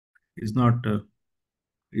is not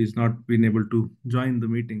been able to join the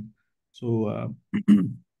meeting. So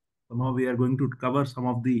somehow we are going to cover some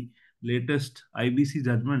of the latest IBC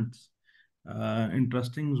judgments,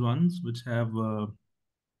 interesting ones which have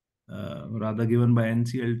rather given by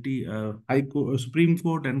NCLT, Supreme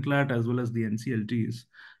Court, NCLAT, as well as the NCLTs.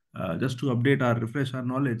 Just to update our refresh our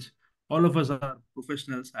knowledge, all of us are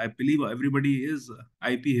professionals. I believe everybody is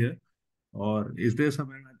IP here, or is there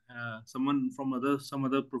someone from some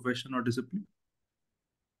other profession or discipline?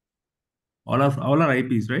 All are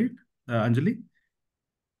IPs, right, Anjali?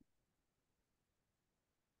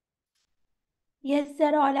 Yes,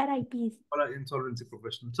 sir, all are IPs. All are insolvency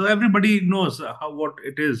professionals. So everybody knows how what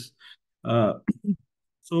it is. Uh,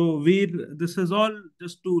 so this is all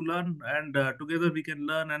just to learn, and together we can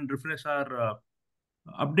learn and refresh our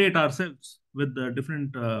update ourselves with the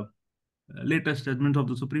different latest judgments of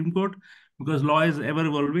the Supreme Court, because law is ever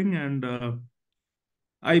evolving, and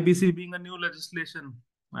IBC being a new legislation,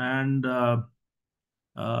 and uh,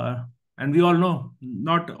 and we all know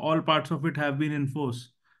not all parts of it have been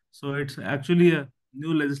enforced. So it's actually a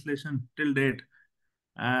new legislation till date,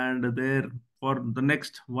 and there for the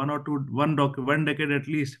next one decade at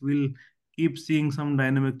least, we'll keep seeing some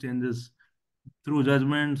dynamic changes through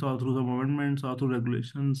judgments or through some amendments or through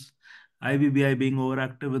regulations. IBBI being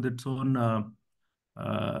overactive with its own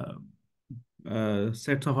uh,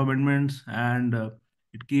 sets of amendments, and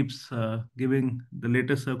it keeps giving. The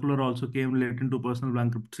latest circular also came late into personal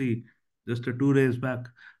bankruptcy just 2 days back.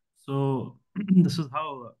 So this is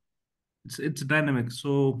how it's dynamic.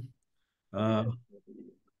 So uh,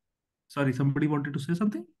 sorry, somebody wanted to say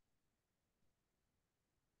something.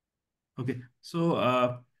 Okay, so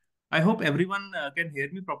I hope everyone can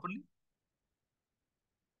hear me properly.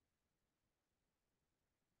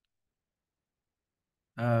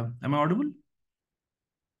 Am I audible?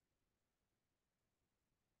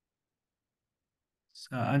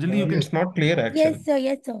 Anjali, you can. It's not clear actually. Yes, sir,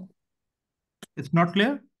 yes, sir. It's not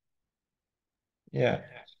clear. Yeah.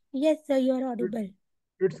 Yes, sir, you are audible.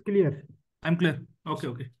 It's clear. I'm clear. Okay,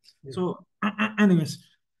 okay. Yeah. So, anyways,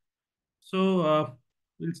 so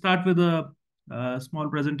we'll start with a small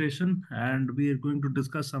presentation, and we are going to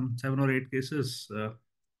discuss some 7 or 8 cases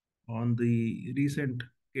on the recent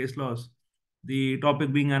case laws. The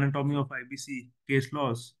topic being anatomy of IBC case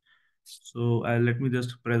laws. So, let me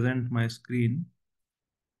just present my screen.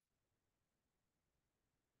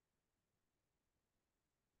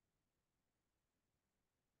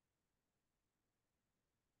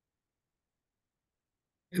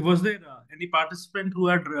 Was there any participant who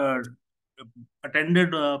had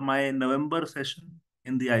attended my November session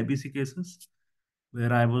in the IBC cases,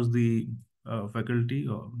 where I was the faculty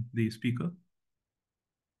or the speaker?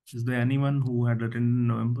 Is there anyone who had attended in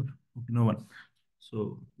November? Okay, no one.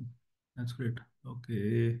 So that's great.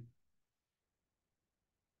 Okay.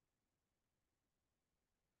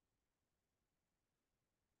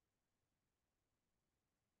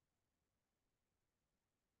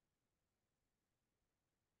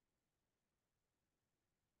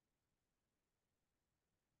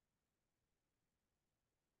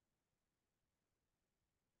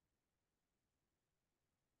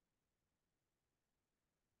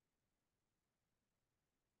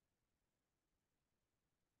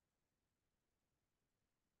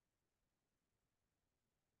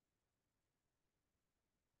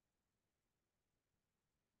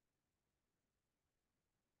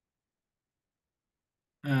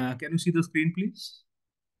 Can you see the screen, please?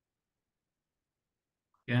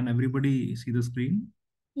 Can everybody see the screen?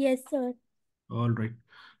 Yes, sir. All right.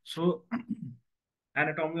 So,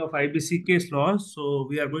 anatomy of IBC case laws. So,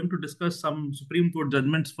 we are going to discuss some Supreme Court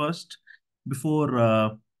judgments first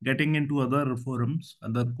before getting into other forums,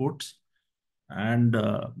 other courts. And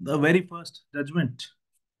the very first judgment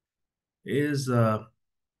is the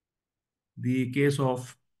case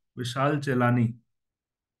of Vishal Chelani.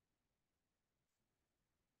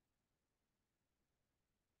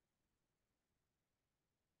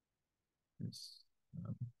 Yes.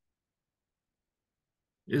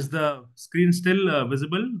 Is the screen still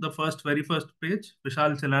visible? The very first page,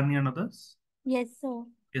 Vishal Chelani and others? Yes, sir.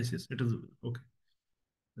 Yes, yes, it is. Okay.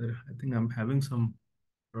 I think I'm having some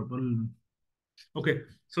trouble. Okay,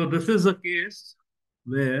 so this is a case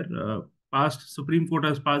where past Supreme Court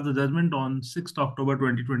has passed the judgment on 6th October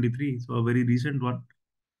 2023, so a very recent one.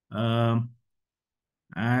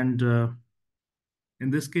 And in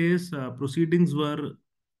this case, proceedings were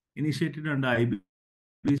initiated under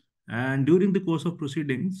IBC, and during the course of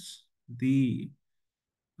proceedings, the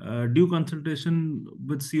due consultation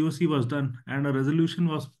with COC was done, and a resolution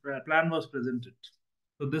plan was presented.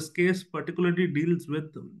 So this case particularly deals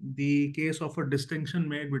with the case of a distinction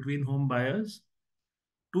made between home buyers,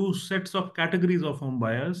 two sets of categories of home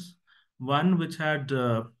buyers, one which had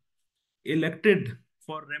elected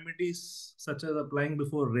for remedies such as applying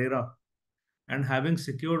before RERA and having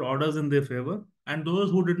secured orders in their favor, and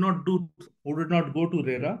those who did not go to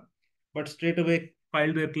RERA, but straight away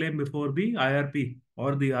filed their claim before the IRP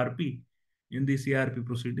or the RP in the CRP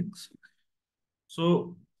proceedings.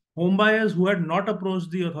 So home buyers who had not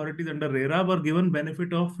approached the authorities under RERA were given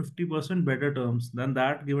benefit of 50% better terms than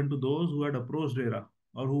that given to those who had approached RERA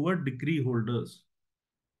or who were decree holders.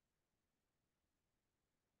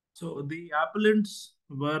 So the appellants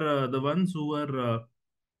were the ones who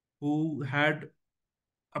had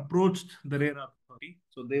approached the RERA authority.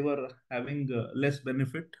 So they were having less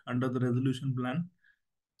benefit under the resolution plan.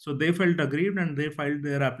 So they felt aggrieved and they filed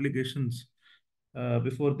their applications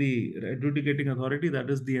before the adjudicating authority, that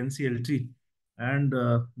is the NCLT, and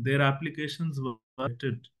their applications were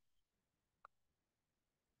rejected.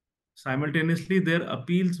 Simultaneously, their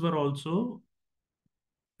appeals were also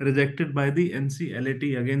rejected by the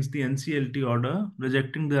NCLT against the NCLT order,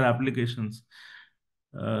 rejecting their applications,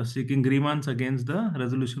 seeking grievance against the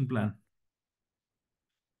resolution plan.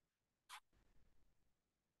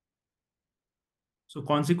 So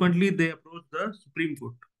consequently, they approached the Supreme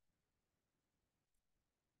Court.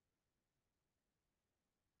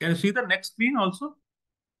 Can you see the next screen also?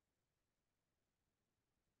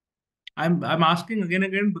 I'm asking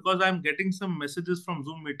again because I'm getting some messages from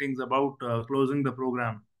Zoom meetings about closing the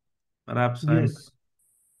program. Perhaps I'm. Yes.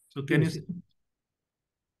 So can you Yes. see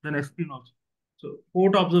the next screen also? So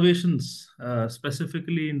court observations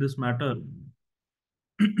specifically in this matter.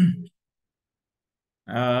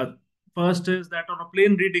 uh, First is that on a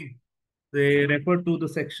plain reading, they refer to the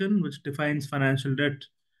section which defines financial debt.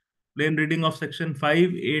 Plain reading of section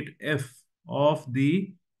 5(8)(f) of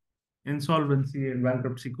the Insolvency and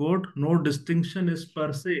Bankruptcy Code. No distinction is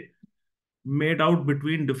per se made out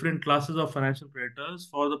between different classes of financial creditors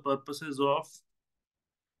for the purposes of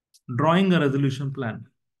drawing a resolution plan.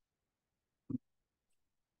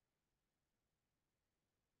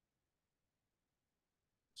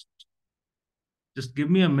 Just give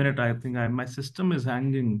me a minute. I think my system is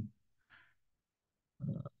hanging.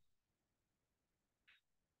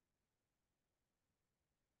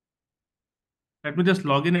 Let me just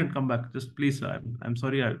log in and come back. Just please, I'm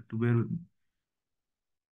sorry to bear with me.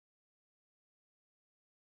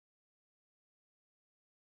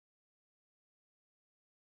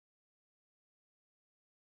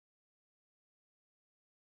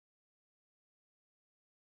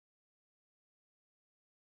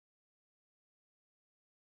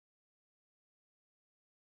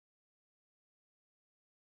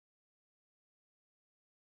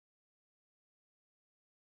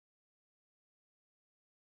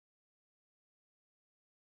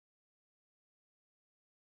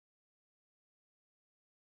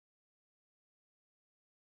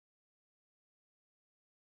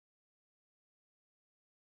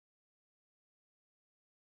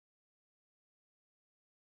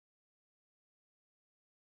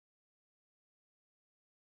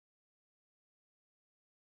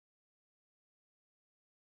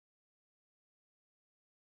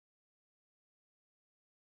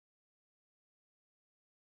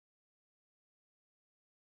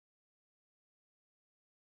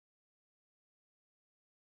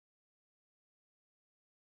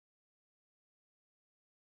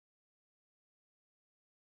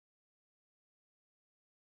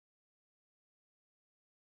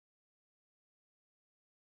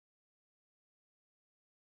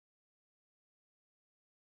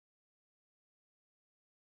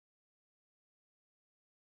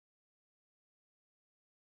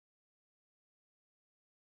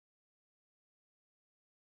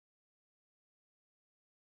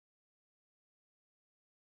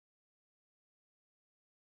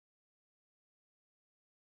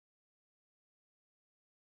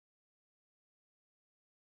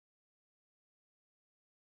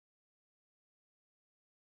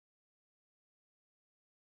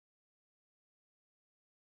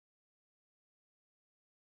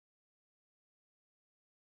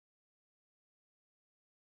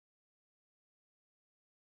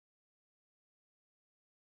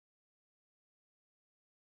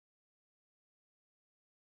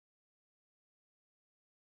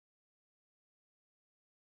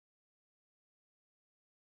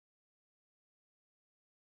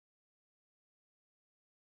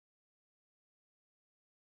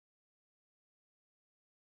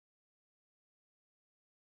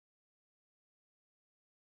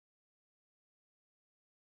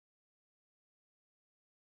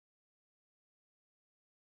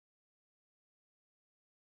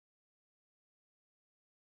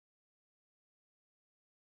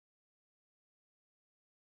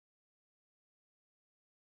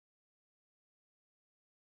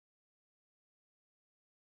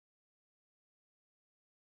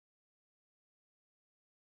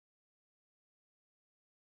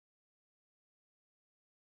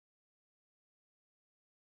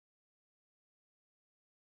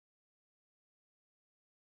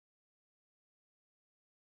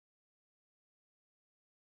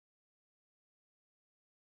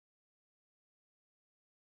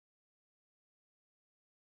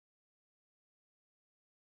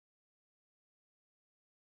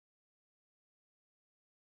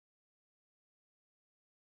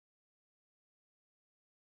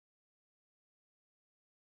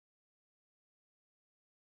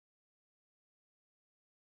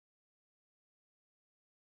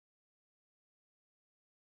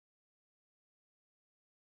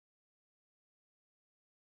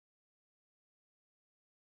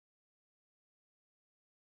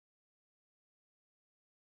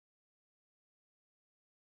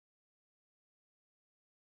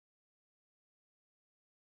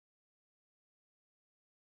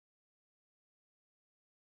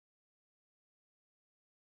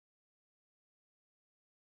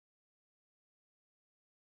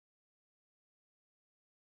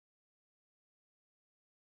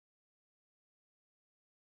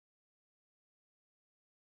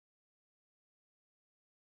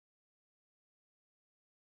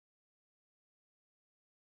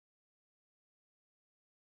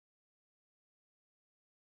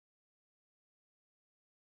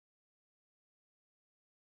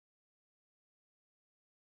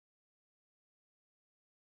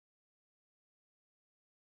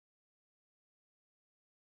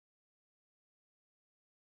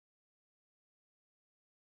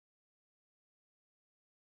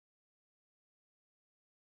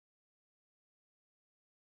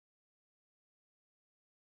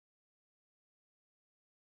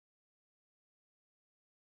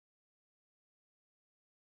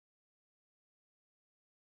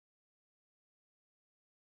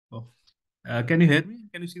 Can you hear me?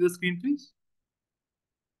 Can you see the screen, please?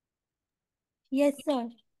 Yes, sir.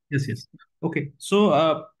 Yes, yes. Okay.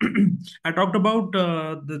 So I talked about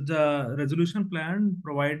the resolution plan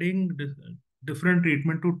providing different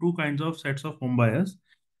treatment to two kinds of sets of home buyers.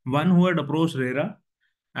 One who had approached RERA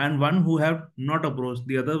and one who have not approached.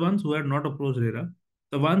 The other ones who had not approached RERA.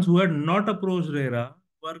 The ones who had not approached RERA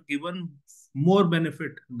were given more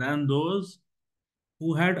benefit than those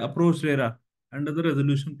who had approached RERA under the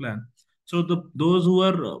resolution plan. So those who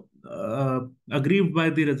were aggrieved by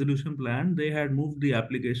the resolution plan, they had moved the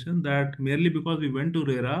application that merely because we went to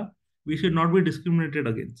RERA, we should not be discriminated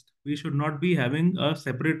against. We should not be having a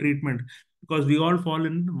separate treatment because we all fall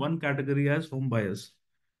in one category as home buyers.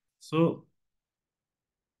 So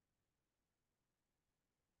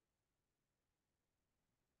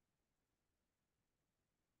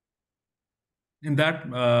in that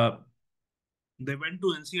they went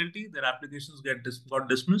to NCLT, their applications got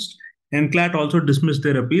dismissed. NCLAT also dismissed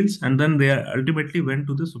their appeals, and then they ultimately went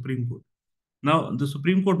to the Supreme Court. Now, the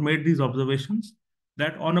Supreme Court made these observations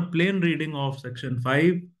that on a plain reading of Section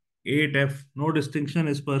 5, 8F, no distinction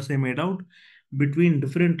is per se made out between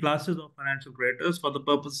different classes of financial creditors for the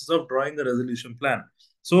purposes of drawing a resolution plan.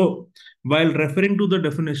 So, while referring to the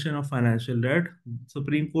definition of financial debt,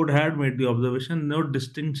 Supreme Court had made the observation no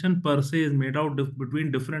distinction per se is made out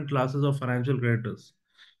between different classes of financial creditors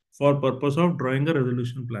for purpose of drawing a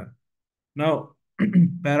resolution plan. Now,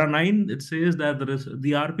 para 9, it says that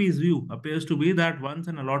the RP's view appears to be that once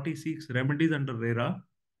an allottee seeks remedies under RERA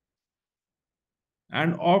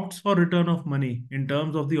and opts for return of money in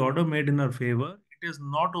terms of the order made in her favor, it is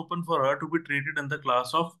not open for her to be treated in the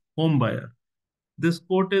class of home buyer. This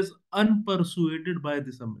court is unpersuaded by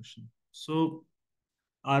the submission. So,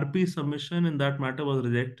 RP's submission in that matter was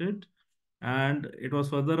rejected, and it was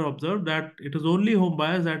further observed that it is only home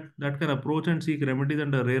buyers that can approach and seek remedies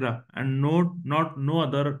under RERA and no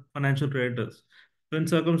other financial creditors. So in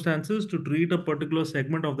circumstances to treat a particular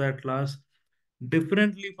segment of that class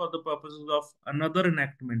differently for the purposes of another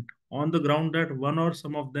enactment on the ground that one or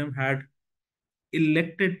some of them had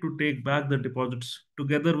elected to take back the deposits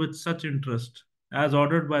together with such interest as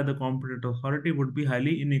ordered by the competent authority would be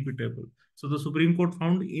highly inequitable. So the Supreme Court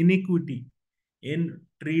found inequity in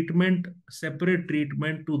treatment, separate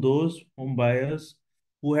treatment to those home buyers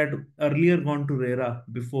who had earlier gone to RERA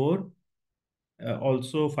before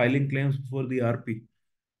also filing claims before the RP.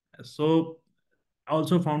 So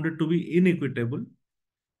also found it to be inequitable.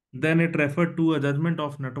 Then it referred to a judgment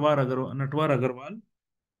of Natwar Agarwal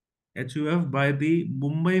HUF by the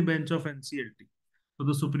Mumbai bench of NCLT. So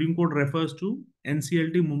the Supreme Court refers to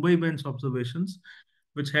NCLT Mumbai bench observations,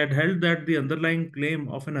 which had held that the underlying claim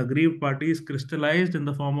of an aggrieved party is crystallized in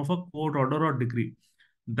the form of a court order or decree.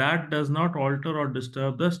 That does not alter or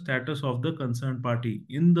disturb the status of the concerned party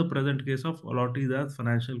in the present case of allottees as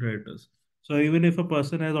financial creditors. So even if a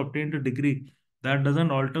person has obtained a decree, that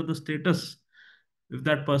doesn't alter the status if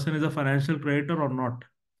that person is a financial creditor or not.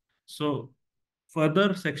 So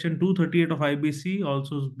further, Section 238 of IBC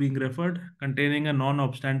also is being referred, containing a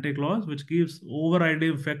non-obstante clause, which gives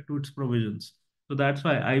overriding effect to its provisions. So that's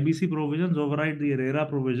why IBC provisions override the RERA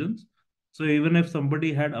provisions. So even if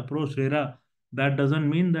somebody had approached RERA, that doesn't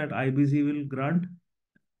mean that IBC will grant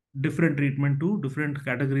different treatment to different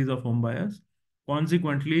categories of home buyers.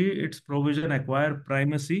 Consequently, its provision acquire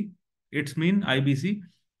primacy. It's mean IBC.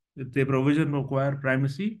 The provision require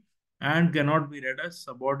primacy and cannot be read as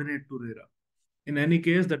subordinate to RERA. In any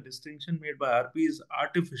case, the distinction made by RP is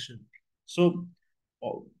artificial. So,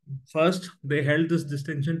 oh, first, they held this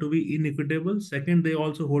distinction to be inequitable. Second, they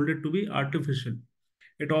also hold it to be artificial.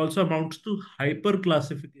 It also amounts to hyper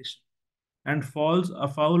classification and falls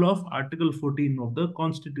afoul of Article 14 of the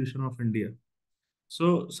Constitution of India.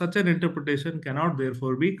 So, such an interpretation cannot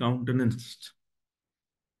therefore be countenanced.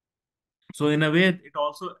 So, in a way, it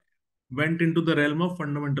also went into the realm of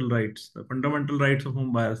fundamental rights, the fundamental rights of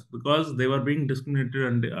home buyers, because they were being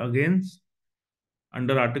discriminated against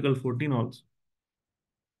under Article 14 also.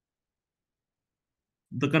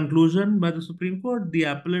 The conclusion by the Supreme Court, the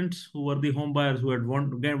appellants who were the home buyers who had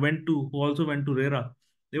who also went to RERA,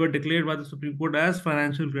 they were declared by the Supreme Court as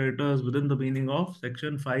financial creditors within the meaning of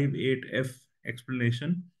Section 5(8)(f)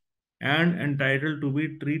 explanation and entitled to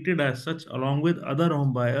be treated as such along with other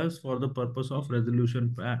home buyers for the purpose of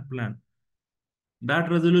resolution plan. That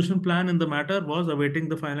resolution plan in the matter was awaiting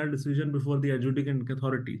the final decision before the adjudicating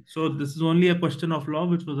authority. So this is only a question of law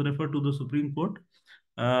which was referred to the Supreme Court.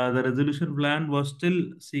 The resolution plan was still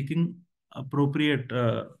seeking appropriate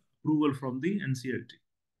approval from the NCLT.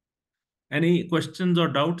 Any questions or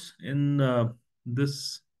doubts in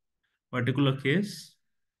this particular case?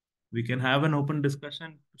 We can have an open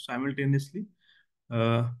discussion simultaneously.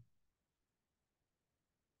 Uh,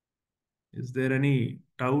 is there any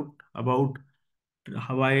doubt about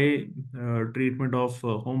why treatment of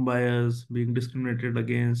home buyers being discriminated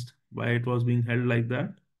against, why it was being held like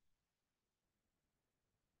that?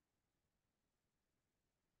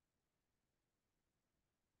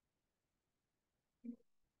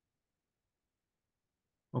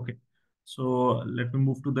 Okay, so let me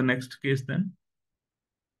move to the next case then.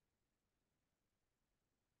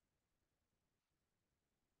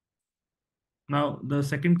 Now, the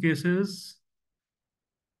second case is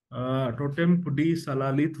Totem Pudi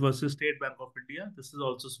Salalit versus State Bank of India. This is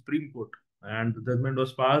also Supreme Court, and the judgment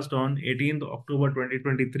was passed on 18th October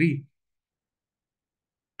 2023.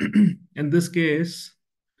 In this case,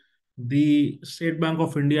 the State Bank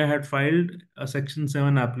of India had filed a Section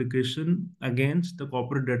 7 application against the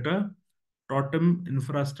corporate debtor Totem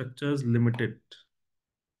Infrastructures Limited.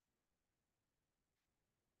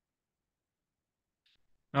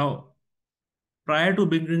 Now, prior to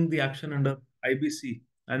bringing the action under IBC,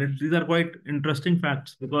 and these are quite interesting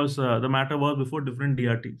facts because the matter was before different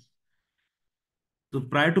DRTs. So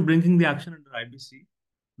prior to bringing the action under IBC,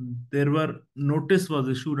 there were notice was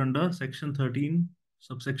issued under Section 13,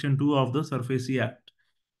 subsection 2 of the SURFACI Act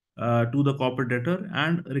to the corporate debtor,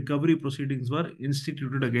 and recovery proceedings were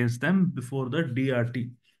instituted against them before the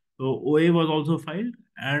DRT. So OA was also filed,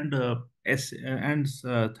 and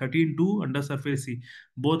 13.2 under SURFACI.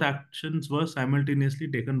 Both actions were simultaneously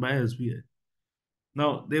taken by SBI.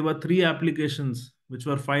 Now, there were three applications which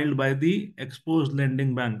were filed by the exposed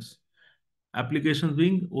lending banks. Applications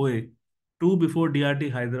being OA, two before DRT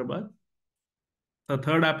Hyderabad. The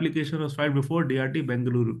third application was filed before DRT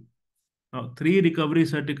Bengaluru. Now, three recovery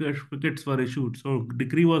certificates were issued. So,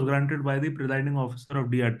 decree was granted by the presiding officer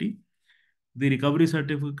of DRT. The recovery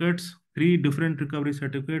certificates, three different recovery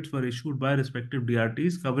certificates were issued by respective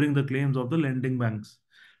DRTs covering the claims of the lending banks.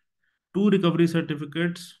 Two recovery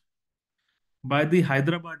certificates by the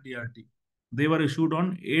Hyderabad DRT. They were issued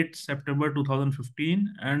on 8th September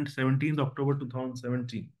 2015 and 17th October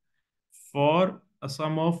 2017 for a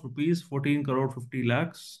sum of rupees 14 crore 50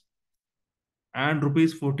 lakhs and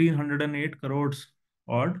rupees 1408 crores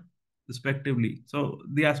odd respectively. So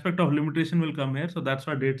the aspect of limitation will come here. So that's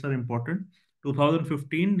why dates are important.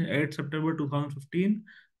 2015, 8 September 2015,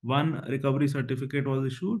 one recovery certificate was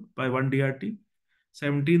issued by one DRT.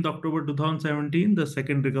 17th October 2017, the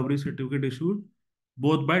second recovery certificate issued,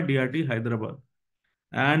 both by DRT Hyderabad.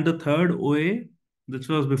 And the third OA, which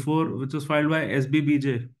was filed by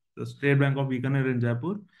SBBJ, the State Bank of Bikaner in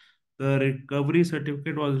Jaipur. The recovery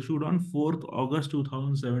certificate was issued on 4th August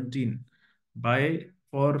 2017 by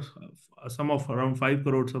for a sum of around 5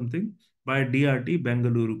 crore something by DRT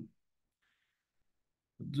Bengaluru.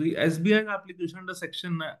 The SBI application under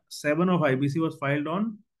Section 7 of IBC was filed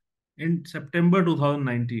on in September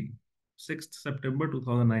 2019, 6th September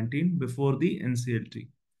 2019, before the NCLT.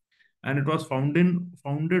 And it was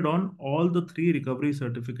founded on all the three recovery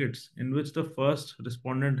certificates in which the first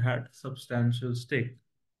respondent had substantial stake.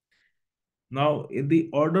 Now, in the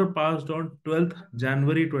order passed on 12th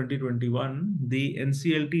January 2021, the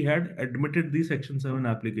NCLT had admitted the Section 7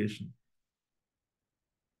 application.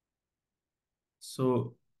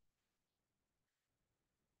 So,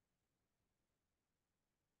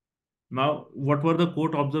 now what were the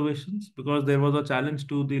court observations? Because there was a challenge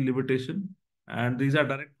to the limitation, and these are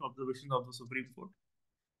direct observations of the Supreme Court.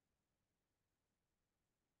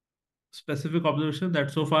 Specific observation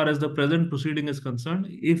that so far as the present proceeding is concerned,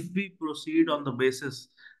 if we proceed on the basis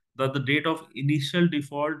that the date of initial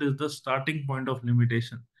default is the starting point of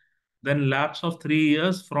limitation, then lapse of 3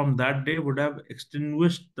 years from that day would have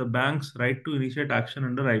extinguished the bank's right to initiate action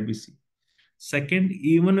under IBC. Second,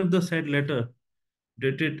 even if the said letter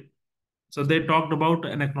dated, so they talked about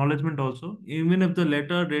an acknowledgement also, even if the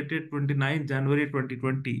letter dated 29 January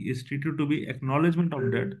 2020 is treated to be acknowledgement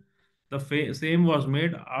of debt, the same was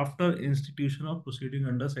made after institution of proceeding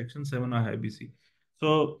under Section 7 of IBC.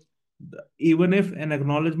 So even if an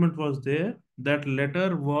acknowledgement was there, that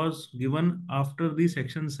letter was given after the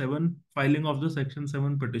Section 7 filing of the Section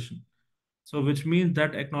 7 petition. So which means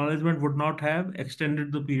that acknowledgement would not have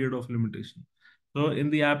extended the period of limitation. So in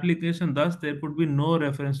the application, thus, there could be no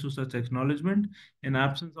reference to such acknowledgement. In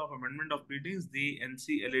absence of amendment of pleadings, the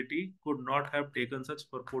NCLAT could not have taken such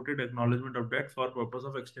purported acknowledgement of debt for purpose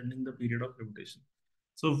of extending the period of limitation.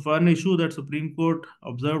 So one issue that Supreme Court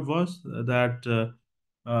observed was that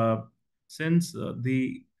since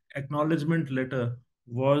the acknowledgement letter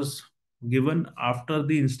was given after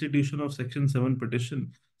the institution of Section 7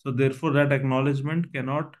 petition, so therefore that acknowledgement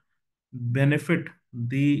cannot benefit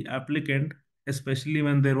the applicant especially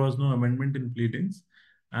when there was no amendment in pleadings,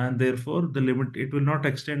 and therefore the limit it will not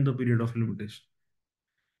extend the period of limitation.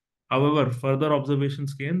 However, further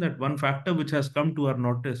observations came that one factor which has come to our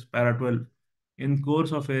notice, para 12, in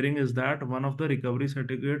course of hearing is that one of the recovery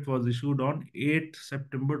certificate was issued on 8th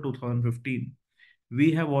September 2015.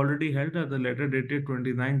 We have already held that the letter dated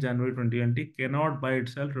 29 January 2020 cannot by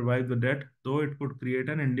itself revive the debt, though it could create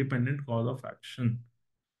an independent cause of action.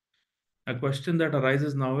 A question that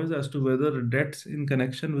arises now is as to whether debts in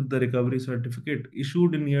connection with the recovery certificate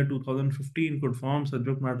issued in year 2015 could form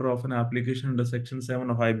subject matter of an application under Section 7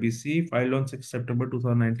 of IBC filed on 6 September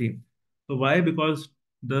 2019. So why? Because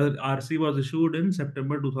the RC was issued in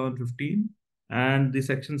September 2015 and the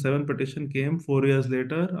Section 7 petition came 4 years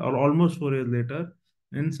later or almost 4 years later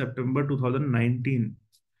in September 2019.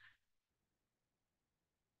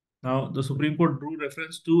 Now, the Supreme Court drew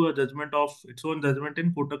reference to a judgment of its own judgment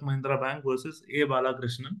in Kotak Mahindra Bank versus A.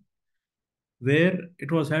 Balakrishnan, where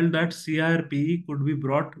it was held that CIRP could be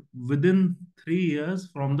brought within 3 years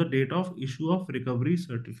from the date of issue of recovery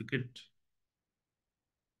certificate.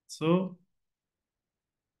 So,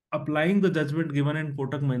 applying the judgment given in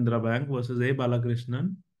Kotak Mahindra Bank versus A.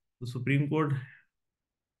 Balakrishnan, the Supreme Court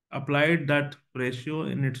applied that ratio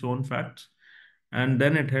in its own facts. And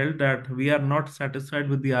then it held that we are not satisfied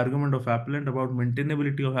with the argument of appellant about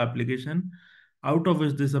maintainability of application, out of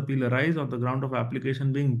which this appeal arises on the ground of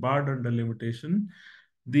application being barred under limitation.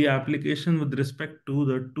 The application with respect to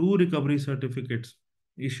the two recovery certificates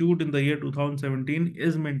issued in the year 2017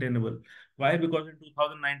 is maintainable. Why? Because in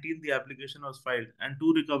 2019 the application was filed and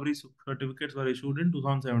two recovery certificates were issued in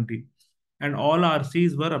 2017 and all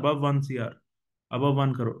RCs were above 1 CR, above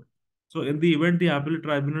 1 crore. So in the event the appellate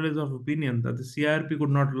tribunal is of opinion that the CIRP could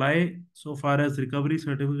not lie so far as recovery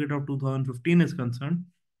certificate of 2015 is concerned,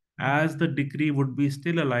 as the decree would be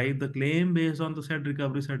still alive, the claim based on the said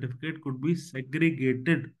recovery certificate could be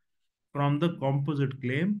segregated from the composite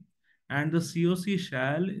claim, and the COC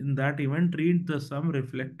shall in that event treat the sum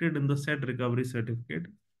reflected in the said recovery certificate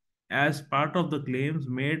as part of the claims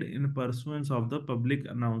made in pursuance of the public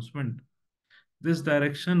announcement. This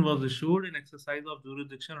direction was issued in exercise of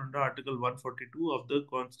jurisdiction under Article 142 of the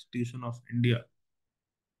Constitution of India,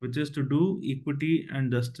 which is to do equity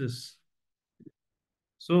and justice.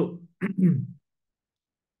 So,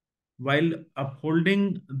 while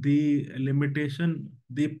upholding the limitation,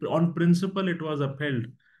 on principle it was upheld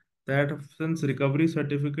that since recovery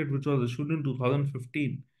certificate which was issued in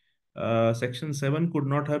 2015, Section 7 could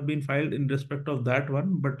not have been filed in respect of that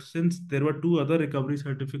one, but since there were two other recovery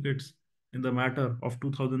certificates in the matter of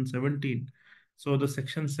 2017, so the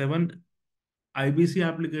Section 7 IBC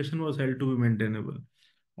application was held to be maintainable.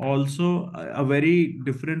 Also, a very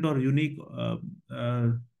different or unique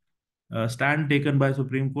uh, stand taken by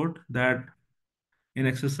Supreme Court that in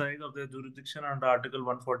exercise of their jurisdiction under Article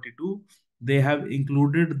 142, they have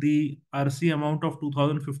included the RC amount of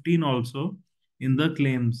 2015 also in the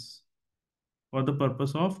claims for the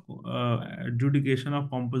purpose of adjudication of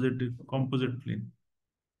composite claim.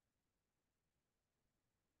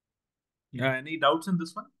 Yeah, any doubts in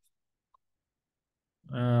this one?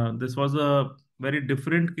 This was a very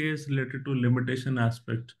different case related to limitation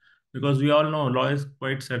aspect because we all know law is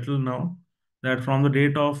quite settled now that from the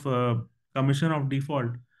date of commission of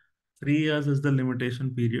default, 3 years is the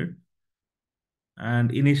limitation period.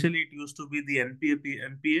 And initially it used to be the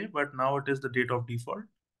NPA, but now it is the date of default.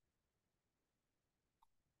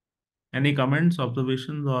 Any comments,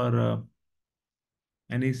 observations, or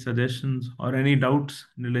any suggestions or any doubts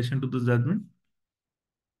in relation to this judgment?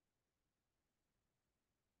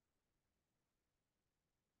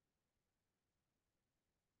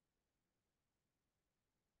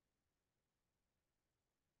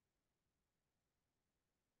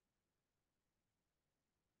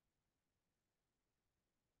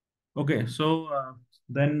 Okay, so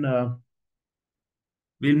then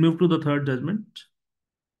we'll move to the third judgment.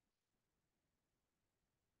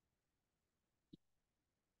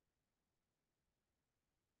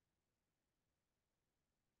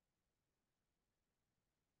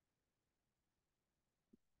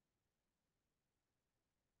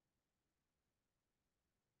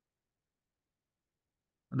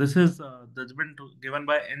 This is judgment given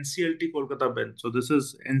by NCLT Kolkata bench. So this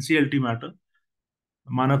is NCLT matter.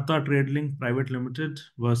 Manavta Trade Link Private Limited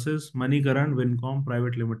versus Manikaran Wincom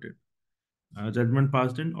Private Limited. Judgment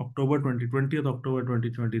passed in October 2020 or October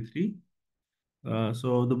 2023.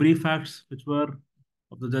 So the brief facts which were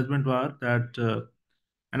of the judgment were that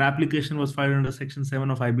an application was filed under Section 7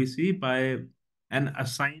 of IBC by an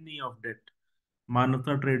assignee of debt,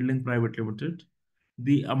 Manavta Trade Link Private Limited.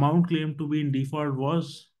 The amount claimed to be in default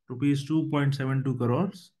was rupees 2.72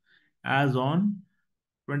 crores, as on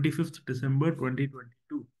 25th December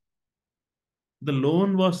 2022. The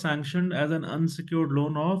loan was sanctioned as an unsecured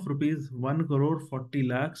loan of rupees 1 crore 40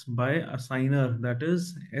 lakhs by a signer, that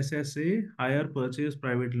is SSA Hire Purchase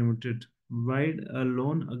Private Limited, via a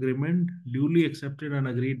loan agreement duly accepted and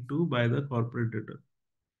agreed to by the corporate debtor.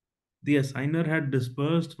 The assigner had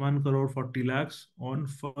disbursed 1 crore 40 lakhs on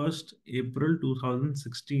 1st April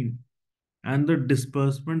 2016, and the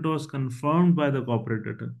disbursement was confirmed by the corporate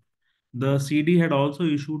debtor. The CD had also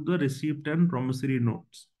issued the receipt and promissory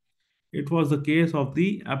notes. It was the case of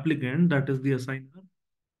the applicant, that is the assigner,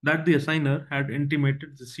 that the assigner had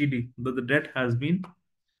intimated the CD that the debt has been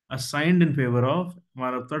assigned in favor of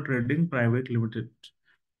Maratha Trading Private Limited,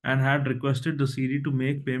 and had requested the CD to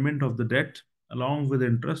make payment of the debt along with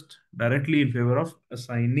interest directly in favor of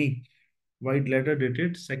assignee. White letter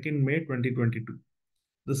dated 2nd May 2022.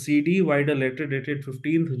 The CD, via a letter dated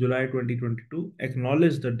 15th July 2022,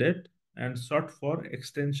 acknowledged the debt and sought for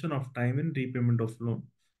extension of time in repayment of loan.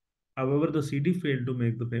 However, the CD failed to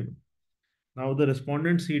make the payment. Now, the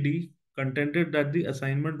respondent CD contended that the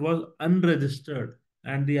assignment was unregistered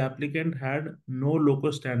and the applicant had no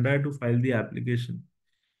locus standi to file the application.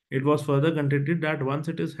 It was further contended that once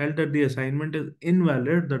it is held that the assignment is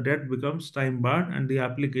invalid, the debt becomes time barred and the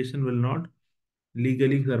application will not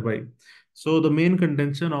legally survive. So, the main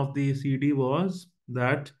contention of the CD was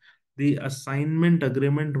that the assignment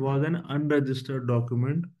agreement was an unregistered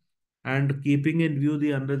document, and keeping in view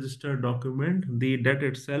the unregistered document, the debt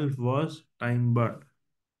itself was time barred.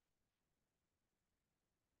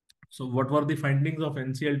 So, what were the findings of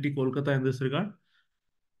NCLT Kolkata in this regard?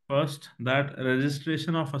 First, that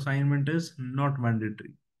registration of assignment is not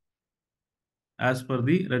mandatory as per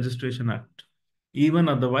the Registration Act. Even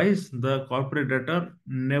otherwise, the corporate debtor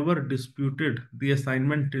never disputed the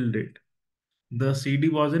assignment till date. The CD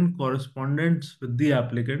was in correspondence with the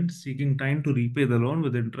applicant seeking time to repay the loan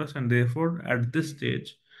with interest, and therefore, at this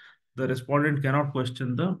stage, the respondent cannot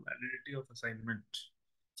question the validity of assignment.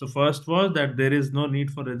 So, first was that there is no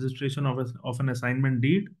need for registration of an assignment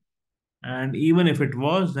deed, and even if it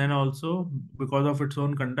was, then also because of its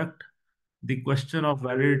own conduct, the question of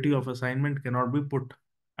validity of assignment cannot be put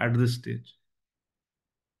at this stage.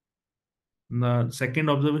 The second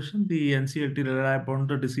observation, the NCLT rely upon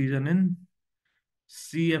the decision in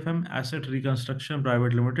CFM Asset Reconstruction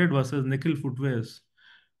Private Limited versus Nikhil Footwears,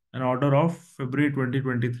 an order of February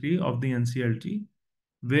 2023 of the NCLT,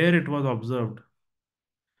 where it was observed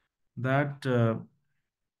that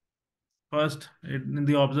first, in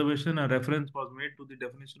the observation, a reference was made to the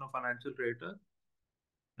definition of financial creditor,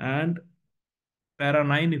 and para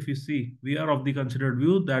 9, if you see, we are of the considered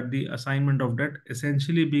view that the assignment of debt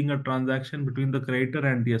essentially being a transaction between the creditor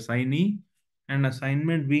and the assignee, and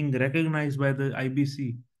assignment being recognized by the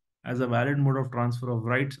IBC as a valid mode of transfer of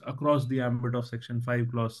rights across the ambit of Section 5,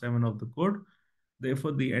 Clause 7 of the Code.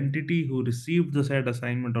 Therefore, the entity who received the said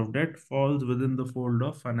assignment of debt falls within the fold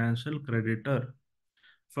of financial creditor.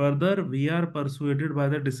 Further, we are persuaded by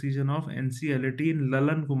the decision of NCLAT in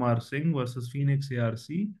Lalan Kumar Singh versus Phoenix ARC,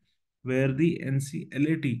 where the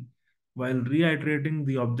NCLAT, while reiterating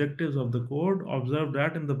the objectives of the code, observed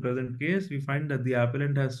that in the present case, we find that the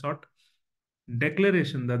appellant has sought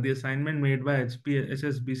declaration that the assignment made by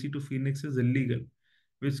HSBC to Phoenix is illegal,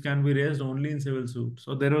 which can be raised only in civil suit.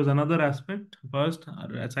 So there was another aspect. First,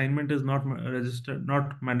 assignment is not registered,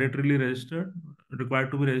 not mandatorily registered,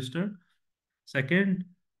 required to be registered. Second,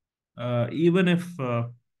 even if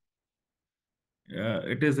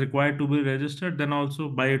it is required to be registered, then also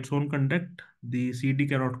by its own conduct, the CD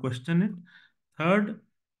cannot question it. Third,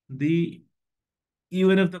 the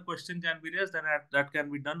even if the question can be raised, then that can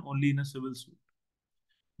be done only in a civil suit.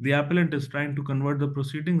 The appellant is trying to convert the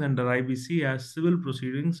proceedings under IBC as civil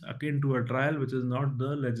proceedings akin to a trial, which is not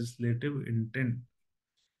the legislative intent.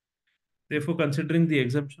 Therefore, considering the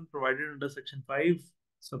exemption provided under Section 5,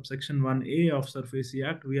 subsection 1A of SURFACI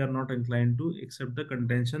Act, we are not inclined to accept the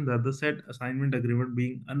contention that the said assignment agreement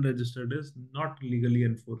being unregistered is not legally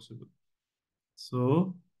enforceable.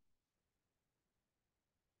 So,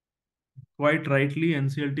 quite rightly,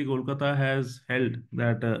 NCLT Kolkata has held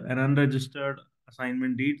that an unregistered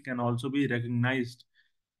assignment deed can also be recognized,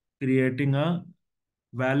 creating a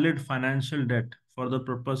valid financial debt for the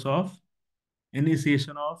purpose of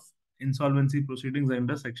initiation of insolvency proceedings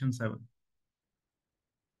under Section 7.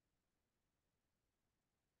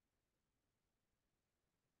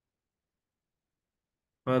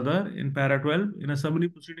 Further, in para 12, in a summary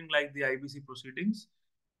proceeding like the IBC proceedings,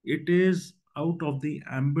 it is out of the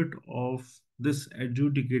ambit of this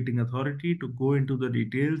adjudicating authority to go into the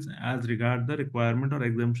details as regard the requirement or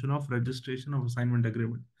exemption of registration of assignment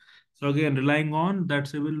agreement. So again, relying on that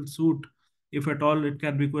civil suit, if at all it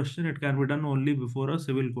can be questioned, it can be done only before a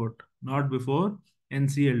civil court, not before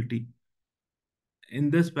NCLT. In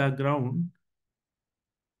this background,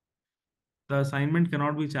 the assignment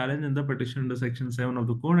cannot be challenged in the petition under Section 7 of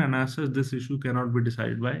the Code, and as such, this issue cannot be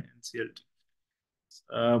decided by NCLT.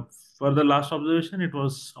 Uh, for the last observation, it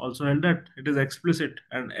was also held that it is explicit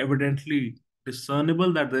and evidently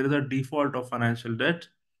discernible that there is a default of financial debt.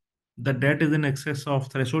 The debt is in excess of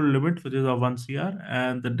threshold limit, which is of 1 CR,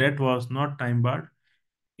 and the debt was not time barred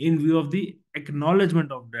in view of the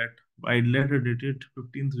acknowledgement of debt by letter dated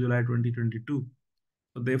 15th July 2022.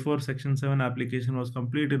 So therefore, Section 7 application was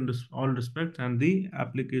complete in all respects, and the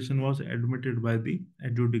application was admitted by the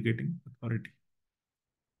adjudicating authority.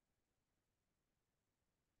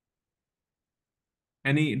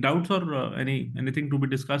 Any doubts or anything to be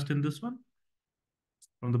discussed in this one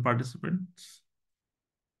from the participants?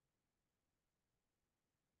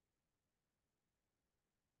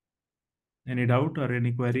 Any doubt or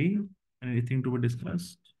any query? Anything to be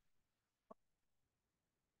discussed?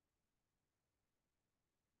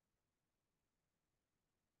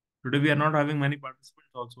 Today we are not having many participants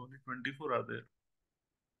also, only 24 are there.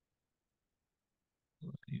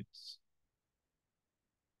 Yes.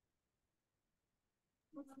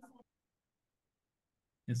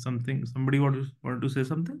 Is somebody wanted to say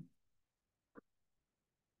something?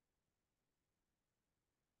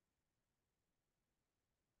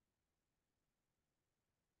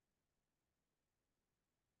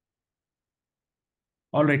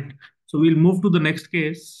 All right. So we'll move to the next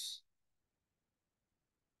case,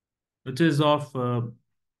 which is of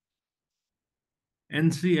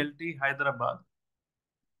NCLT Hyderabad.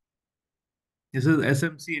 This is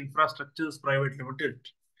SMC Infrastructures Private Limited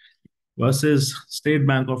versus State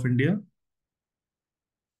Bank of India.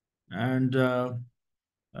 And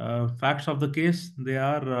facts of the case, they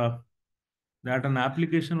are that an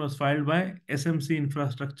application was filed by SMC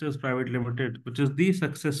Infrastructures Private Limited, which is the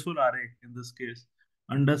successful RA in this case,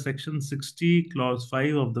 under Section 60, Clause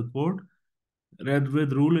 5 of the Code, read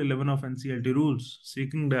with Rule 11 of NCLT rules,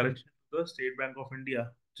 seeking direction to the State Bank of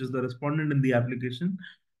India, which is the respondent in the application,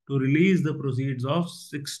 to release the proceeds of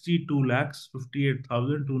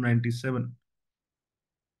 62,58,297,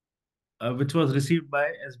 which was received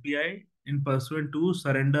by SBI in pursuant to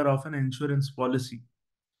surrender of an insurance policy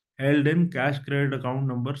held in cash credit account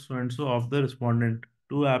number so and so of the respondent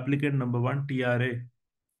to applicant number 1 TRA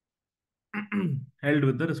held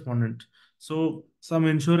with the respondent. So some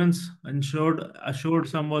assured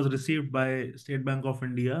sum was received by State Bank of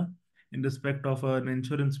India in respect of an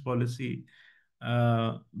insurance policy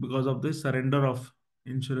because of the surrender of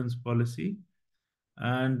insurance policy.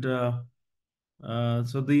 And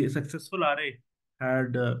so the successful RA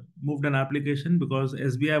had moved an application because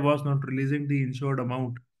SBI was not releasing the insured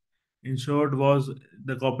amount. Insured was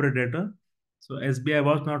the corporate debtor. So SBI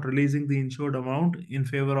was not releasing the insured amount in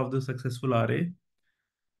favor of the successful RA.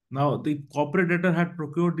 Now, the corporate debtor had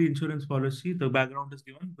procured the insurance policy. The background is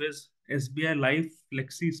given with SBI Life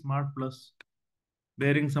Flexi Smart Plus,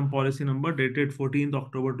 bearing some policy number dated 14th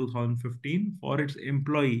October 2015 for its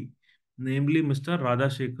employee, namely Mr.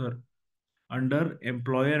 Radhashekhar, under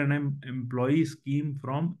employer and employee scheme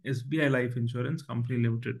from SBI Life Insurance Company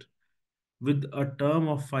Limited, with a term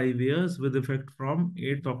of 5 years with effect from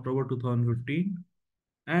 8th October 2015.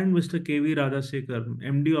 And Mr. K.V. Radhashekhar,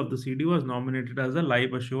 MD of the CD, was nominated as a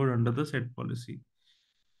life assured under the said policy.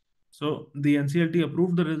 So the NCLT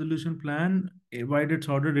approved the resolution plan by its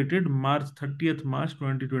order dated March 30th, March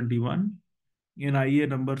 2021 in IA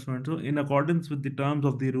number so and so, in accordance with the terms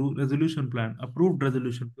of the resolution plan, approved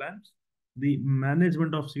resolution plan. The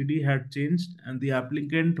management of CD had changed and the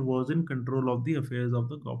applicant was in control of the affairs of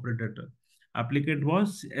the corporate debtor. Applicant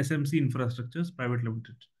was SMC Infrastructures Private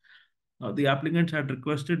Limited. The applicant had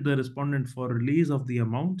requested the respondent for release of the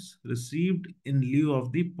amounts received in lieu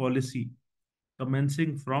of the policy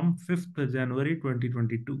commencing from 5th January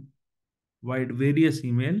 2022 via various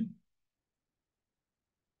email,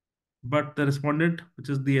 but the respondent, which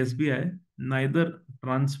is the SBI, neither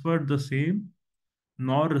transferred the same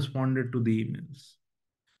nor responded to the emails.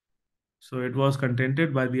 So it was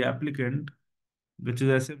contended by the applicant, which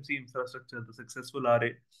is SMC Infrastructure, the successful RA,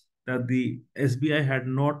 that the SBI had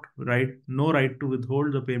no right to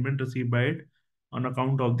withhold the payment received by it on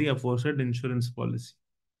account of the aforesaid insurance policy.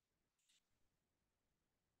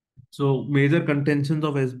 So major contentions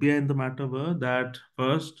of SBI in the matter were that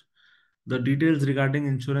first, the details regarding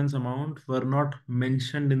insurance amount were not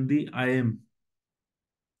mentioned in the IM.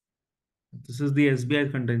 This is the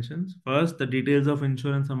SBI contentions. First, the details of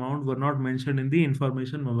insurance amount were not mentioned in the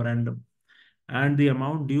information memorandum. and the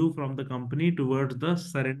amount due from the company towards the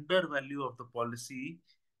surrender value of the policy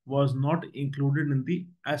was not included in the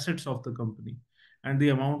assets of the company, and the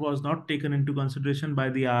amount was not taken into consideration by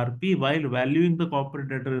the RP while valuing the corporate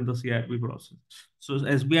debtor in the CIP process. So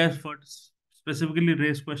SBI first specifically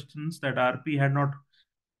raised questions that RP had not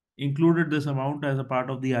included this amount as a part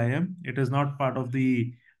of the IM. It is not part of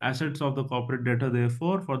the assets of the corporate debtor,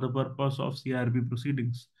 therefore, for the purpose of CRP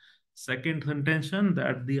proceedings. Second contention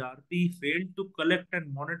that the RP failed to collect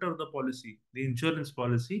and monitor the policy, the insurance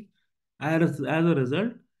policy. As a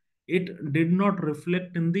result, it did not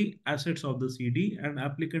reflect in the assets of the CD, and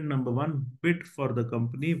applicant number one bid for the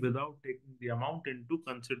company without taking the amount into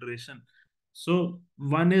consideration. So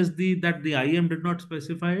one is the that the IM did not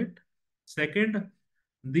specify it. Second,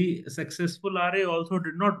 the successful RA also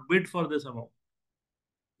did not bid for this amount.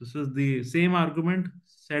 This is the same argument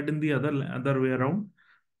said in the other way around,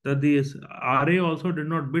 that the RA also did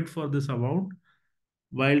not bid for this amount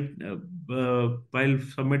while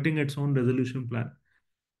submitting its own resolution plan.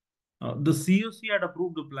 The COC had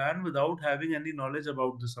approved the plan without having any knowledge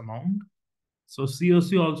about this amount. So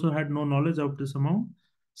COC also had no knowledge of this amount.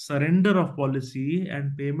 Surrender of policy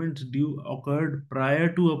and payments due occurred prior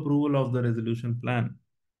to approval of the resolution plan.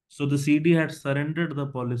 So the CD had surrendered the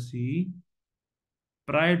policy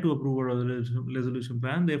prior to approval of the resolution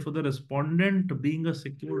plan. Therefore, the respondent, being a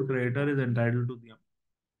secured creditor, is entitled to the amount.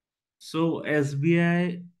 So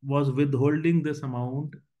SBI was withholding this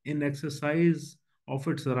amount in exercise of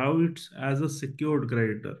its rights as a secured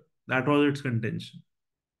creditor. That was its contention.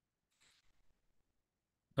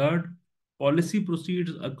 Third, policy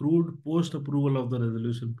proceeds accrued post approval of the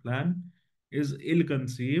resolution plan is ill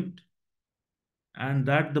conceived, and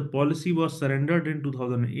that the policy was surrendered in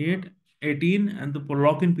 2018 and the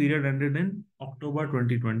lock-in period ended in October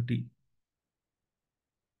 2020.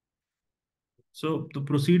 So the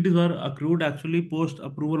proceeds were accrued actually post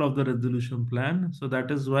approval of the resolution plan. So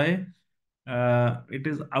that is why it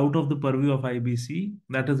is out of the purview of IBC.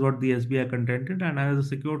 That is what the SBI contended. And as a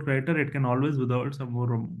secured creditor, it can always withhold some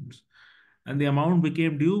more amounts. And the amount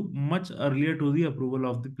became due much earlier to the approval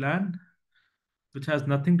of the plan, which has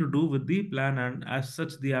nothing to do with the plan, and as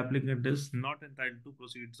such the applicant is not entitled to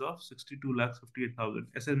proceeds of 62 lakhs 58,000.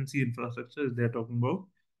 SNC infrastructure is they're talking about.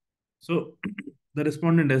 So the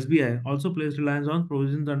respondent SBI also placed reliance on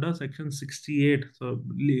provisions under section 68. So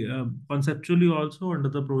conceptually also under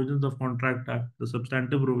the provisions of Contract Act, the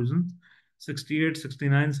substantive provisions 68,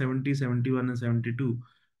 69, 70, 71 and 72,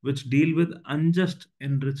 which deal with unjust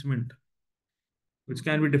enrichment, which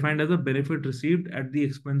can be defined as a benefit received at the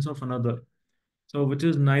expense of another. So, which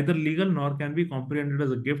is neither legal nor can be comprehended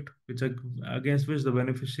as a gift, which against which the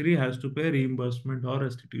beneficiary has to pay reimbursement or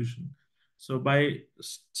restitution. So, by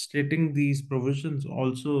stating these provisions,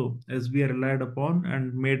 also SBI relied upon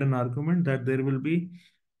and made an argument that there will be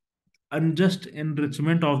unjust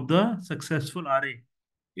enrichment of the successful RA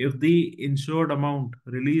if the insured amount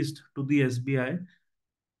released to the SBI,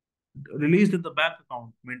 released in the bank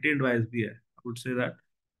account maintained by SBI, I would say that,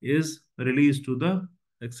 is released to the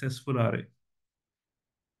successful RA.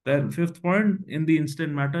 Then fifth point, in the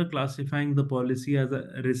instant matter, classifying the policy as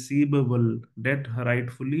a receivable debt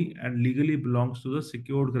rightfully and legally belongs to the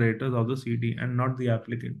secured creditors of the CD and not the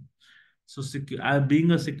applicant. So being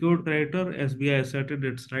a secured creditor, SBI asserted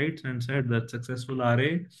its rights and said that successful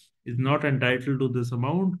RA is not entitled to this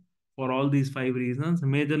amount for all these five reasons,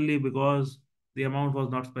 majorly because the amount was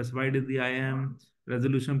not specified in the IM,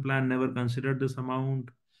 resolution plan never considered this amount,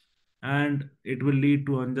 and it will lead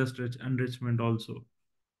to unjust enrichment also.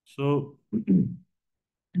 So in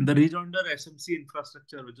the rejoinder SMC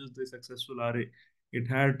infrastructure, which is the successful RA, it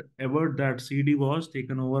had averred that CD was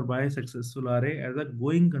taken over by successful RA as a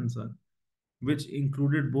going concern, which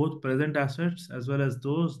included both present assets as well as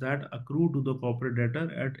those that accrue to the corporate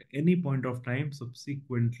debtor at any point of time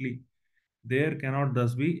subsequently. There cannot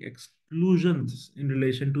thus be exclusions in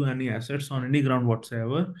relation to any assets on any ground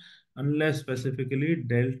whatsoever, unless specifically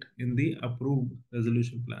dealt in the approved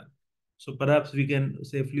resolution plan. So perhaps we can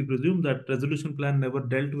safely presume that resolution plan never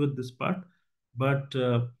dealt with this part, but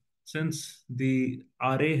since the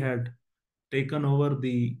RA had taken over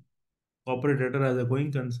the corporate debtor as a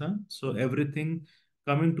going concern, so everything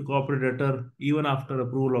coming to corporate debtor even after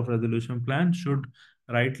approval of resolution plan should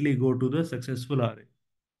rightly go to the successful RA.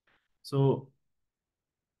 So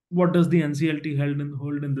what does the NCLT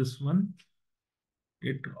hold in this one?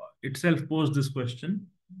 It itself posed this question,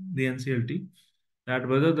 the NCLT, that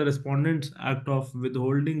whether the respondent's act of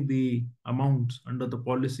withholding the amounts under the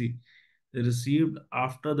policy received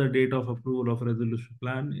after the date of approval of resolution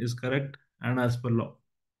plan is correct and as per law.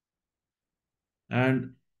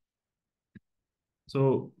 And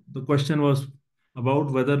so the question was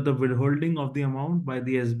about whether the withholding of the amount by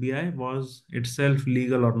the SBI was itself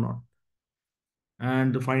legal or not.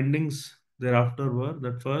 And the findings thereafter were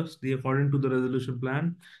that first, according to the resolution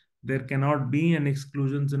plan, there cannot be any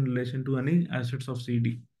exclusions in relation to any assets of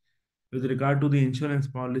CD. With regard to the insurance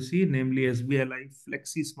policy, namely SBI Life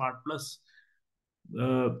Flexi Smart Plus,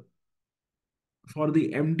 uh, for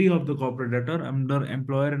the MD of the corporate debtor under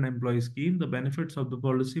employer and employee scheme, the benefits of the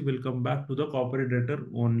policy will come back to the corporate debtor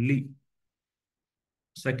only.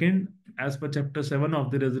 Second, as per Chapter 7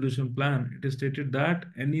 of the resolution plan, it is stated that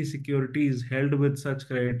any securities held with such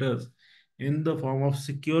creditors in the form of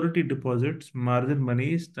security deposits, margin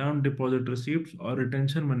monies, term deposit receipts, or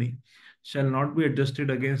retention money shall not be adjusted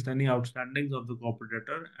against any outstandings of the corporate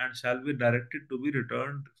debtor and shall be directed to be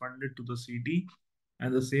returned, refunded to the CD,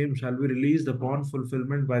 and the same shall be released upon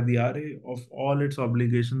fulfillment by the RA of all its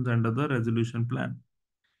obligations under the resolution plan.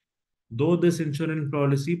 Though this insurance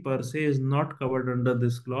policy per se is not covered under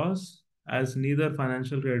this clause, as neither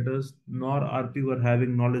financial creditors nor RP were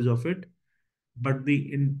having knowledge of it, but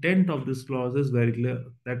the intent of this clause is very clear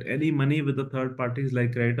that any money with the third parties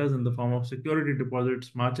like creditors in the form of security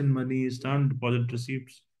deposits, margin monies, term deposit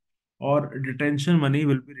receipts, or detention money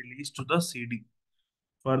will be released to the CD.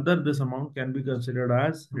 Further, this amount can be considered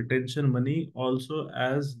as retention money also,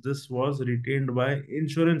 as this was retained by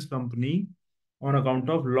insurance company on account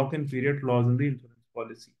of lock-in period clause in the insurance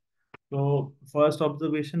policy. So, first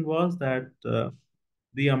observation was that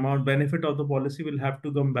the amount benefit of the policy will have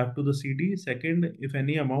to come back to the CD. Second, if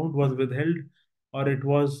any amount was withheld or it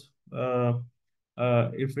was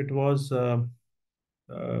if it was uh,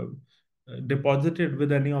 deposited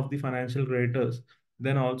with any of the financial creditors,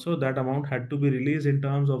 then also that amount had to be released in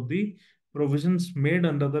terms of the provisions made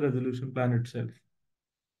under the resolution plan itself.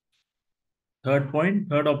 Third point,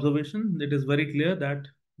 third observation, it is very clear that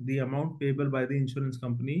the amount payable by the insurance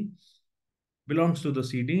company belongs to the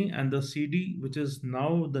CD, and the CD, which is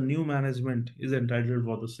now the new management, is entitled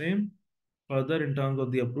for the same. Further, in terms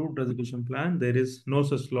of the approved resolution plan, there is no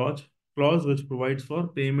such clause which provides for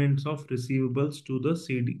payments of receivables to the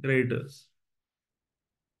CD creditors.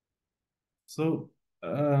 So,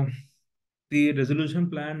 the resolution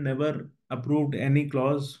plan never approved any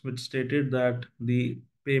clause which stated that the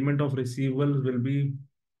payment of receivables will be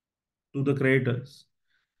to the creditors.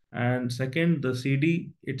 And second, the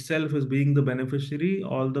CD itself is being the beneficiary,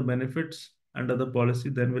 all the benefits under the policy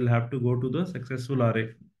then will have to go to the successful RA.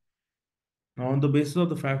 Now, on the basis of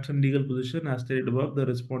the facts and legal position as stated above, the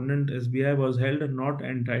respondent SBI was held not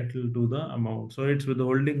entitled to the amount. So its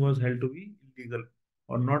withholding was held to be illegal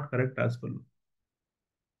or not correct as per law.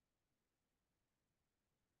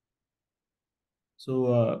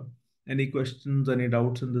 So, any questions, any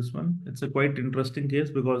doubts in this one? It's a quite interesting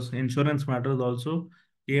case because insurance matters also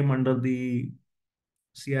came under the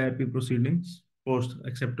CIP proceedings post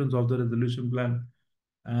acceptance of the resolution plan.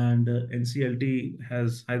 And NCLT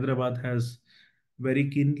has, Hyderabad has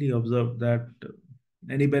very keenly observed that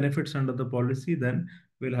any benefits under the policy then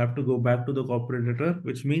will have to go back to the corporate debtor,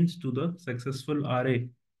 which means to the successful RA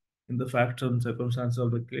in the facts and circumstances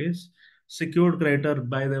of the case. Secured creditor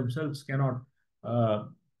by themselves cannot uh,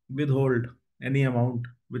 withhold any amount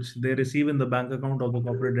which they receive in the bank account of the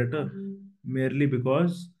corporate debtor merely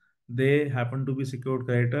because they happen to be secured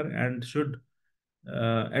creditor and should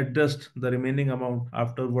adjust the remaining amount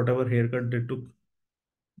after whatever haircut they took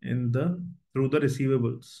in the through the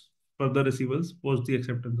receivables for the receivables post the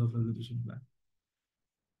acceptance of resolution plan.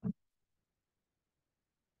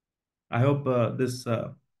 I hope this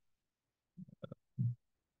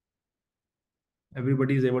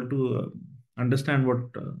everybody is able to understand what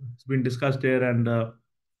has been discussed here and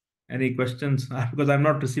any questions because I'm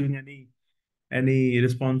not receiving any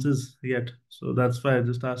responses yet, so that's why I'm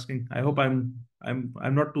just asking. I hope I'm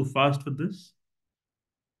not too fast with this.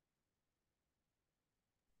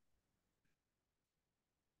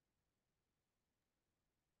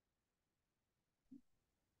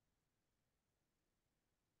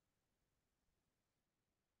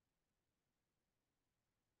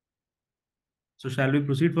 So shall we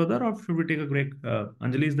proceed further or should we take a break?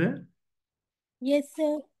 Anjali is there? Yes,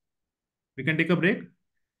 sir. We can take a break.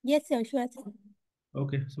 Yes, sir. Sure, sir.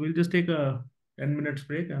 Okay, so we'll just take a 10 minutes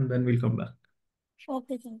break and then we'll come back.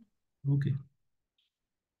 Okay, sir. Okay.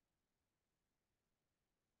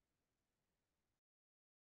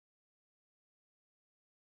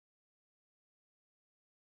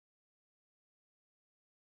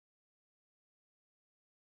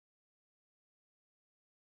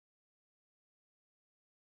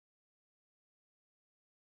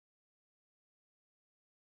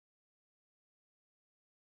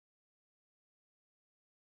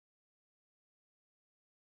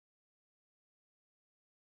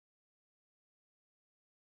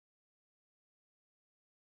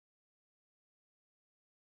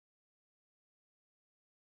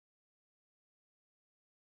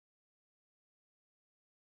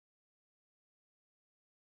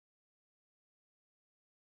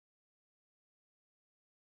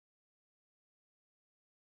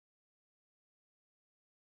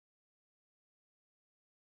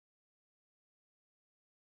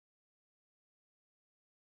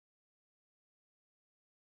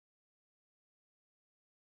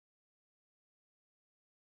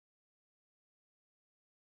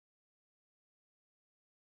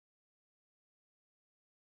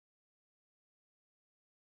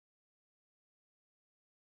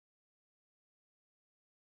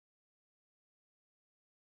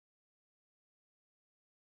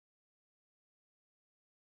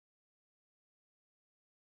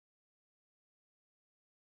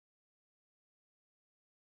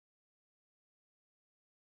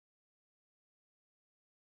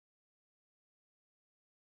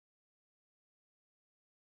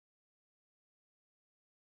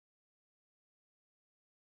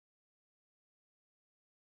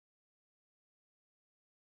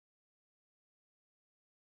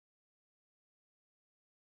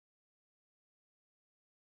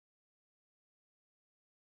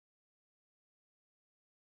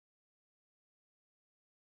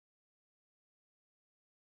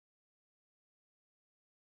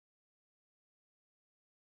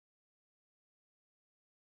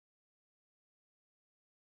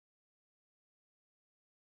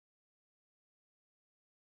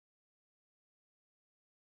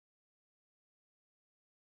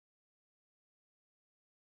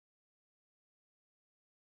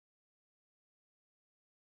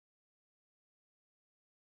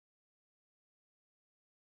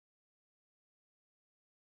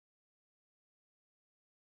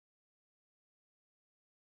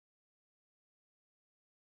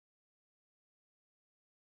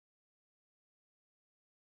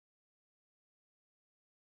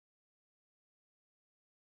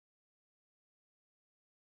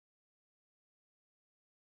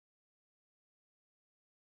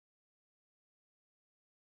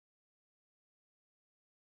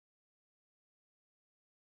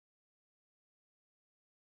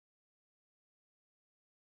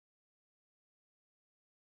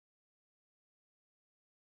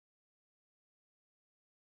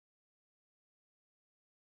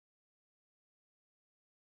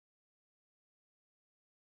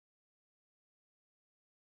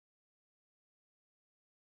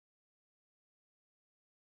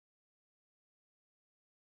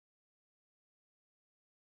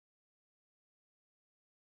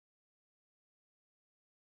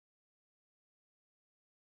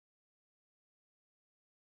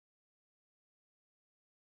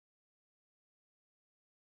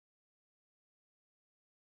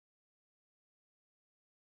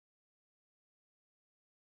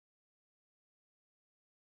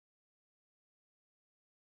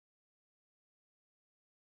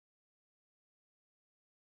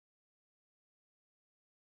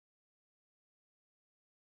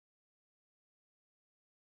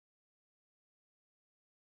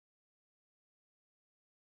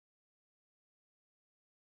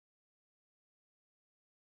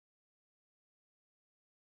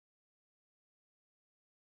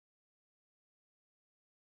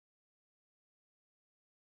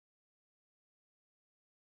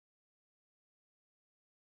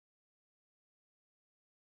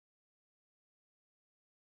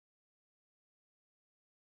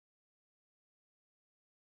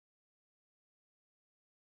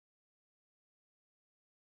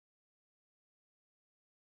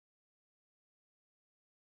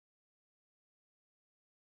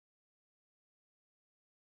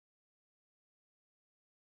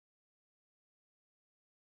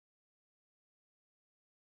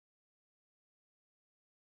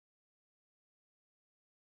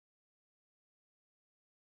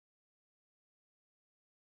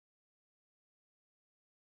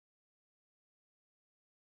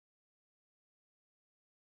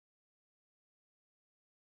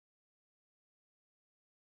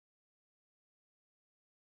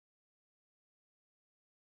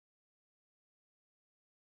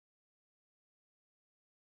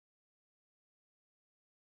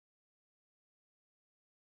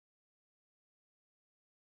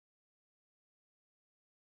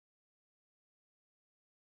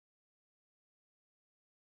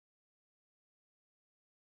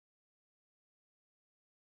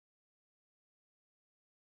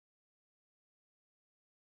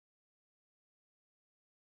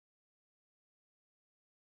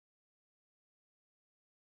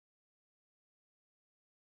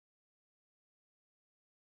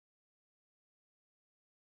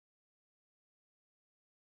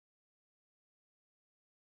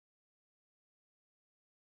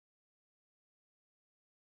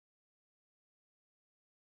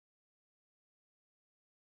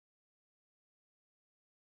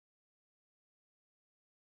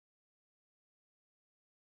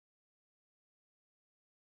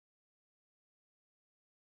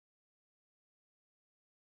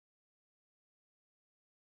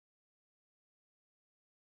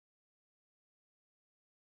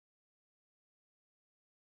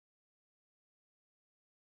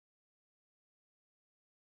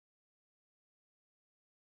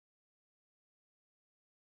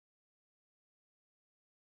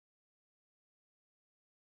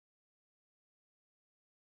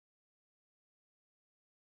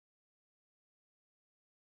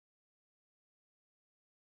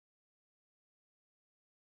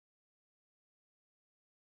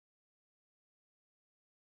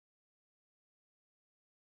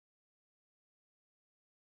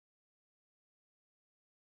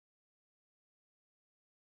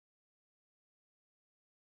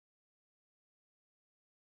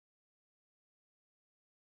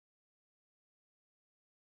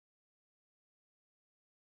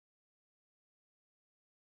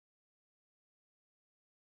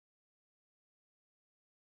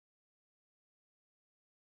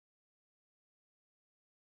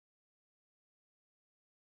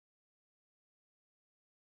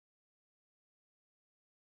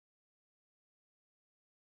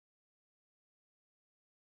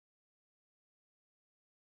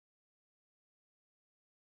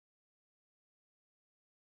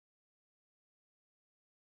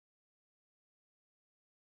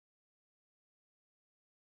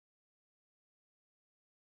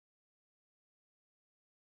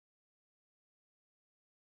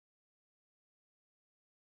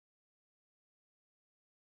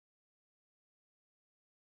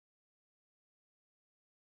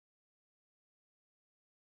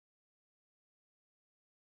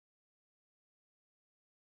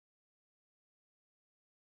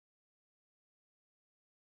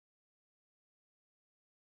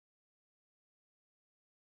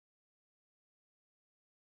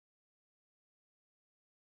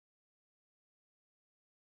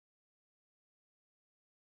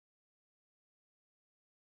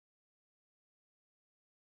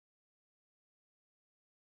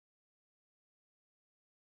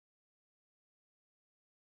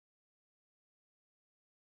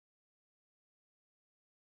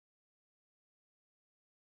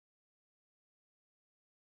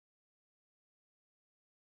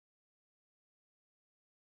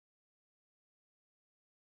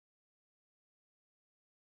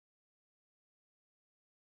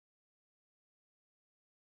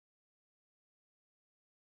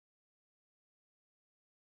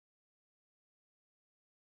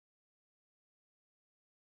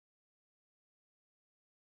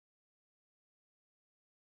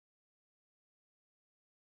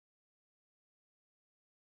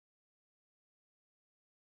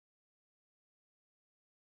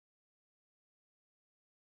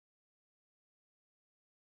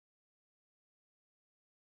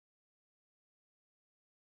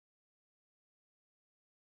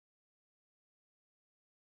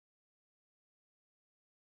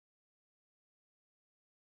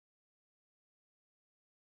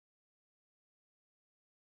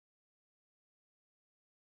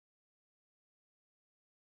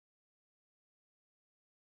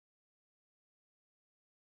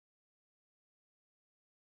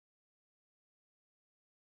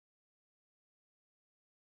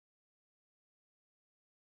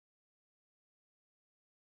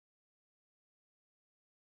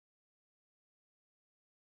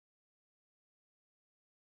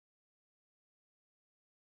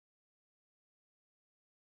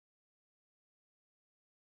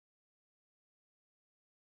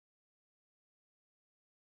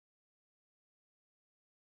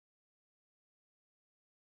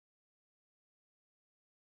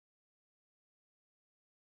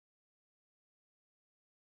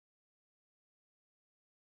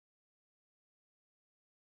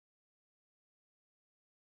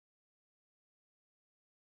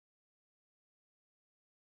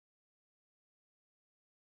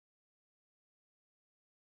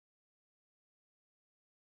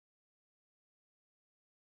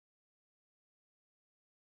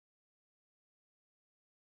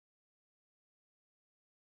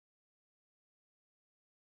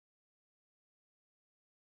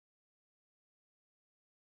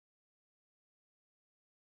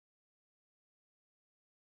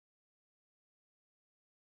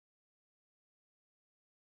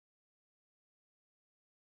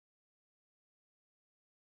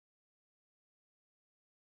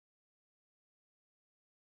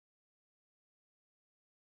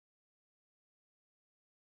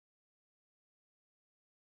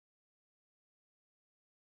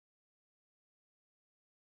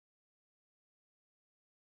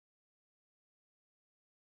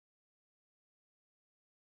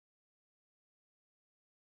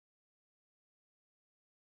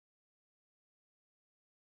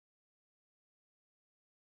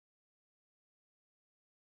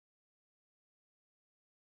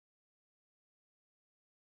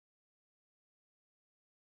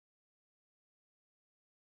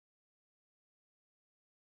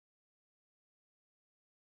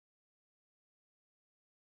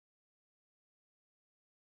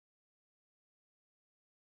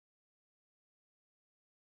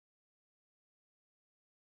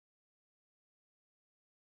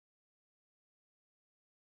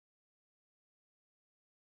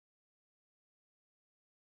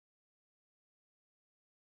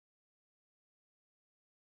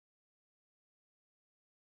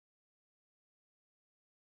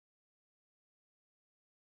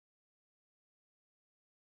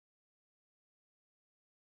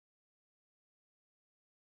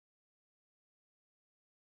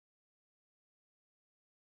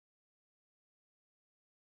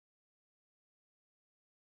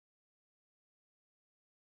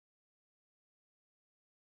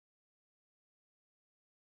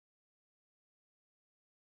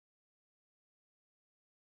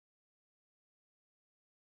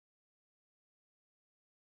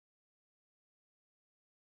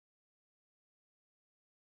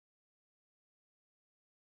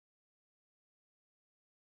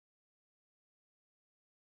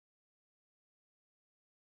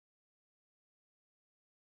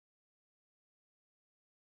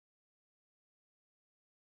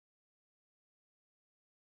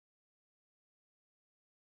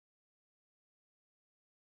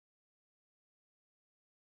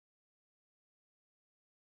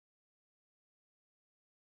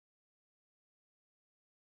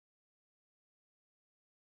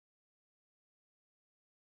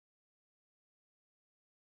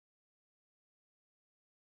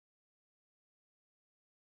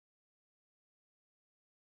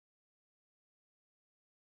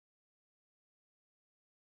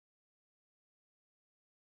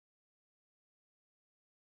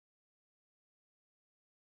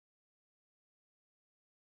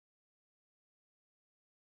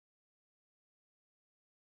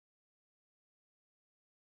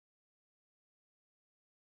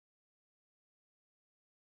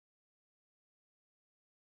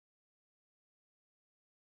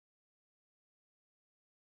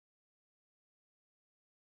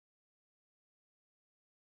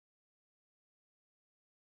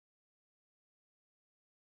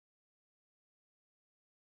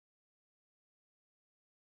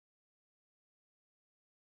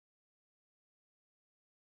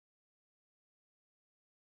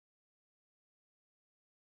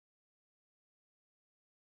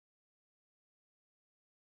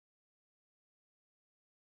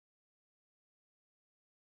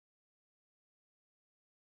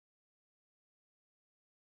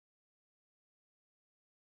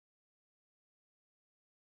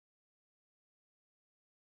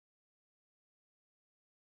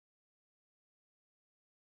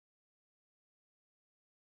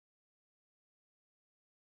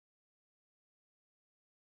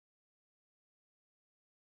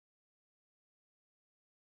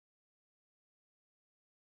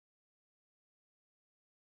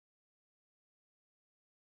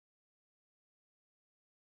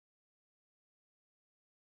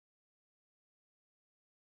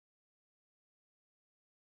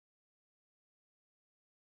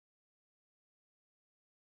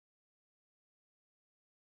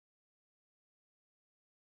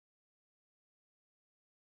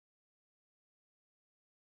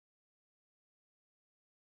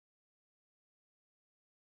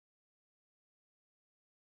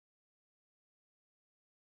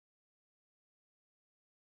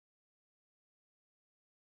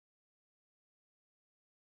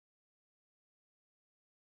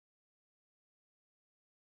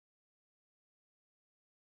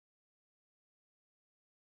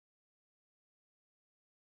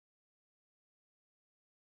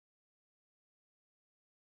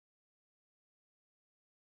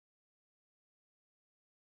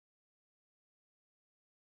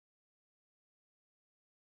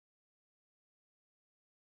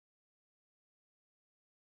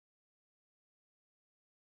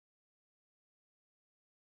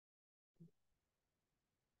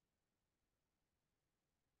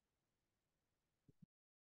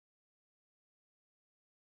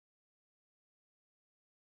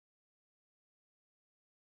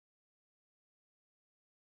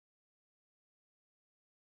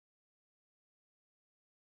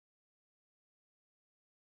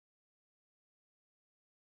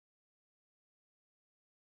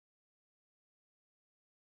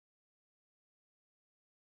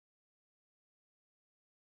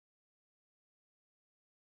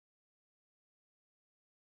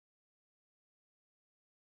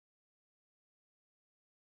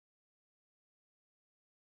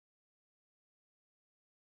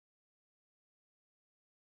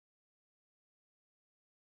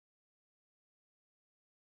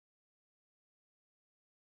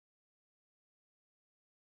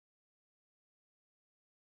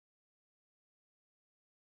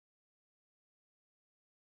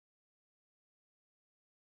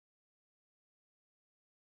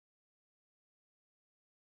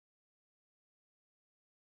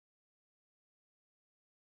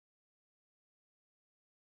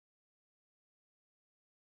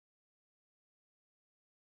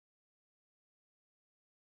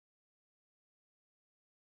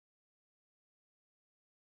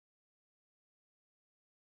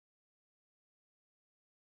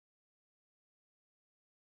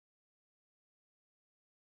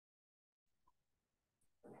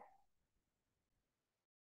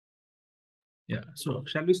 Yeah. So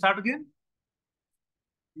shall we start again?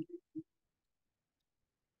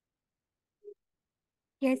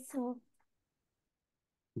 Yes, sir.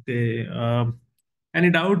 Okay. Any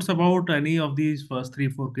doubts about any of these first three,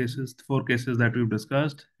 four cases that we've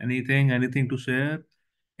discussed? Anything to share?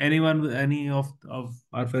 Anyone, any of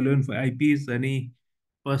our fellow IPs, any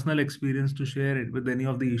personal experience to share it with any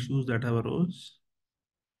of the issues that have arose?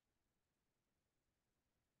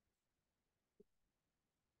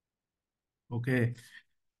 Okay.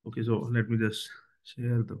 Okay. So let me just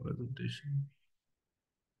share the presentation.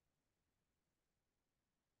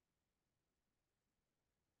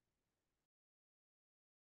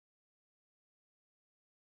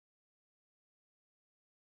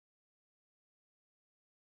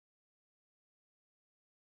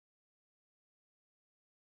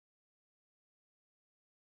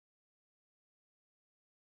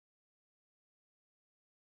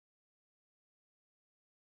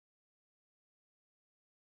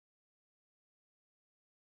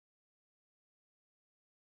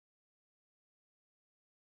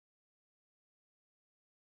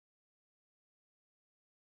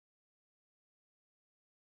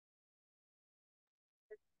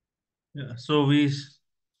 Yeah. So we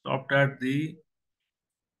stopped at the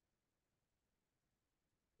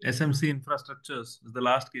SMC infrastructures is the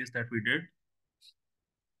last case that we did,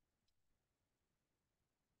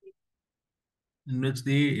 in which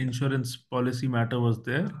the insurance policy matter was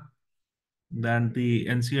there. Then the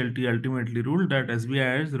NCLT ultimately ruled that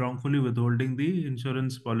SBI is wrongfully withholding the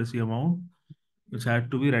insurance policy amount, which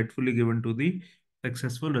had to be rightfully given to the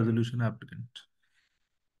successful resolution applicant.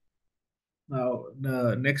 Now,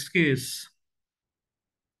 the next case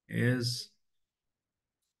is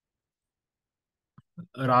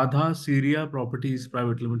Radha Syria Properties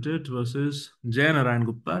Private Limited versus Jay Narayan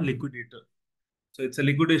Gupta, liquidator. So it's a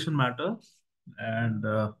liquidation matter, and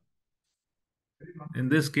in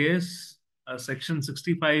this case, a Section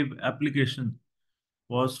 65 application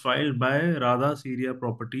was filed by Radha Syria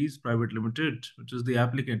Properties Private Limited, which is the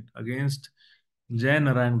applicant, against Jay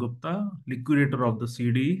Narayan Gupta, liquidator of the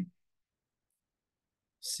CD,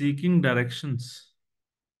 seeking directions.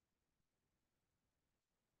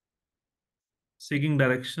 Seeking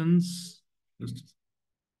directions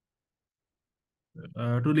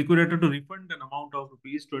to liquidator to refund an amount of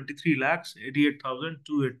rupees 23 lakhs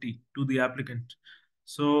 88,280 to the applicant.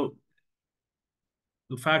 So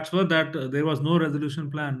the facts were that there was no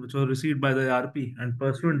resolution plan which was received by the RP, and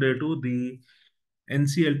pursuant thereto, the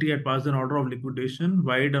NCLT had passed an order of liquidation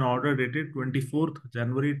via an order dated 24th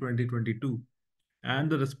January 2022,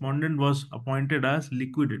 and the respondent was appointed as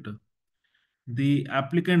liquidator. The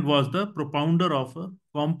applicant was the propounder of a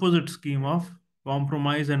composite scheme of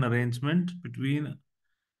compromise and arrangement between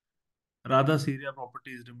Radha Syria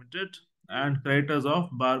Properties Limited and creditors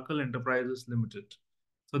of Barkal Enterprises Limited.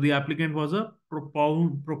 So the applicant was a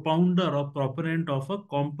propounder or proponent of a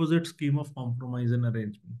composite scheme of compromise and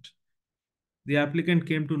arrangement. The applicant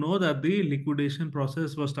came to know that the liquidation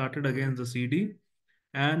process was started against the CD,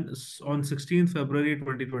 and on 16th February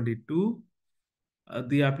 2022,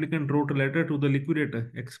 the applicant wrote a letter to the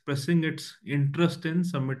liquidator expressing its interest in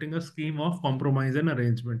submitting a scheme of compromise and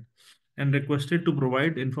arrangement, and requested to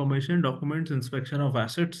provide information, documents, inspection of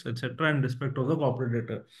assets, etc., in respect of the corporate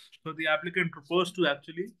debtor. So the applicant proposed to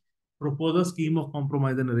actually propose a scheme of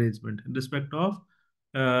compromise and arrangement in respect of,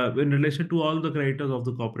 in relation to all the creditors of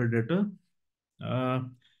the corporate debtor. Uh,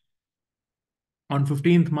 on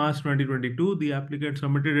 15th March 2022, the applicant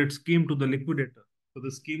submitted its scheme to the liquidator. So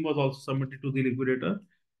the scheme was also submitted to the liquidator.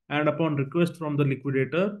 And upon request from the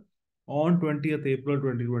liquidator, on 20th April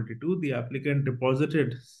 2022, the applicant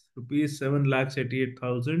deposited rupees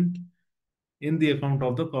 7,88,000 in the account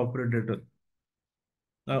of the corporate debtor.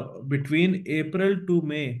 Now, between April to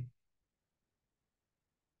May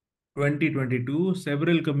 2022,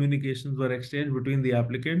 several communications were exchanged between the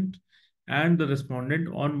applicant and the respondent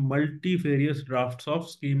on multifarious drafts of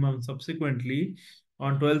scheme, and subsequently,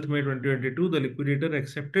 on 12th May 2022, the liquidator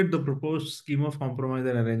accepted the proposed scheme of compromise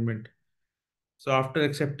and arrangement. So after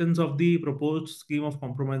acceptance of the proposed scheme of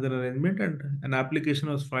compromise and arrangement, and an application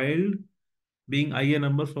was filed being IA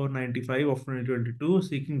number 495 of 2022,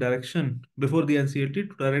 seeking direction before the NCLT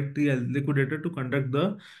to direct the liquidator to conduct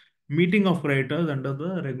the meeting of creditors under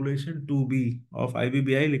the Regulation 2B of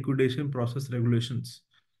IBBI Liquidation Process Regulations,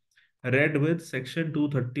 read with Section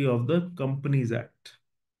 230 of the Companies Act.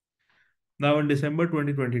 Now, in December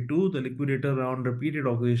 2022, the liquidator, on repeated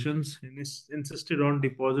occasions, insisted on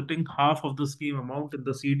depositing half of the scheme amount in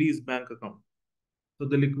the CD's bank account. So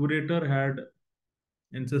the liquidator had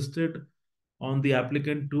insisted on the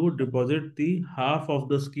applicant to deposit the half of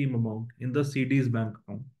the scheme amount in the CD's bank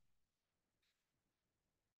account.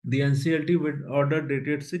 The NCLT, with order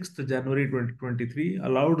dated 6th January 2023,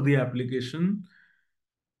 allowed the application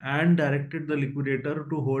and directed the liquidator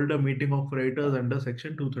to hold a meeting of creditors under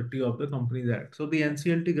Section 230 of the Companies Act. So the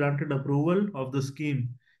NCLT granted approval of the scheme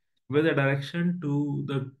with a direction to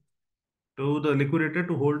the liquidator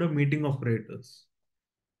to hold a meeting of creditors.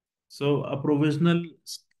 So a provisional,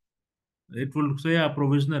 it will say a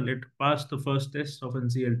provisional, it passed the first test of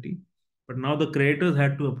NCLT, but now the creditors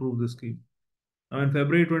had to approve the scheme. Now, in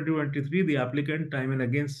February 2023, the applicant time and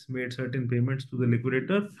again made certain payments to the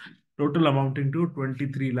liquidator, total amounting to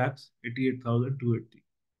 23 lakhs 88,280.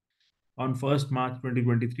 On 1st March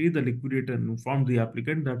 2023, the liquidator informed the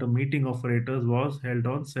applicant that a meeting of creditors was held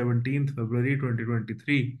on 17th February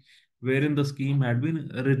 2023, wherein the scheme had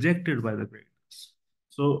been rejected by the creditors.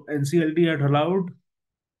 So NCLT had allowed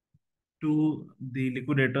to the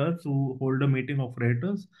liquidator to hold a meeting of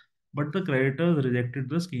creditors, but the creditors rejected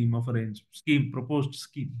the proposed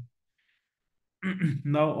scheme.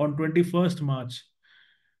 Now, on 21st March,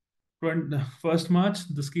 21st March,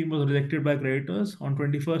 the scheme was rejected by creditors. On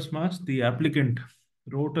 21st March, the applicant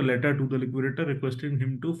wrote a letter to the liquidator requesting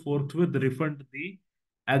him to forthwith refund the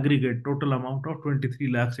aggregate total amount of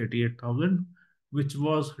 23 lakhs 88,000, which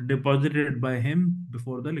was deposited by him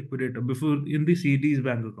before the liquidator, before in the CD's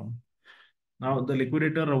bank account. Now, the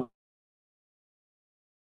liquidator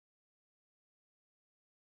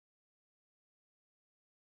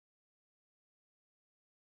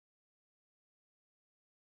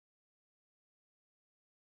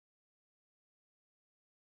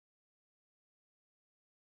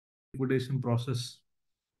liquidation process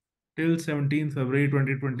till 17th February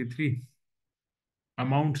 2023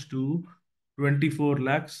 amounts to 24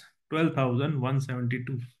 lakhs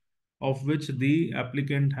 12,172, of which the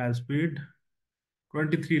applicant has paid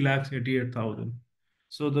 23 lakhs 88,000.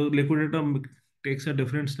 So the liquidator takes a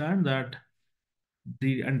different stand that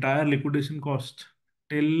the entire liquidation cost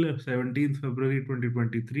till 17th February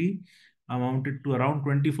 2023 amounted to around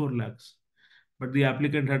 24 lakhs. But the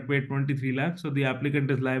applicant had paid 23 lakhs, so the applicant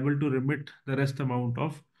is liable to remit the rest amount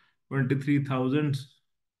of 23,000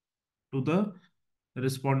 to the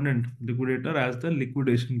respondent liquidator as the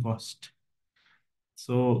liquidation cost.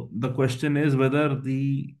 So the question is whether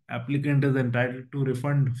the applicant is entitled to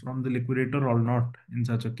refund from the liquidator or not in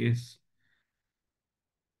such a case.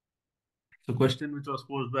 The question which was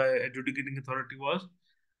posed by adjudicating authority was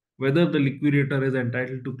whether the liquidator is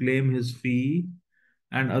entitled to claim his fee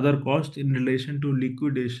and other costs in relation to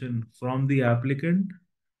liquidation from the applicant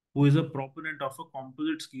who is a proponent of a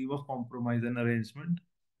composite scheme of compromise and arrangement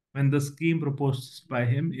when the scheme proposed by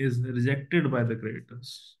him is rejected by the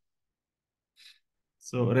creditors.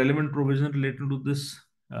 So relevant provision related to this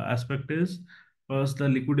aspect is first the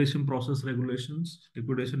liquidation process regulations,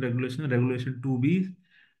 liquidation regulation, regulation 2B,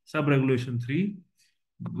 sub regulation 3,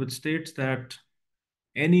 which states that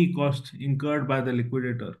any cost incurred by the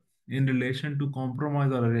liquidator in relation to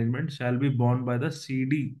compromise or arrangement shall be borne by the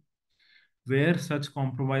CD where such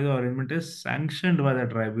compromise or arrangement is sanctioned by the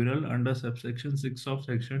tribunal under subsection 6 of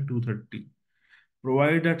section 230,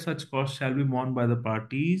 provided that such costs shall be borne by the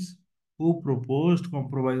parties who proposed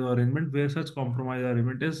compromise or arrangement where such compromise or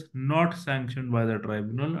arrangement is not sanctioned by the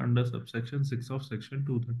tribunal under subsection 6 of section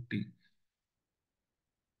 230.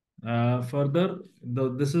 Further,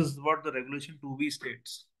 this is what the regulation 2B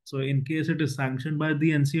states. So in case it is sanctioned by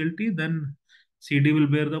the NCLT, then CD will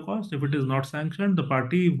bear the cost. If it is not sanctioned, the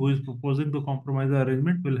party who is proposing the compromise or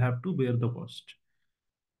arrangement will have to bear the cost.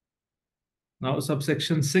 Now,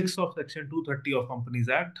 subsection 6 of section 230 of Companies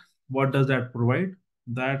Act, what does that provide?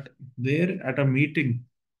 That where at a meeting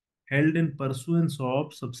held in pursuance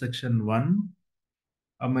of subsection 1,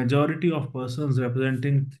 a majority of persons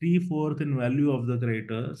representing 3/4 in value of the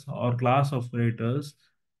creditors or class of creditors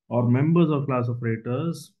or members of class of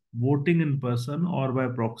creditors voting in person or by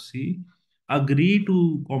proxy agree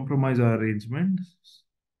to compromise or arrangement,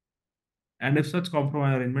 and if such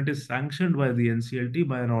compromise arrangement is sanctioned by the NCLT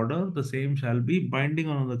by an order, the same shall be binding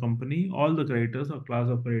on the company, all the creditors or class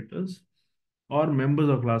of creditors, or members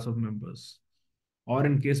or class of members, or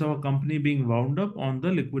in case of a company being wound up on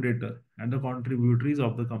the liquidator and the contributories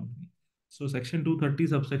of the company. So Section 230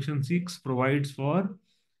 subsection 6 provides for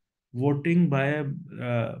voting by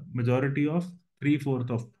a majority of 3/4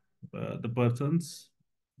 of the persons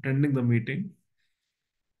attending the meeting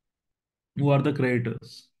who are the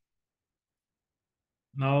creditors.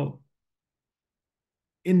 Now,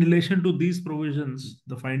 in relation to these provisions,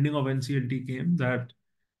 the finding of NCLT came that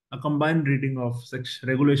a combined reading of section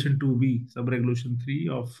regulation 2B, sub-regulation 3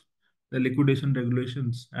 of the liquidation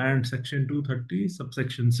regulations and section 230,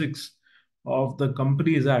 subsection 6 of the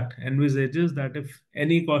Companies Act envisages that if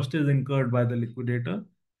any cost is incurred by the liquidator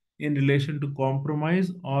in relation to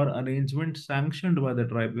compromise or arrangement sanctioned by the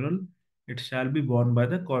tribunal, it shall be borne by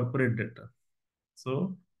the corporate debtor.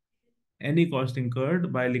 So, any cost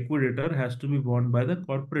incurred by liquidator has to be borne by the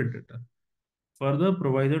corporate debtor. Further,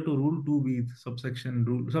 provider to Rule 2B, subsection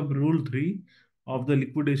Rule 3 of the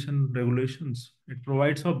liquidation regulations, it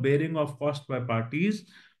provides for bearing of cost by parties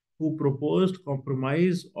who proposed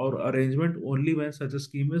compromise or arrangement only when such a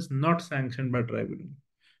scheme is not sanctioned by tribunal.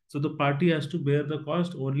 So the party has to bear the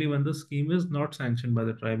cost only when the scheme is not sanctioned by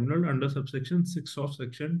the tribunal under subsection 6 of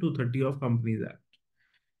section 230 of Companies Act.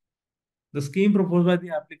 The scheme proposed by the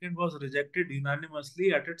applicant was rejected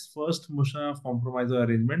unanimously at its first motion of compromise or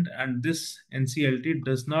arrangement, and this NCLT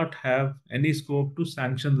does not have any scope to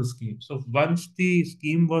sanction the scheme. So once the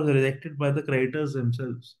scheme was rejected by the creditors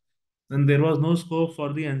themselves, then there was no scope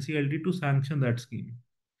for the NCLT to sanction that scheme.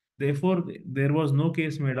 Therefore, there was no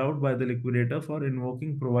case made out by the liquidator for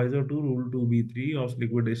invoking proviso to Rule 2B3 of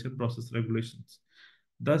liquidation process regulations.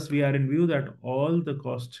 Thus, we are in view that all the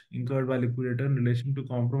costs incurred by liquidator in relation to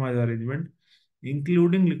compromise arrangement,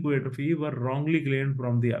 including liquidator fee, were wrongly claimed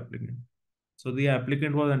from the applicant. So the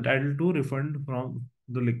applicant was entitled to refund from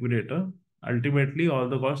the liquidator. Ultimately, all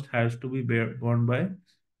the cost has to be borne by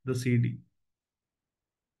the CD.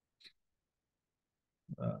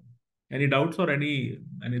 Uh, any doubts or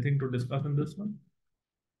anything to discuss in this one?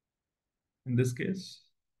 In this case?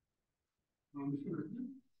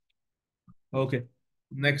 Okay.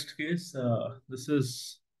 Next case. This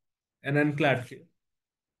is an unclad case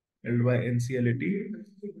held by NCLAT.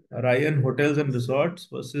 Ryan Hotels and Resorts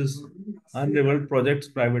versus Unrivaled Projects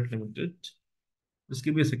Private Limited. Just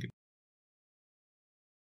give me a second.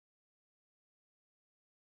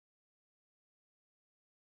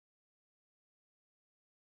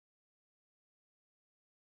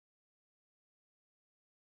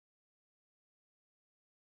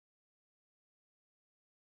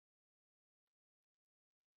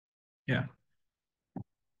 Yeah.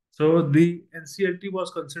 So the NCLT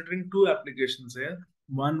was considering two applications here.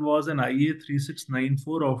 One was an IA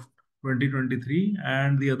 3694 of 2023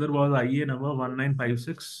 and the other was IA number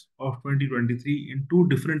 1956 of 2023 in two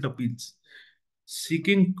different appeals,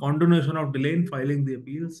 seeking condonation of delay in filing the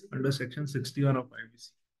appeals under section 61 of IBC,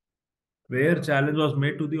 where challenge was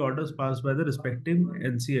made to the orders passed by the respective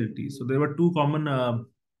NCLT. So there were two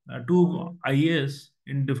IAs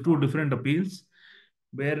in two different appeals,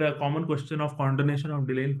 where a common question of condonation of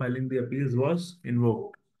delay in filing the appeals was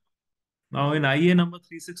invoked. Now, in IA number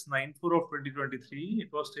 3694 of 2023,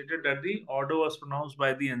 it was stated that the order was pronounced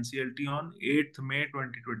by the NCLT on 8th May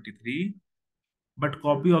 2023, but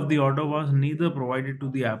copy of the order was neither provided to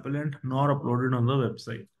the appellant nor uploaded on the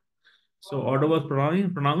website. So, order was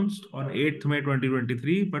pronounced on 8th May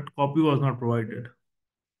 2023, but copy was not provided.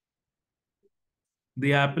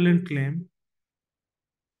 The appellant claimed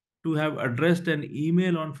to have addressed an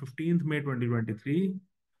email on 15th May 2023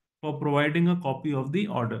 for providing a copy of the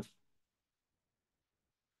order.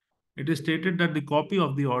 It is stated that the copy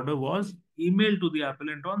of the order was emailed to the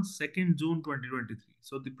appellant on 2nd June 2023.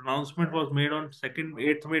 So the pronouncement was made on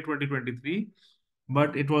 8th May 2023,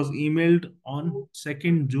 but it was emailed on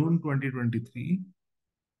 2nd June 2023.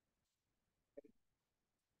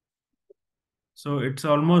 So it's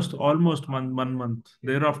almost 1 month.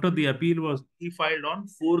 Thereafter, the appeal was e-filed on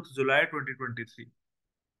 4th July 2023.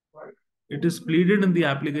 It is pleaded in the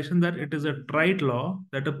application that it is a trite law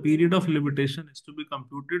that a period of limitation is to be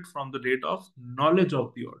computed from the date of knowledge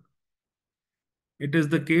of the order. It is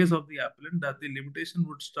the case of the appellant that the limitation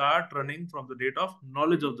would start running from the date of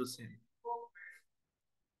knowledge of the same.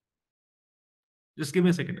 Just give me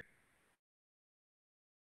a second.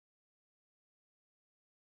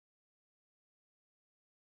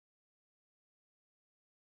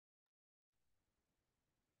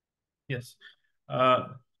 Yes.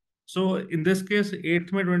 So in this case,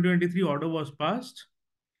 8th May 2023 order was passed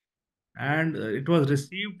and it was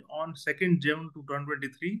received on 2nd June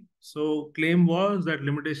 2023. So claim was that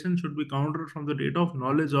limitation should be counted from the date of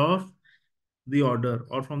knowledge of the order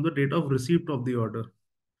or from the date of receipt of the order.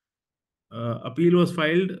 Appeal was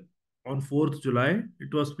filed on 4th July.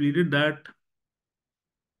 It was pleaded that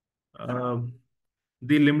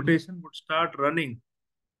the limitation would start running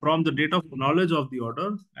from the date of knowledge of the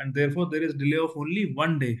order, and therefore there is delay of only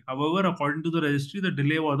 1 day. However, according to the registry, the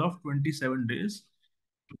delay was of 27 days.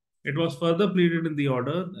 It was further pleaded in the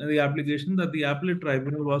order, the application, that the appellate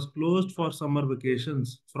tribunal was closed for summer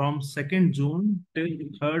vacations from 2nd June till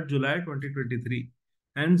 3rd July 2023.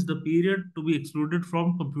 Hence, the period to be excluded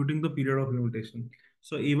from computing the period of limitation.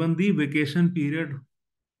 So even the vacation period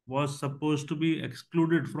was supposed to be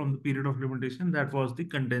excluded from the period of limitation. That was the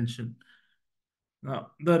contention.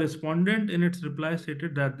 Now, the respondent in its reply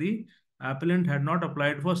stated that the appellant had not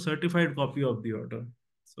applied for certified copy of the order.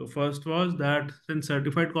 So first was that since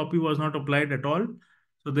certified copy was not applied at all,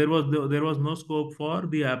 so there was no scope for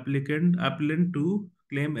the appellant to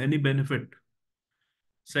claim any benefit.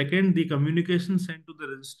 Second, the communication sent to the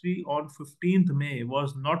registry on 15th May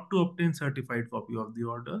was not to obtain certified copy of the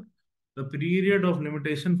order. The period of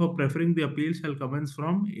limitation for preferring the appeal shall commence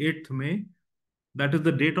from 8th May, that is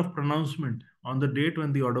the date of pronouncement, on the date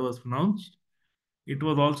when the order was pronounced. It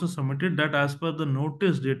was also submitted that as per the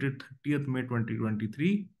notice dated 30th May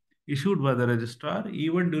 2023, issued by the registrar,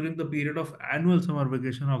 even during the period of annual summer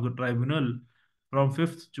vacation of the tribunal from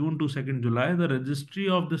 5th June to 2nd July, the registry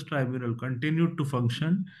of this tribunal continued to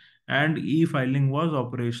function and e-filing was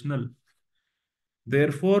operational.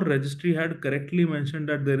 Therefore, registry had correctly mentioned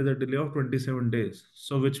that there is a delay of 27 days.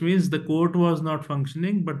 So, which means the court was not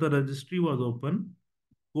functioning, but the registry was open.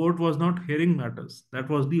 Court was not hearing matters. That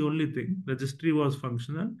was the only thing. Registry was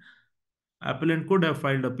functional. Appellant could have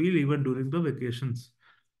filed appeal even during the vacations.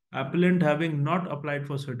 Appellant having not applied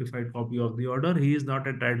for certified copy of the order, he is not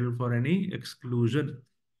entitled for any exclusion.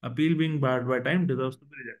 Appeal being barred by time deserves to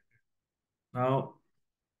be rejected. Now,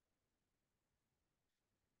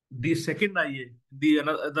 the second IA, the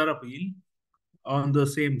other appeal on the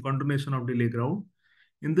same continuation of delay ground.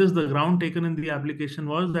 In this, the ground taken in the application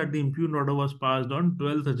was that the impugned order was passed on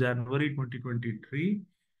 12th January 2023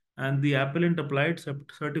 and the appellant applied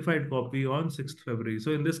certified copy on 6th February.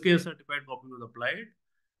 So in this case, certified copy was applied,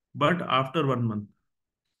 but after 1 month.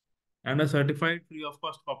 And a certified free of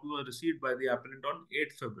cost copy was received by the appellant on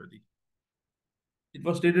 8th February. It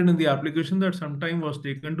was stated in the application that some time was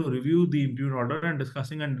taken to review the impugned order and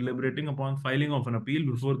discussing and deliberating upon filing of an appeal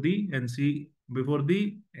before the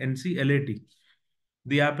NCLAT.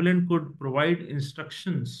 The appellant could provide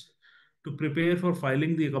instructions to prepare for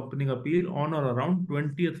filing the accompanying appeal on or around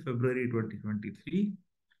 20th February 2023.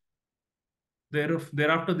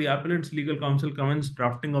 Thereafter, the appellant's legal counsel commenced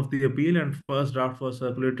drafting of the appeal and first draft was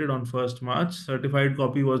circulated on 1st March. Certified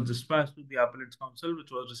copy was dispatched to the appellant's counsel,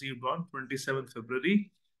 which was received on 27th February.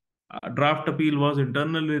 Draft appeal was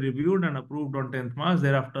internally reviewed and approved on 10th March.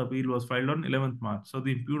 Thereafter, appeal was filed on 11th March. So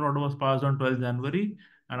the impugned order was passed on 12th January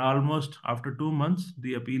and almost after 2 months,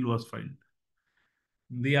 the appeal was filed.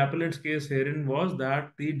 The appellant's case herein was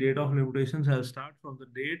that the date of limitations has started from the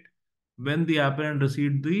date when the appellant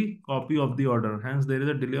received the copy of the order. Hence, there is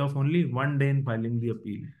a delay of only 1 day in filing the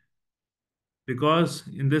appeal. Because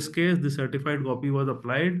in this case, the certified copy was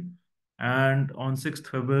applied and on 6th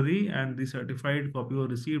February and the certified copy was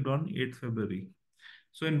received on 8th February.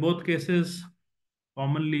 So in both cases,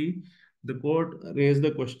 commonly the court raised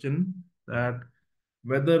the question that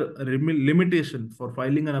whether a limitation for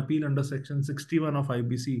filing an appeal under section 61 of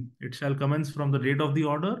IBC, it shall commence from the date of the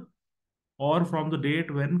order or from the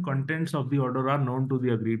date when contents of the order are known to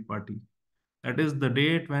the agreed party. That is the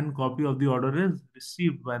date when copy of the order is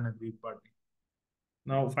received by an agreed party.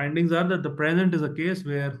 Now, findings are that the present is a case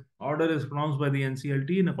where order is pronounced by the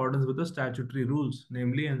NCLT in accordance with the statutory rules,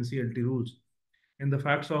 namely NCLT rules. In the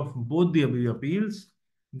facts of both the appeals,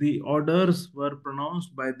 the orders were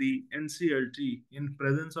pronounced by the NCLT in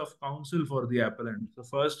presence of counsel for the appellant. The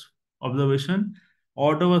first observation,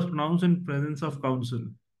 order was pronounced in presence of counsel.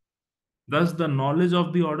 Thus, the knowledge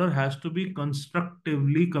of the order has to be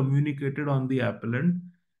constructively communicated on the appellant,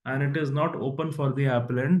 and it is not open for the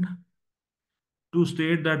appellant to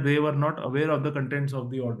state that they were not aware of the contents of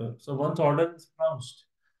the order. So once order is pronounced,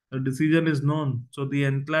 the decision is known. So the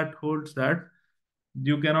NCLAT holds that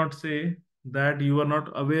you cannot say that you are not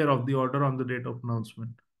aware of the order on the date of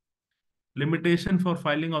pronouncement. Limitation for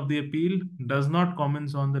filing of the appeal does not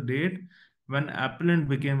commence on the date when appellant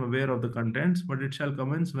became aware of the contents, but it shall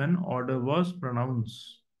commence when order was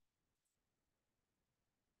pronounced.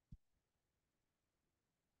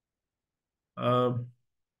 Uh,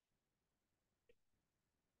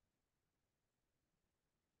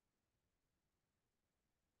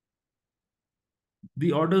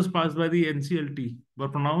 The orders passed by the NCLT were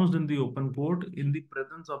pronounced in the open court in the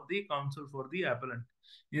presence of the counsel for the appellant.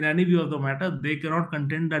 In any view of the matter, they cannot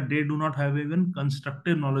contend that they do not have even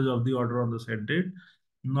constructive knowledge of the order on the said date.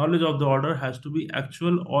 Knowledge of the order has to be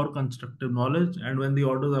actual or constructive knowledge, and when the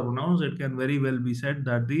orders are pronounced, it can very well be said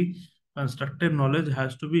that the constructive knowledge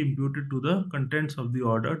has to be imputed to the contents of the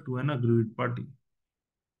order to an aggrieved party.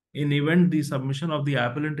 In event the submission of the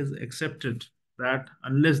appellant is accepted, that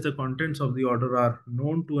unless the contents of the order are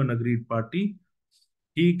known to an agreed party,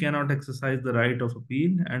 he cannot exercise the right of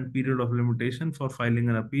appeal, and period of limitation for filing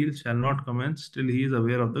an appeal shall not commence till he is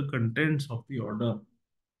aware of the contents of the order.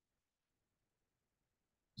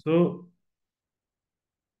 So,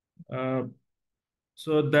 uh,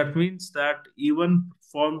 So that means that even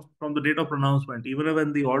from the date of pronouncement, even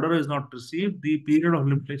when the order is not received, the period of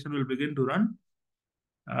limitation will begin to run.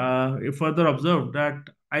 It further observed that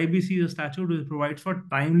IBC is a statute which provides for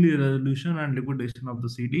timely resolution and liquidation of the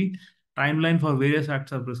CD. Timeline for various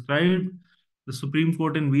acts are prescribed. The Supreme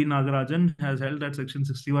Court in V. Nagarajan has held that Section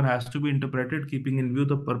 61 has to be interpreted keeping in view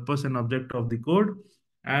the purpose and object of the code,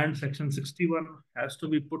 and Section 61 has to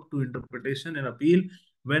be put to interpretation in appeal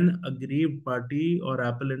when aggrieved party or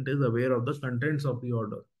appellant is aware of the contents of the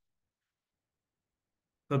order.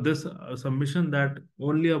 So this submission that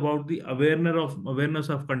only about the awareness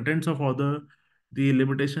of contents of order, the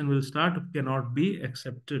limitation will start cannot be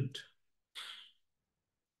accepted.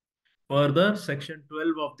 Further, Section 12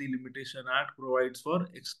 of the Limitation Act provides for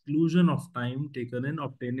exclusion of time taken in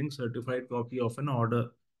obtaining certified copy of an order.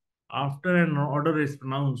 After an order is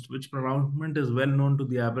pronounced, which pronouncement is well known to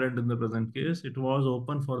the appellant in the present case, it was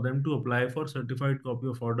open for them to apply for certified copy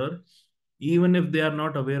of order, even if they are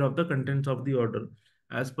not aware of the contents of the order,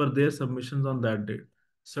 as per their submissions on that date.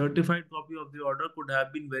 Certified copy of the order could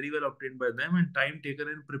have been very well obtained by them, and time taken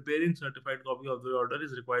in preparing certified copy of the order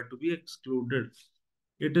is required to be excluded.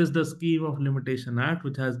 It is the Scheme of Limitation Act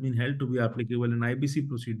which has been held to be applicable in IBC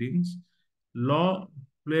proceedings. Law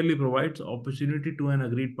clearly provides opportunity to an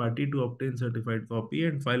agreed party to obtain certified copy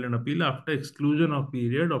and file an appeal after exclusion of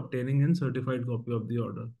period obtaining in certified copy of the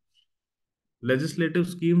order. Legislative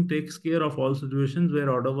scheme takes care of all situations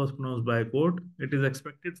where order was pronounced by a court. It is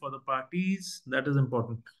expected for the parties, that is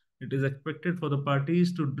important. It is expected for the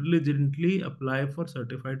parties to diligently apply for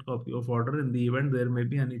certified copy of order in the event there may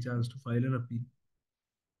be any chance to file an appeal.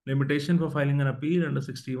 Limitation for filing an appeal under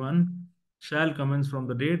 61 shall commence from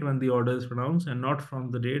the date when the order is pronounced and not from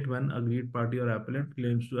the date when agreed party or appellant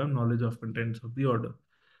claims to have knowledge of contents of the order.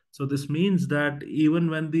 So this means that even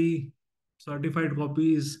when the certified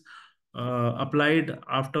copy is applied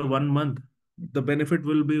after 1 month, the benefit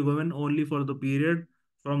will be given only for the period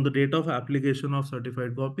from the date of application of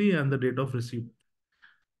certified copy and the date of receipt.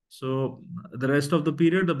 So the rest of the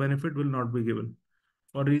period, the benefit will not be given.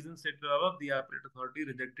 For reasons stated above, the appellate authority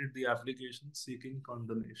rejected the application seeking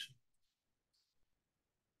condemnation.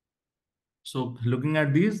 So looking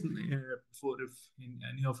at these, before if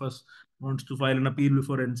any of us wants to file an appeal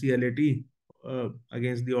before NCLAT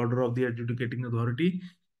against the order of the adjudicating authority,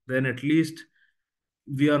 then at least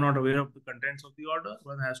we are not aware of the contents of the order.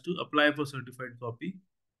 One has to apply for certified copy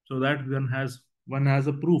so that one has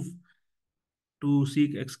a proof to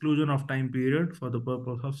seek exclusion of time period for the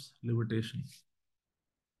purpose of limitation.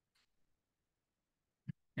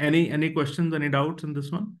 Any questions, any doubts in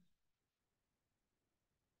this one?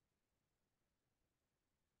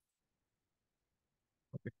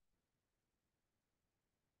 Okay.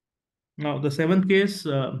 Now the seventh case,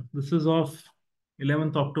 this is of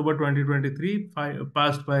 11th October 2023,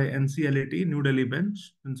 passed by NCLAT, New Delhi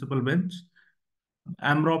bench, principal bench.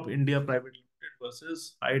 Amrop India Private Limited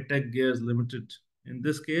versus High Tech Gears Limited. In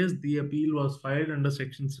this case, the appeal was filed under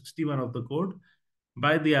Section 61 of the code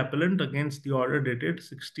by the appellant against the order dated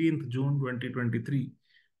 16th June 2023,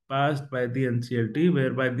 passed by the NCLT,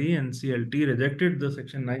 whereby the NCLT rejected the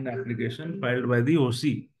Section 9 application filed by the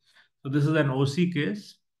OC. So this is an OC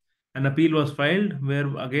case. An appeal was filed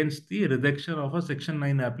where against the rejection of a Section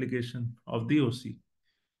 9 application of the OC.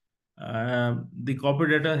 The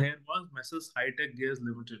corporate data here was Messrs. High Tech Gears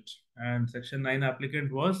Limited, and Section 9 applicant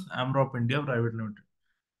was Amrop India Private Limited.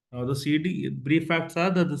 Now, the CD, brief facts are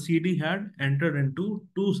that the CD had entered into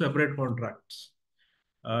two separate contracts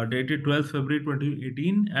dated 12th February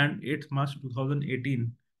 2018 and 8th March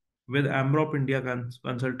 2018 with Amrop India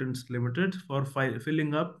Consultants Limited for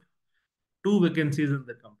filling up two vacancies in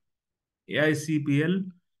the company. AICPL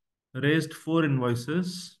raised 4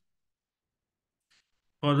 invoices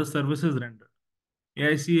for the services rendered.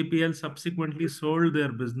 AICPL subsequently sold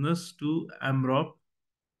their business to Amrop,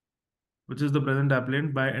 which is the present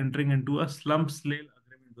appellant, by entering into a slump sale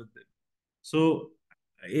agreement with them. So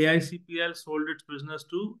AICPL sold its business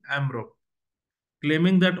to Amrop,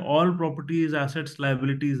 claiming that all properties, assets,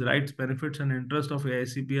 liabilities, rights, benefits, and interest of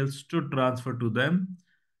AICPL should transfer to them.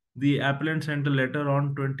 The appellant sent a letter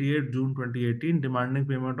on 28 June 2018 demanding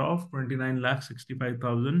payment of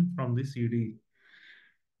 29,65,000 from the CD.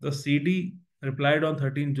 The CD replied on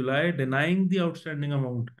 13 July denying the outstanding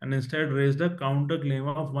amount and instead raised a counter claim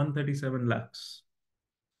of 137 lakhs.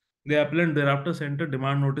 The appellant thereafter sent a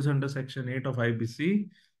demand notice under Section 8 of IBC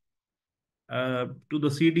to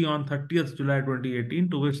the CD on 30th July 2018,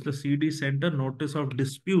 to which the CD sent a notice of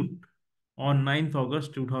dispute on 9th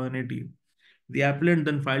August 2018. The appellant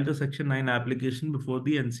then filed a Section 9 application before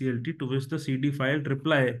the NCLT, to which the CD filed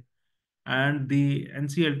reply and the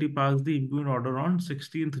NCLT passed the impugned order on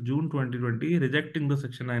 16th June 2020, rejecting the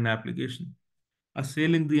Section 9 application.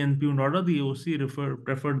 Assailing the impugned order, the OC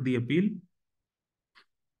preferred the appeal,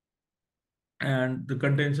 and the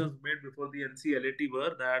contentions made before the NCLT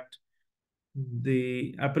were that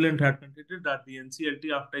the appellant had contended that the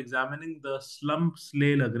NCLT, after examining the slump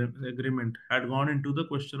sale agreement, had gone into the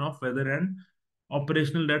question of whether an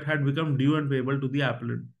operational debt had become due and payable to the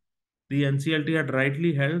appellant. The NCLT had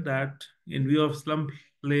rightly held that, in view of slump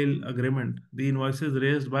sale agreement, the invoices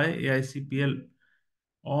raised by AICPL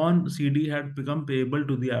on CD had become payable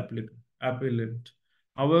to the appellant.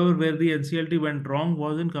 However, where the NCLT went wrong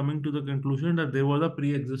was in coming to the conclusion that there was a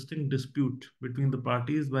pre-existing dispute between the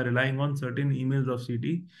parties by relying on certain emails of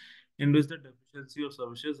CD in which the deficiency of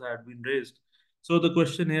services had been raised. So the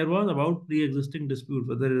question here was about pre-existing dispute,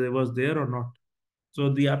 whether it was there or not.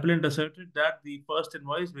 So the appellant asserted that the first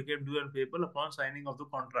invoice became due and payable upon signing of the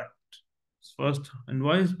contract. First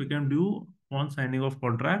invoice became due upon signing of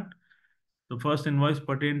contract. The first invoice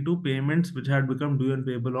pertained to payments which had become due and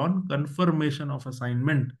payable on confirmation of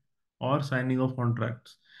assignment or signing of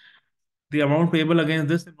contracts. The amount payable against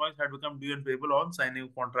this invoice had become due and payable on signing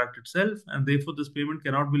of contract itself, and therefore this payment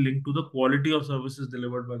cannot be linked to the quality of services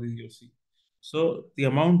delivered by the EOC. So the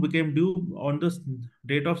amount became due on the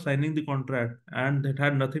date of signing the contract, and it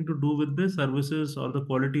had nothing to do with the services or the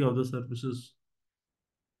quality of the services.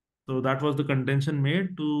 So that was the contention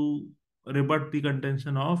made to rebut the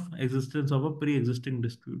contention of existence of a pre-existing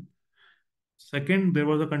dispute. Second, there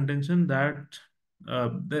was a contention that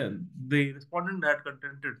the respondent had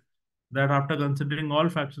contended that after considering all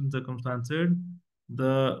facts and circumstances,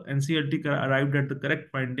 the NCLT arrived at the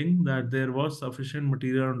correct finding that there was sufficient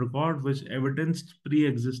material on record which evidenced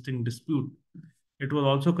pre-existing dispute. It was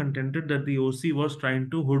also contended that the OC was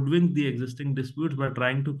trying to hoodwink the existing disputes by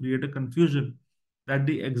trying to create a confusion that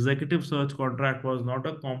the executive search contract was not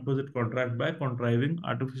a composite contract by contriving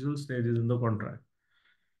artificial stages in the contract.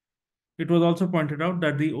 It was also pointed out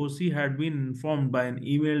that the OC had been informed by an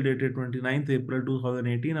email dated 29th April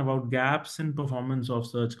 2018 about gaps in performance of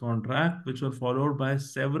such contract, which were followed by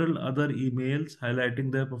several other emails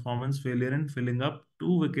highlighting their performance failure in filling up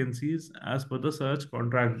two vacancies as per the search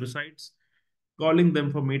contract, besides calling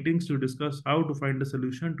them for meetings to discuss how to find a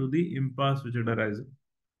solution to the impasse which had arisen.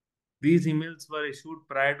 These emails were issued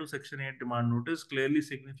prior to Section 8 demand notice, clearly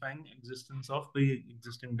signifying existence of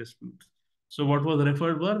pre-existing disputes. So what was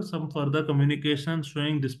referred were some further communications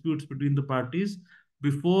showing disputes between the parties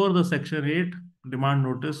before the Section 8 demand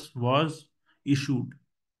notice was issued.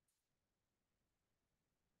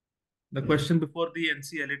 The question before the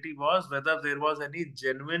NCLT was whether there was any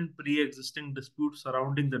genuine pre-existing dispute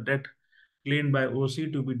surrounding the debt claimed by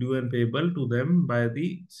OC to be due and payable to them by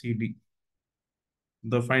the CD.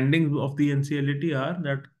 The findings of the NCLT are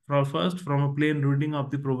that, first, from a plain reading of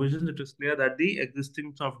the provisions, it is clear that the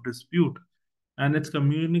existence of dispute and its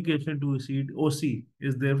communication to OC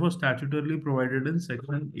is therefore statutorily provided in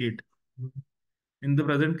Section 8. In the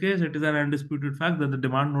present case, it is an undisputed fact that the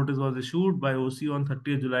demand notice was issued by OC on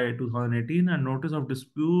 30th July 2018 and notice of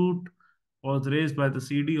dispute was raised by the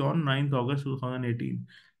CD on 9th August 2018.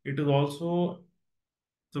 It is also,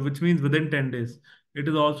 so which means within 10 days. It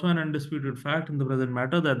is also an undisputed fact in the present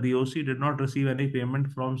matter that the OC did not receive any payment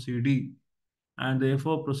from CD and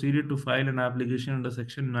therefore proceeded to file an application under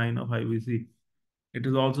Section 9 of IBC. It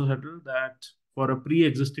is also settled that for a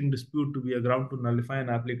pre-existing dispute to be a ground to nullify an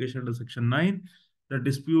application under Section 9, the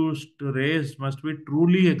dispute raised must be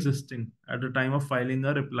truly existing at the time of filing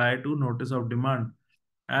a reply to notice of demand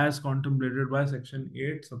as contemplated by Section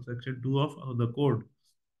 8, subsection 2 of the code,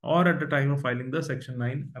 or at the time of filing the Section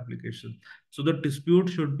 9 application. So the dispute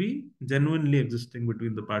should be genuinely existing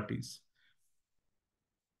between the parties.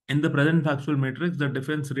 In the present factual matrix, the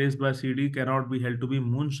defense raised by CD cannot be held to be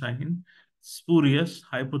moonshine, spurious,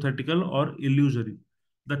 hypothetical, or illusory.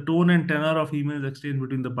 The tone and tenor of emails exchanged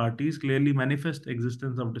between the parties clearly manifest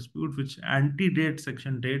existence of dispute which antedates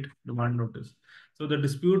Section 8 demand notice. So the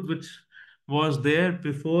dispute which was there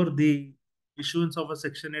before the issuance of a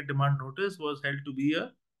Section 8 demand notice was held to be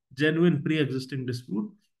a genuine pre-existing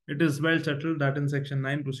dispute. It is well settled that in Section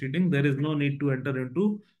 9 proceeding, there is no need to enter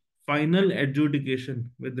into final adjudication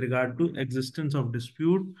with regard to existence of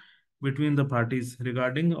dispute between the parties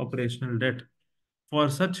regarding operational debt. For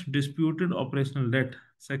such disputed operational debt,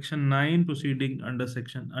 Section 9 proceeding under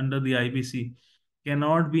the IBC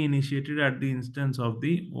cannot be initiated at the instance of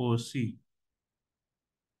the OC.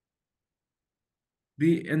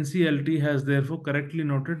 The NCLT has therefore correctly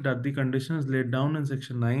noted that the conditions laid down in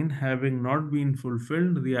Section 9 having not been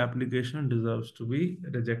fulfilled, the application deserves to be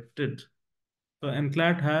rejected. So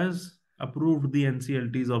NCLAT has approved the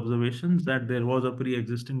NCLT's observations that there was a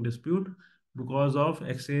pre-existing dispute because of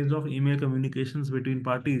exchange of email communications between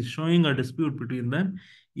parties showing a dispute between them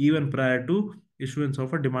even prior to issuance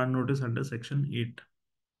of a demand notice under Section 8.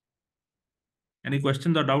 Any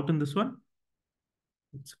questions or doubt in this one?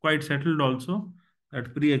 It's quite settled also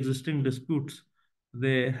that pre-existing disputes,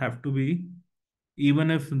 they have to be,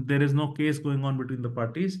 even if there is no case going on between the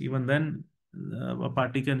parties, even then a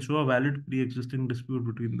party can show a valid pre-existing dispute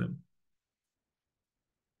between them.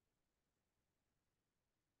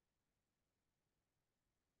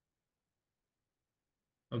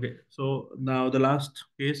 Okay, so now the last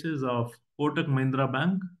case is of Kotak Mahindra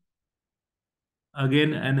Bank.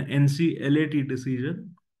 Again, an NCLAT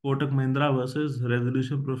decision, Kotak Mahindra versus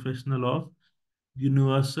Resolution Professional of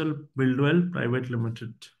Universal Buildwell Private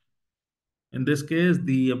Limited. In this case,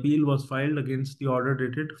 the appeal was filed against the order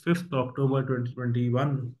dated 5th October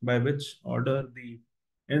 2021, by which order the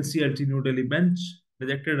NCLT New Delhi bench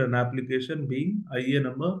rejected an application being IA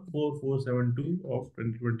number 4472 of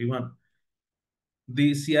 2021.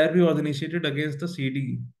 The CRP was initiated against the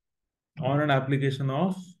CD on an application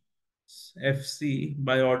of FC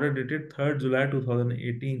by order dated 3rd July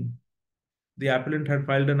 2018. The appellant had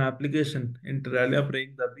filed an application inter alia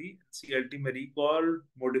praying that the CLT may recall,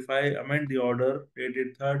 modify, amend the order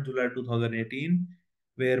dated 3rd July 2018,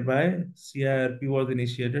 whereby CIRP was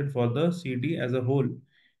initiated for the CD as a whole,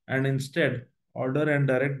 and instead order and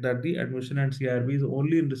direct that the admission and CIRP is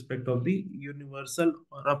only in respect of the universal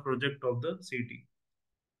or a project of the CD.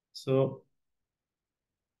 So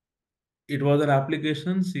it was an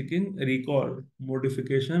application seeking recall,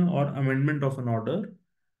 modification, or amendment of an order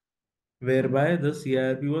whereby the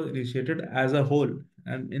CIRP was initiated as a whole.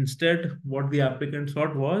 And instead, what the applicant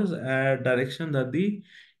sought was a direction that the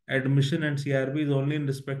admission and CIRP is only in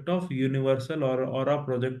respect of universal or a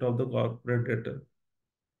project of the corporate debtor.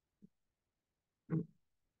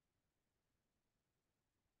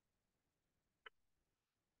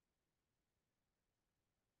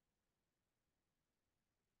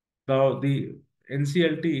 Now, the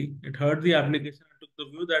NCLT, it heard the application and took the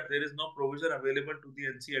view that there is no provision available to the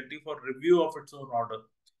NCLT for review of its own order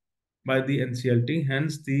by the NCLT.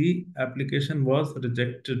 Hence, the application was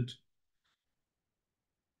rejected.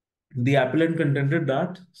 The appellant contended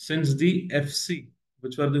that since the FC,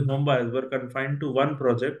 which were the home buyers, were confined to one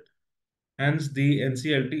project, hence the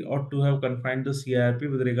NCLT ought to have confined the CIRP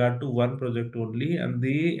with regard to one project only, and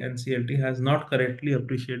the NCLT has not correctly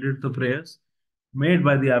appreciated the prayers made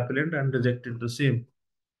by the appellant and rejected the same.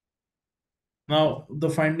 Now, the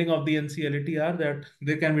finding of the NCLT are that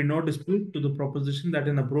there can be no dispute to the proposition that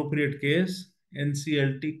in appropriate case,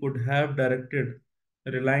 NCLT could have directed,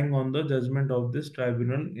 relying on the judgment of this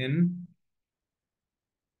tribunal in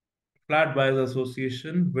Flat Buyers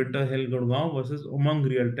Association, Winter Hill Gurgaon versus Umang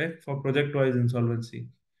Realtek for project-wise insolvency.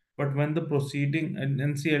 But when the proceeding and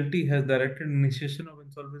NCLT has directed initiation of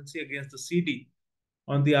insolvency against the CD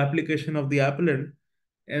on the application of the appellant,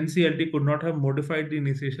 NCLT could not have modified the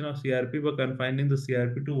initiation of CRP by confining the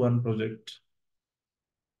CRP to one project.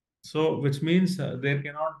 So, which means there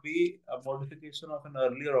cannot be a modification of an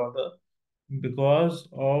earlier order because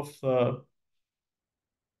of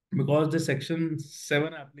because the Section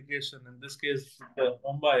 7 application, in this case, the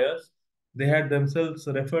home buyers, they had themselves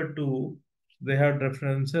referred to, they had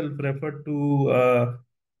themselves referred to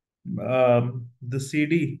the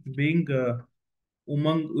CD being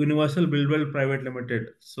Umang Universal Buildwell Private Limited.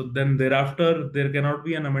 So then thereafter, there cannot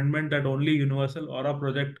be an amendment that only Universal or a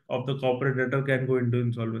project of the corporate debtor can go into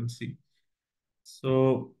insolvency.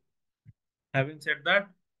 So having said that,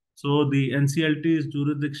 so the NCLT's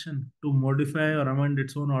jurisdiction to modify or amend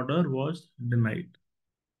its own order was denied.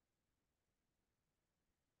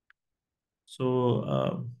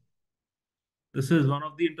 So this is one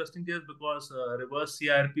of the interesting cases because reverse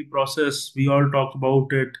CRP process, we all talk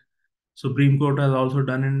about it. Supreme Court has also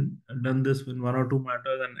done this in one or two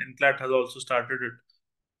matters, and NCLAT has also started it.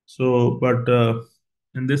 So, but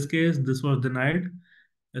in this case, this was denied,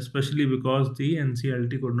 especially because the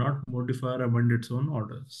NCLT could not modify or amend its own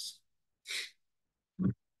orders.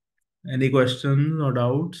 Any questions or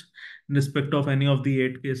doubts in respect of any of the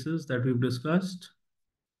 8 cases that we've discussed?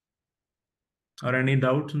 Or any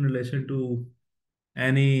doubts in relation to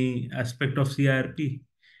any aspect of CIRP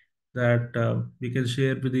that we can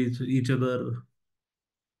share with each other?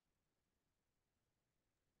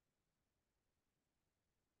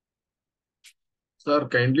 Sir,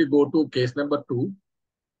 kindly go to case number 2.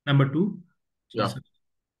 Number 2? Yeah.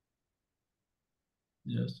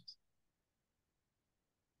 Yes.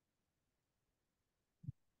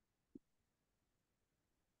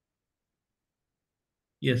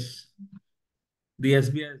 Yes. The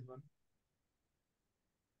SBI is one.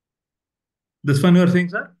 This one you are saying,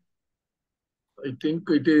 sir? I think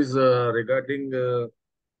it is regarding The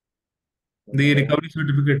recovery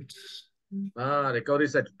certificates. recovery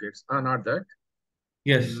certificates. Not that.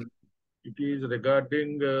 Yes. Mm, it is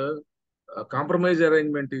regarding compromise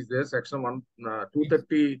arrangement is there, section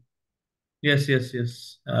 230, Yes, yes,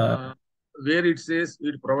 yes. where it says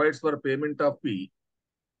it provides for payment of fee.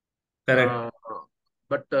 Correct.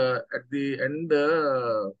 But at the end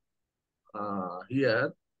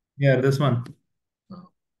here, Yeah, this one. uh,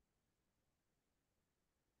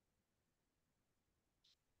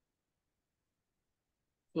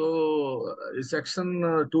 so section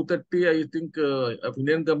 230, I think of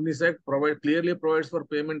Indian Companies Act clearly provides for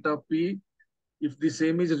payment of fee if the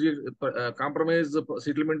same is compromise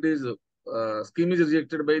settlement is scheme is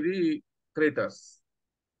rejected by the creditors.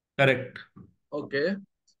 Correct. Okay.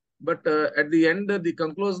 But at the end, the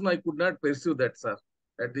conclusion, I could not pursue that, sir.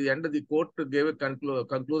 At the end, the court gave a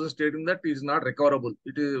conclusion stating that it is not recoverable.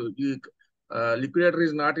 It is liquidator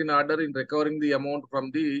is not in order in recovering the amount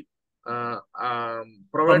from the From the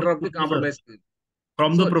provider of the proposer. compromise scheme.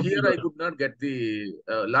 From the So here I proposer. could not get the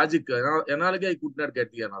logic analogy. I could not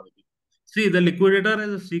get the analogy. See, the liquidator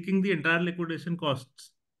is seeking the entire liquidation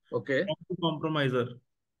costs Okay. from the compromiser,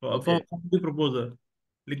 Okay. from the proposer. Okay.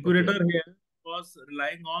 Liquidator here was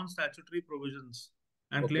relying on statutory provisions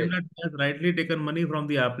and claimed Okay. that he has rightly taken money from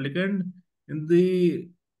the applicant. In the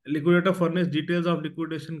liquidator furnished details of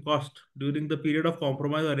liquidation cost during the period of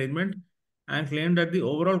compromise arrangement and claimed that the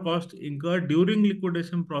overall cost incurred during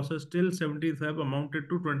liquidation process till 17th Feb amounted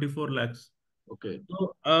to 24 lakhs. Okay.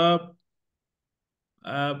 So, uh,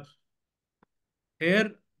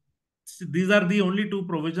 here, these are the only two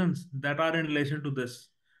provisions that are in relation to this.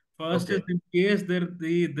 First is Okay. in case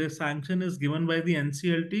the sanction is given by the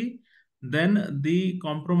NCLT, then the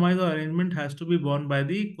compromise or arrangement has to be borne by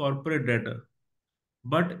the corporate debtor.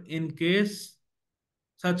 But in case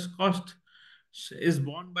such cost is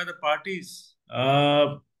borne by the parties,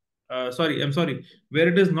 I'm sorry, where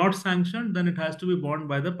it is not sanctioned, then it has to be borne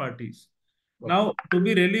by the parties. Okay. Now, to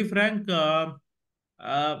be really frank, going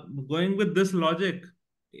with this logic,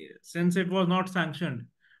 since it was not sanctioned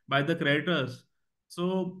by the creditors,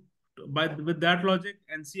 so with that logic,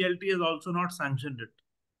 NCLT has also not sanctioned it.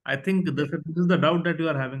 I think Okay. this is the doubt that you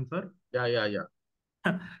are having, sir. Yeah.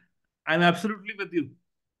 I'm absolutely with you.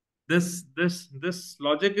 This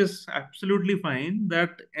logic is absolutely fine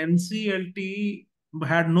that NCLT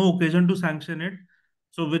had no occasion to sanction it.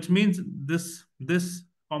 So which means this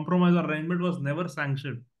compromise arrangement was never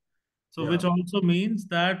sanctioned. So which Yeah. also means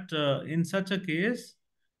that in such a case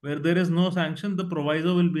where there is no sanction, the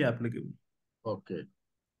proviso will be applicable. Okay.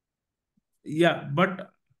 Yeah, but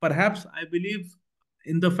perhaps I believe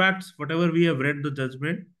in the facts, whatever we have read the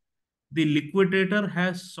judgment, the liquidator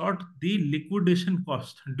has sought the liquidation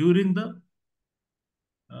cost during uh,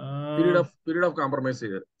 Period of compromise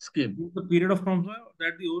scheme. the period of compromise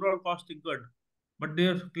that the overall cost incurred. But they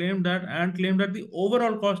have claimed that the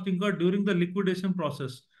overall cost incurred during the liquidation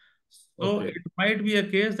process. So Okay. it might be a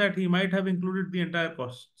case that he might have included the entire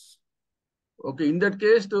costs. Okay. In that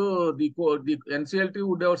case, the NCLT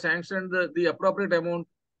would have sanctioned the appropriate amount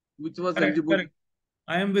which was Correct, eligible. correct.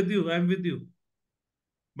 I am with you. I am with you.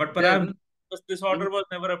 But perhaps Then, this in order was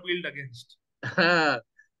never appealed against.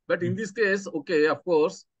 but in this case, okay, of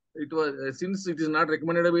course, it was since it is not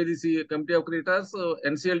recommended by the Committee of Creditors,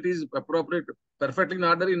 NCLT is appropriate, perfectly in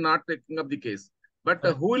order in not taking up the case. But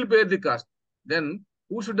Correct. who will bear the cost? Then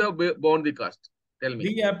who should have borne the cost? Tell me.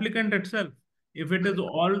 The applicant itself, if it is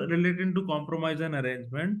all relating to compromise and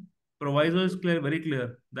arrangement, proviso is clear, very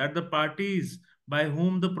clear that the parties by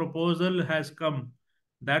whom the proposal has come,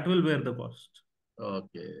 that will bear the cost.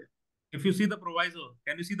 Okay. If you see the proviso,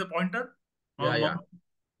 can you see the pointer? Yeah.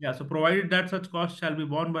 Yeah, so provided that such cost shall be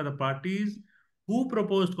borne by the parties who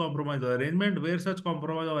proposed compromise or arrangement, where such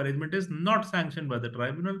compromise or arrangement is not sanctioned by the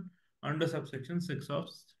tribunal under subsection 6 of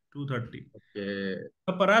 230. Okay.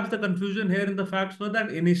 Perhaps the confusion here in the facts were that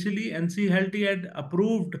initially NCLT had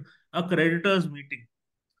approved a creditors meeting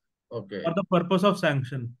Okay. for the purpose of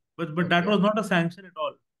sanction, but that Okay. was not a sanction at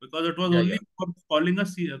all because it was Yeah. only for calling a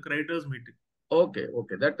creditors meeting. Okay.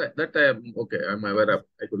 That I am okay. I'm aware of.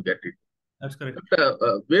 I could get it. That's correct.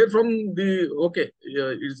 But where from the okay,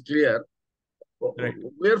 it's clear. Right.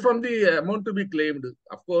 Where from the amount to be claimed?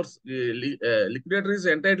 Of course, the liquidator is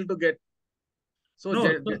entitled to get. So, No,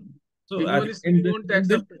 genuinely in we won't in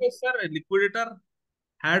this accept. case, sir, a liquidator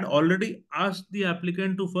had already asked the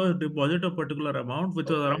applicant to first deposit a particular amount, which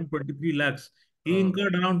was Okay. around 23 lakhs. He Uh,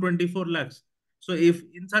 incurred around 24 lakhs. So if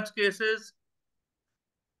in such cases,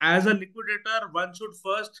 as a liquidator, one should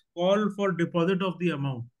first call for deposit of the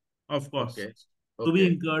amount of okay. costs. to be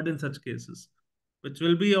Okay. incurred in such cases, which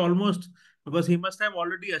will be almost, because he must have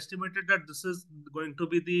already estimated that this is going to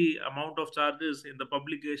be the amount of charges in the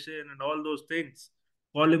publication and all those things,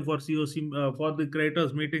 calling for COC for the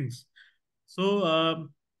creators meetings. So,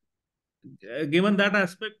 given that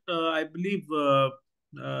aspect, I believe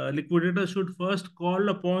liquidator should first call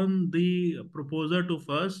upon the proposer to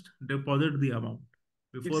first deposit the amount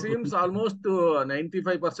It before seems proceeding. almost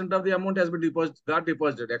 95% of the amount has been got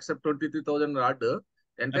deposited, except 23,000 odd.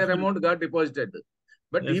 Entire Absolutely. amount got deposited.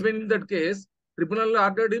 But Yes. even in that case, tribunal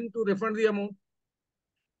ordered him to refund the amount.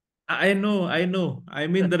 I know, I know. I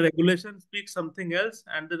mean, the regulation speaks something else,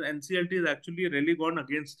 and the NCLT has actually really gone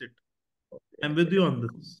against it. I'm with you on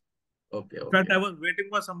this. Okay, In fact, okay. I was waiting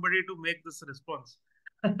for somebody to make this response.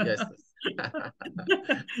 Yes.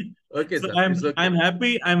 Okay, So sir. I'm It's okay. I'm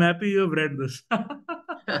happy. I'm happy you have read this.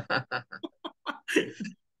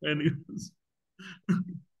 Anyways.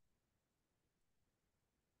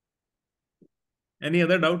 Any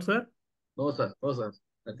other doubts, sir? No, sir. No, sir.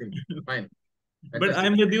 Nothing. Fine. But Fantastic.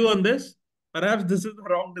 I'm with you on this. Perhaps this is the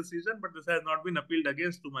wrong decision, but this has not been appealed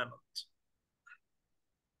against to my knowledge.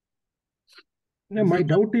 No, This my is the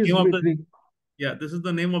doubt is name of with the, yeah, this is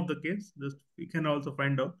the name of the case. Just we can also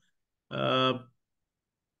find out.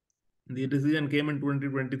 The decision came in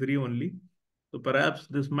 2023 only. So perhaps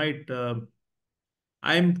this might.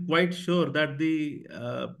 I'm quite sure that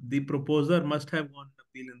the proposer must have gone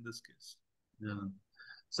appeal in this case. Yeah.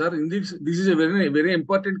 Sir, in this is a very, very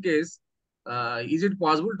important case. Is it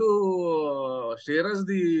possible to share us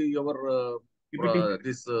your PPT.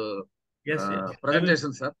 this Yes, yes.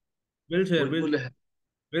 presentation, sir? Will share. Will, will,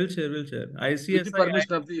 Will share. Will share. with the ICSI, I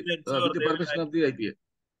permission of the will ensure they will. IPA.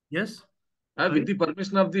 Yes. With Sorry. the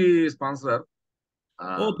permission of the sponsor.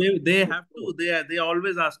 Oh, they have to. They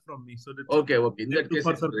always ask from me. So that's Okay, okay. In they have that to case,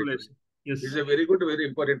 for it's great. circulation. Yes. It's a very good, very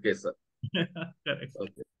important case, sir. Correct.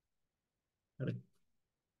 Okay. Correct.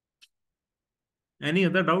 Any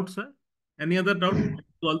other doubts, sir? Any other doubt to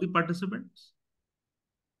all the participants?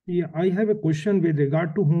 yeah, I have a question with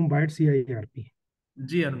regard to home buyer CIRP.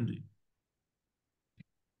 Ji, Arunji.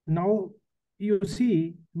 Now, you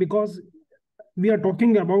see, because we are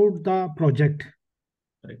talking about the project.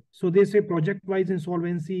 Right. So they say project-wise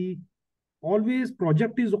insolvency, always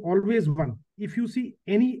project is always one. If you see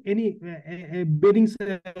any buildings,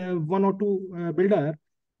 one or two builder,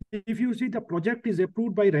 if you see the project is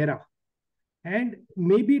approved by RERA, and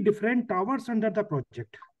maybe different towers under the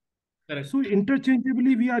project. Correct. So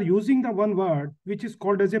interchangeably, we are using the one word which is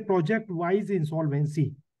called as a project-wise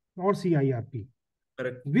insolvency or CIRP.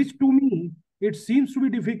 Correct. Which to me, it seems to be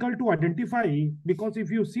difficult to identify, because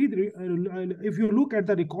if you see, if you look at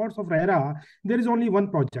the records of RERA, there is only one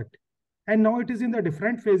project. And now it is in the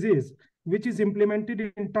different phases, which is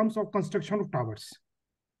implemented in terms of construction of towers.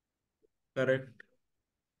 Correct.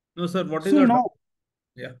 No, sir, what is So your now, doubt?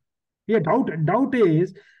 Yeah. yeah, doubt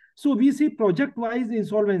is, so we see project-wise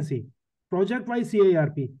insolvency, project-wise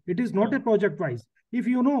CIRP. It is not a project-wise. If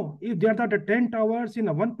you know, if there are the 10 towers in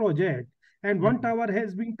a one project, and one tower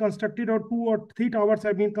has been constructed, or 2 or 3 towers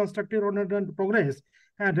have been constructed or under progress,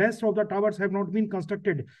 and rest of the towers have not been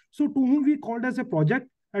constructed. So to whom we called as a project,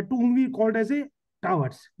 and to whom we called as a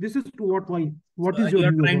towers. This is to what is your You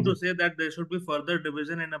are view trying about to it? say that there should be further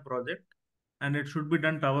division in a project and it should be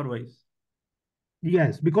done tower-wise.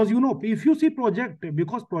 Yes, because you know, if you see project,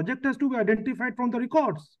 because project has to be identified from the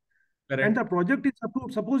records. Correct. And the project is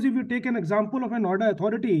approved. Suppose if you take an example of an order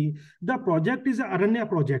authority, the project is a Aranya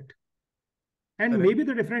project. And Correct. maybe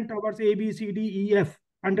the different towers A, B, C, D, E, F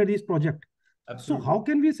under this project. Absolutely. So how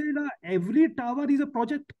can we say that every tower is a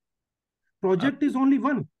project? Project is only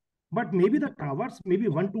one, but maybe the towers, maybe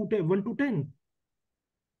 1 to 10.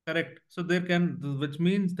 Correct. So there can, which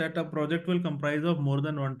means that a project will comprise of more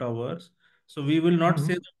than one towers. So we will not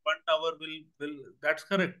say that one tower will, that's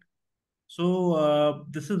correct. So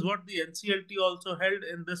this is what the NCLT also held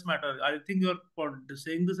in this matter. I think you're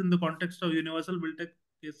saying this in the context of universal build tech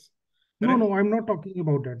case. No, Correct? I'm not talking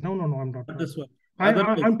about that. No, I'm not. Not this one.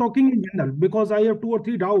 I'm talking in general, because I have 2 or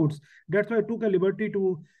 3 doubts. That's why I took a liberty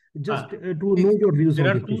to just to know your views on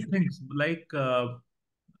There are this two issue. things. Like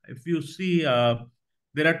if you see,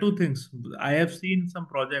 there are two things. I have seen some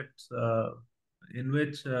projects in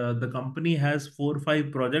which the company has 4 or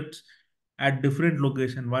 5 projects at different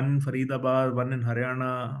location. One in Faridabad, one in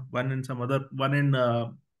Haryana, one in some other, one in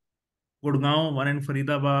Gurgaon, one in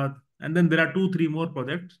Faridabad, and then there are 2, 3 more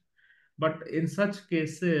projects. But in such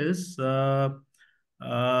cases,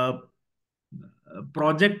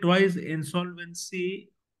 project-wise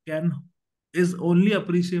insolvency can is only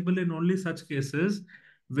appreciable in only such cases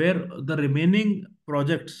where the remaining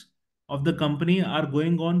projects of the company are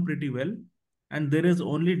going on pretty well, and there is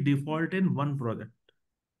only default in one project,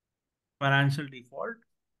 financial default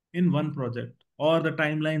in one project, or the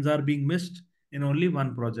timelines are being missed in only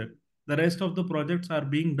one project. The rest of the projects are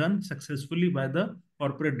being done successfully by the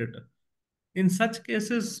corporate debtor. In such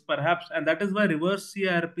cases, perhaps, and that is why reverse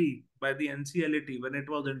CIRP by the NCLAT, when it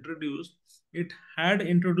was introduced, it had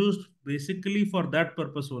introduced basically for that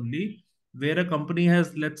purpose only, where a company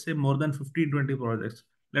has, let's say, more than 15-20 projects.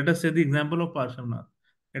 Let us say the example of Parshamnath.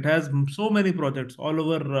 It has so many projects all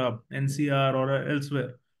over NCR or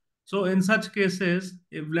elsewhere. So in such cases,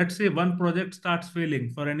 if let's say one project starts failing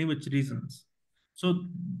for any which reasons, so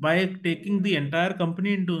by taking the entire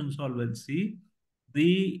company into insolvency,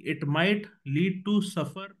 it might lead to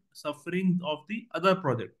suffering of the other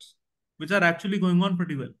projects, which are actually going on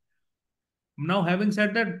pretty well. Now, having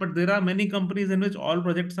said that, but there are many companies in which all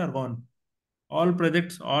projects are gone, all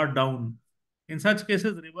projects are down. In such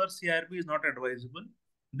cases, reverse CIRP is not advisable.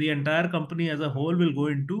 The entire company as a whole will go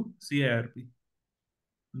into CIRP.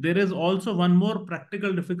 There is also one more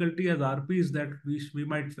practical difficulty as RPs that we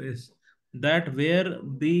might face, that where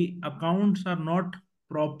the accounts are not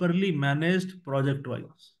properly managed project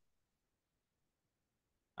wise.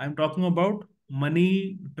 I'm talking about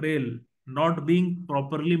money trail not being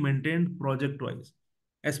properly maintained project wise,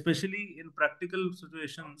 especially in practical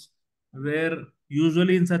situations where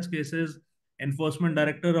usually in such cases, enforcement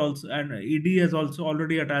director also and ED has also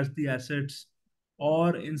already attached the assets,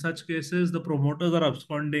 or in such cases, the promoters are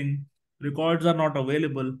absconding, records are not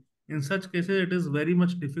available. In such cases, it is very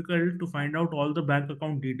much difficult to find out all the bank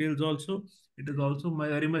account details also. It is also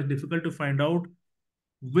very much difficult to find out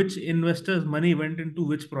which investors' money went into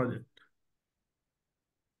which project.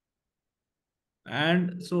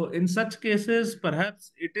 And so in such cases,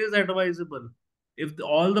 perhaps it is advisable if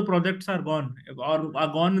all the projects are gone, or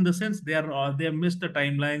are gone in the sense they have missed the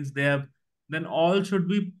timelines, then all should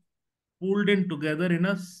be pooled in together in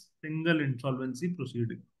a single insolvency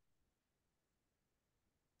proceeding.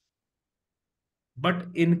 But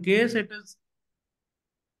in case it is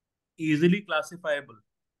easily classifiable,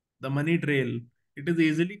 the money trail, it is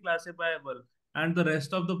easily classifiable, and the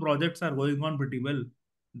rest of the projects are going on pretty well,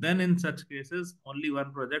 then in such cases, only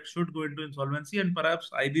one project should go into insolvency, and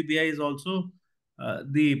perhaps IBBI is also,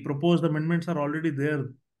 the proposed amendments are already there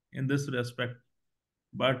in this respect.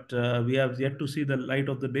 But we have yet to see the light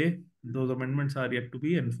of the day. Those amendments are yet to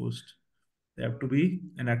be enforced. They have to be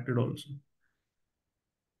enacted also.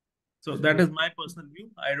 So that is my personal view.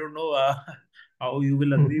 I don't know how you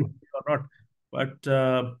will agree with it or not.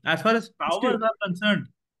 But as far as towers are concerned,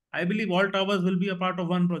 I believe all towers will be a part of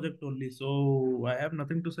one project only. So I have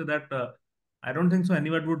nothing to say that. I don't think so.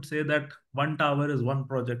 Anyone would say that one tower is one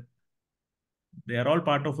project. They are all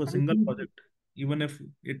part of a single project. Even if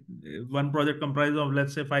one project comprises of,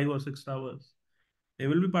 let's say, 5 or 6 towers, they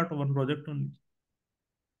will be part of one project only.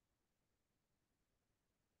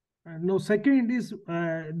 No, second is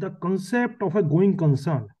the concept of a going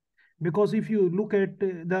concern. Because if you look at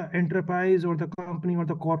the enterprise or the company or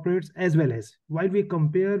the corporates as well as, while we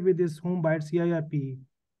compare with this home buyer CIRP,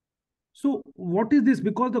 so what is this?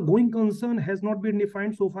 Because the going concern has not been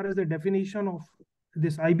defined so far as the definition of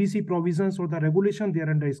this IBC provisions or the regulation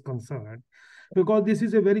thereunder is concerned. Because this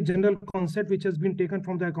is a very general concept which has been taken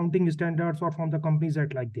from the accounting standards or from the Companies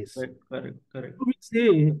Act like this. Correct.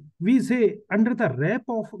 So we say under the wrap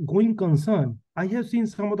of going concern, I have seen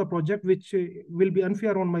some of the project which will be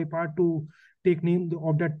unfair on my part to take name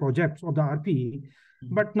of that project or the RP.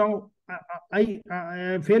 But now I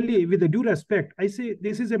fairly, with the due respect, I say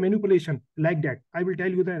this is a manipulation like that. I will tell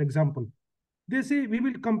you the example. They say we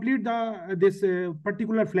will complete this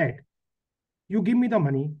particular flat. You give me the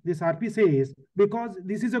money, this RP says, because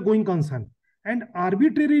this is a going concern. And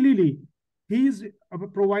arbitrarily, he is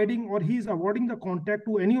providing or he is awarding the contract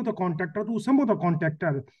to any of the contractor, to some of the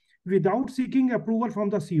contractor, without seeking approval from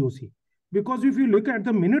the COC. Because if you look at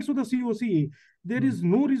the minutes of the COC, there is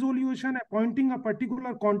no resolution appointing a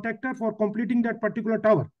particular contractor for completing that particular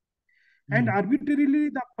tower. And arbitrarily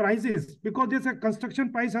the prices, because there's a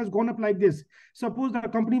construction price has gone up like this. Suppose the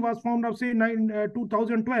company was formed of say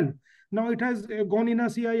 2012. Now it has gone in a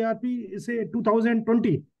CIRP, say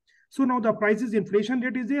 2020. So now the prices inflation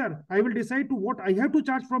rate is there. I will decide to what I have to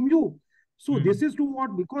charge from you. So this is to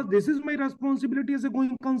what, because this is my responsibility as a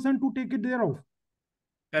going concern to take it thereof.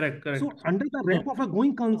 Correct. So under the wrap of a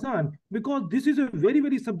going concern, because this is a very,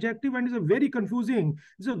 very subjective and is a very confusing.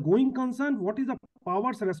 It's a going concern. What is the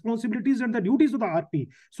powers, responsibilities, and the duties of the RP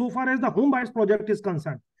so far as the home buyers project is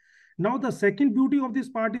concerned? Now, the second beauty of this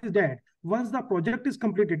part is that once the project is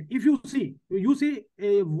completed, if you see,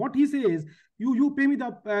 what he says, you pay me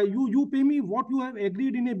you pay me what you have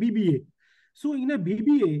agreed in a BBA. So in a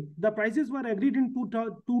BBA, the prices were agreed in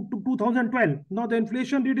 2012. Now the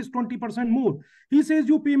inflation rate is 20% more. He says,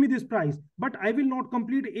 you pay me this price, but I will not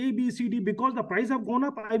complete A, B, C, D because the price have gone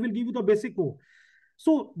up. I will give you the basic code.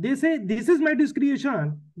 So they say this is my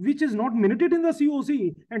discretion, which is not minuted in the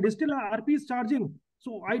COC, and still RP is charging.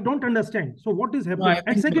 So I don't understand. So what is No, happening? I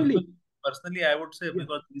And think secondly, personally, I would say yeah,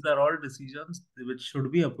 because these are all decisions which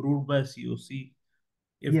should be approved by COC.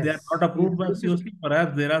 If they are not yes, approved by this is COC,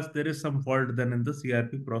 perhaps there is some fault then in the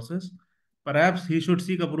CRP process. Perhaps he should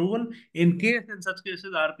seek approval. In case in such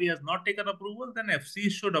cases RP has not taken approval, then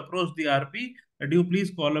FC should approach the RP that you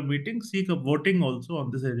please call a meeting, seek a voting also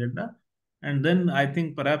on this agenda, and then I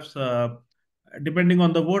think perhaps depending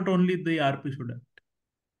on the vote only the RP should have.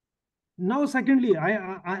 now. Secondly,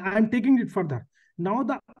 I'm taking it further. Now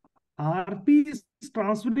the RP is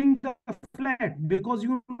transferring the flat because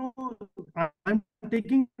I'm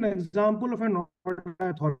taking an example of an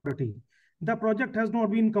authority. The project has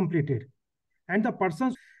not been completed, and the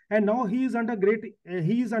person, and now he is under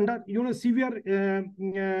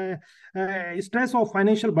severe stress of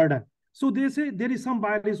financial burden. So they say there is some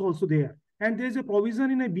buyer is also there, and there is a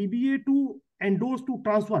provision in a BBA to endorse to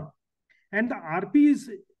transfer, and the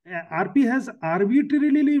RP has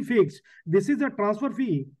arbitrarily fixed this is a transfer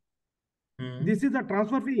fee. This is the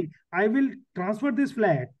transfer fee. I will transfer this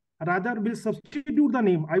flat. Rather, will substitute the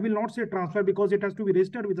name. I will not say transfer because it has to be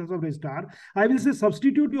registered with the sub-registrar. I will say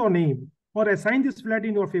substitute your name or assign this flat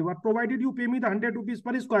in your favor, provided you pay me the 100 rupees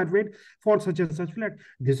per square feet for such and such flat.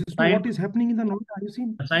 This is what is happening in the north. Have you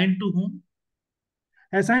seen? Assigned to whom?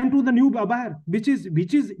 Assigned to the new buyer, which is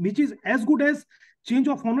as good as change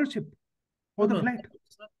of ownership of the flat.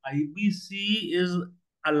 Sir, IBC is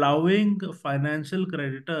allowing financial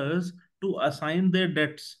creditors to assign their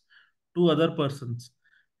debts to other persons.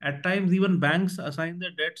 At times, even banks assign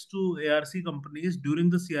their debts to ARC companies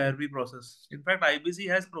during the CIRP process. In fact, IBC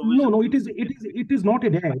has provision. No, it is not a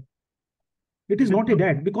debt. It is not a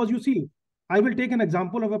debt because you see, I will take an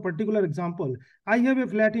example of a particular example. I have a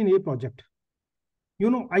flat in A project.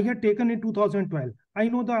 I had taken in 2012. I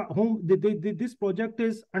know this project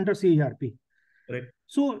is under CIRP. Correct.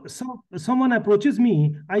 So someone approaches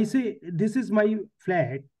me. I say, this is my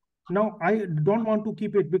flat. Now I don't want to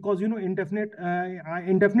keep it because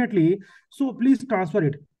indefinitely. So please transfer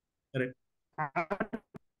it. Correct.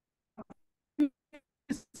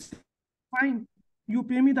 Fine. You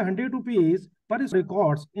pay me the 100 rupees per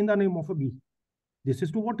records in the name of a B. This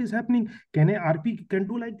is to what is happening. Can a RP can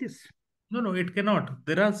do like this? No, it cannot.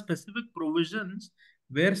 There are specific provisions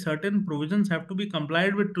where certain provisions have to be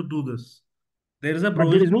complied with to do this. There is a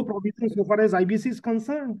provision. But there is no provision so far as IBC is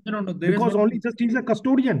concerned. No, because only just he's a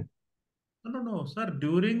custodian. No, sir.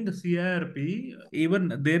 During the CIRP,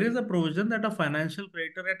 even there is a provision that a financial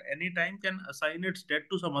creditor at any time can assign its debt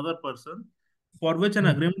to some other person for which an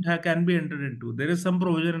agreement can be entered into. There is some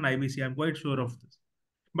provision in IBC. I'm quite sure of this.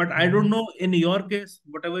 But I don't know in your case,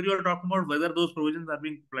 whatever you are talking about, whether those provisions are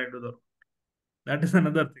being applied to the. That is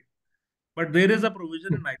another thing. But there is a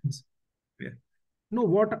provision in IBC. Yeah. No,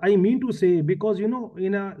 what I mean to say, because in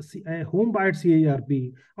a home buyer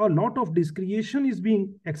CIRP, a lot of discretion is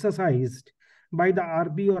being exercised by the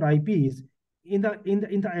RP or IPs in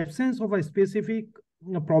the absence of a specific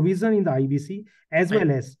provision in the IBC as well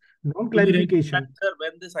as non-clarification.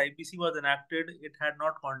 When this IBC was enacted, it had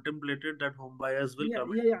not contemplated that home buyers will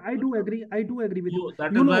come. Yeah, I do agree with you.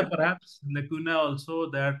 That is why perhaps lacuna also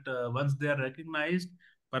that once they are recognized,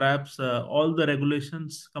 perhaps all the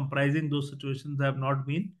regulations comprising those situations have not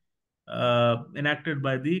been enacted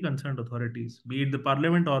by the concerned authorities, be it the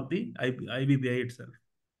parliament or the IBBI itself.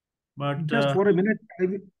 But just for a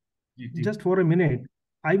minute,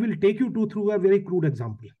 I will take you through a very crude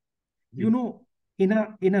example. In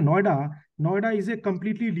a Noida is a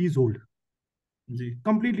completely leasehold.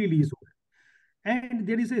 Completely leasehold. And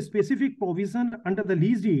there is a specific provision under the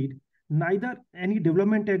lease deed, neither any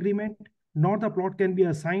development agreement nor the plot can be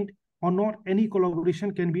assigned or nor any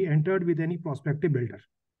collaboration can be entered with any prospective builder.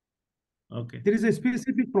 Okay. There is a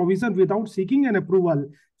specific provision without seeking an approval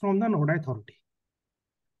from the Noida authority.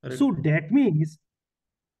 Correct. So that means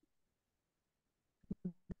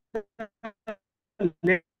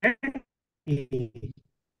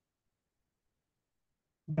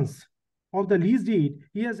of the lease deed,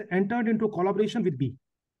 he has entered into collaboration with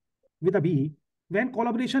a B, when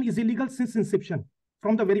collaboration is illegal since inception,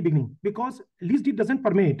 from the very beginning, because lease deed doesn't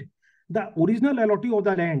permit the original allottee of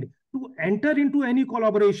the land to enter into any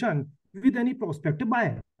collaboration with any prospective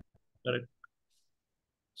buyer. Correct.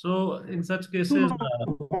 So in such cases,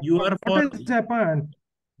 you are for... What has happened?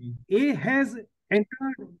 A has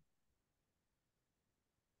entered...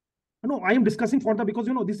 No, I am discussing for the, because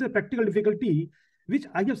this is a practical difficulty which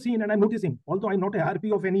I have seen and I'm noticing. Although I'm not a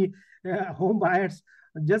RP of any home buyers,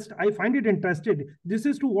 just I find it interested. This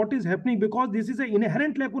is to what is happening, because this is an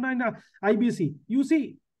inherent lacuna in IBC. You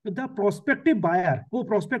see, the prospective buyer or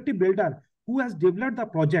prospective builder who has developed the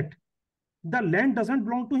project, the land doesn't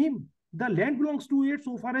belong to him. The land belongs to it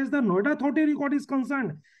so far as the Noida Authority record is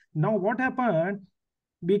concerned. Now, what happened?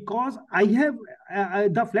 Because I have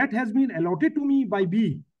the flat has been allotted to me by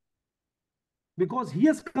B, because he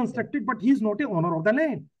has constructed, but he is not a owner of the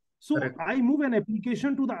land. So Correct. I move an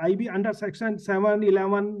application to the IB under section 7,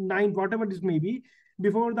 11, 9, whatever this may be,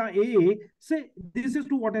 before the AA, say this is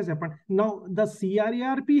to what has happened. Now the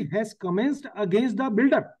CRARP has commenced against the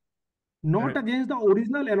builder, not Correct. against the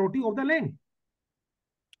original allottee of the land.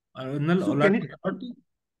 So can it happen?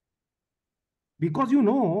 Because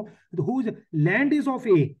whose land is of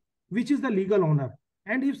A, which is the legal owner.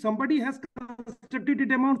 And if somebody has constructed,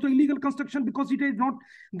 it amounts to illegal construction because it is not,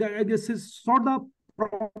 this is not the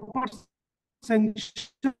proper sanction.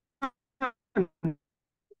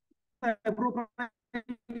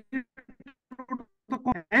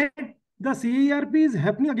 And the CARP is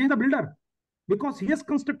happening against the builder because he has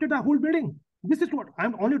constructed the whole building. This is what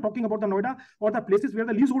I'm only talking about, the Noida or the places where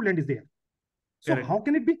the leasehold land is there. So Correct. how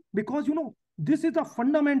can it be? Because this is a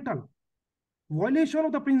fundamental violation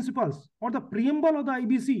of the principles or the preamble of the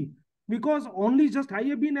IBC, because only just I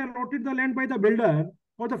have been allotted the land by the builder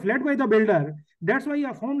or the flat by the builder. That's why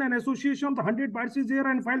I formed an association. The 100 parts is there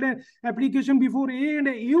and filed an application before A, and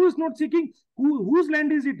AU is not seeking whose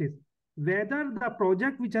land is it is. Whether the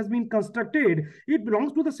project which has been constructed, it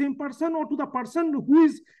belongs to the same person or to the person who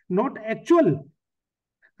is not actual.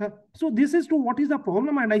 So this is to what is the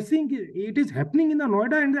problem, and I think it is happening in the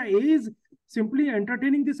Noida, and the A is simply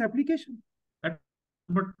entertaining this application.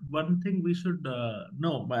 But one thing we should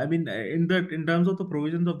know, I mean, in terms of the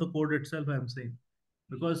provisions of the code itself, I'm saying,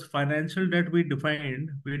 because financial debt we defined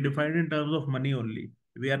in terms of money only.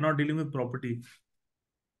 We are not dealing with property.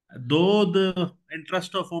 Though the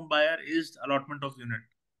interest of home buyer is allotment of unit,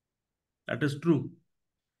 that is true.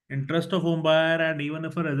 Interest of home buyer, and even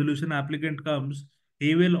if a resolution applicant comes,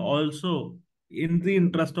 he will also, in the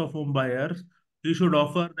interest of home buyers, he should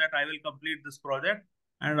offer that I will complete this project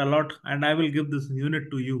and I will give this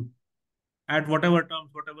unit to you at whatever terms,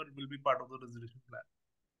 whatever will be part of the resolution plan.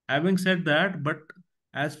 Having said that, but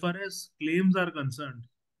as far as claims are concerned,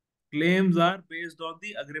 claims are based on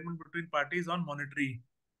the agreement between parties on monetary,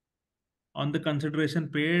 on the consideration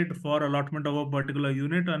paid for allotment of a particular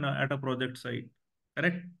unit at a project site.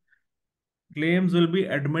 Correct? Claims will be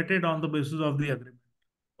admitted on the basis of the agreement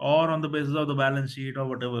or on the basis of the balance sheet or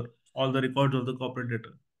whatever, all the records of the corporate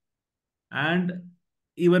debtor. And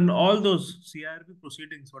even all those CRP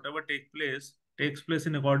proceedings, whatever takes place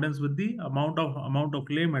in accordance with the amount of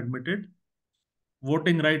claim admitted.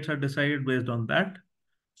 Voting rights are decided based on that.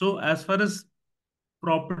 So as far as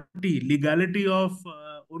property, legality of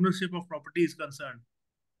ownership of property is concerned,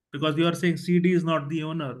 because you are saying CD is not the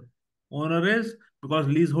owner. Owner is, because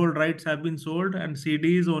leasehold rights have been sold and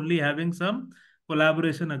CD is only having some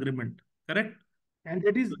collaboration agreement. Correct? And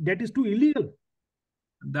that is too illegal.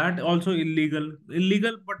 That also illegal,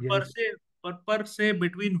 but Yes. per se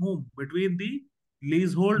between whom? Between the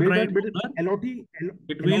leasehold Builder, right builder, owner, LOT,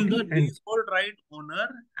 between the LOT and leasehold right owner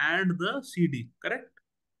and the CD. Correct?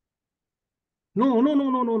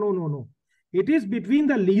 no. It is between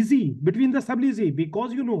the leasee, between the subleasee,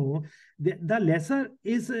 because the lesser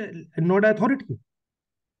is not authority.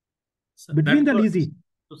 So Between the that leasee.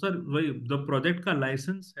 तो sir वही the project का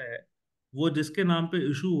license है वो जिसके नाम पे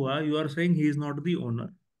issue हुआ, you are saying he is not the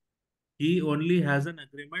owner. He only has an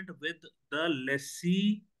agreement with the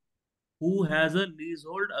lessee who has a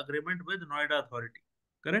leasehold agreement with Noida Authority.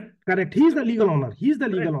 Correct? Correct. He is the legal owner. He is the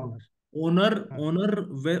legal owner.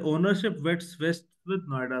 Ownership vests with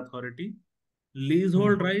Noida Authority.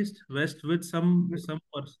 Leasehold rights vest with some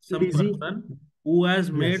Leasee. person who has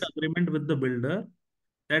made Yes. agreement with the builder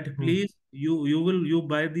that please you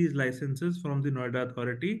buy these licenses from the Noida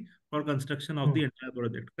Authority for construction of the entire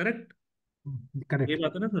project. Correct? Correct. ये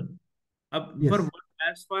बात है ना sir? अब Yes.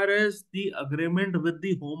 as far as the agreement with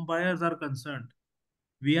the home buyers are concerned,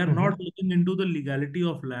 we are not looking into the legality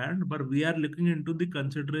of land, but we are looking into the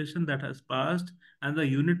consideration that has passed and the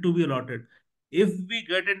unit to be allotted. If we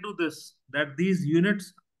get into this, that these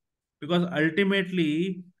units, because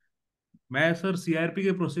ultimately, मैं sir CRP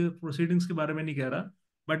के proceedings के बारे में नहीं कह रहा,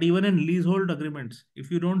 but even in leasehold agreements, if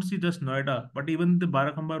you don't see just Noida, but even the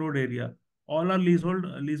Barakhamba Road area, all are leasehold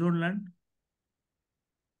land.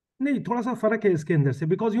 नहीं, थोड़ा सा फर्क है इसके अंदर से,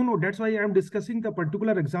 because that's why I am discussing the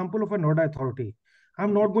particular example of a Noida authority.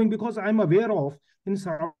 I'm not going because I'm aware of in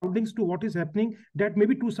surroundings to what is happening that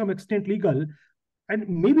maybe to some extent legal and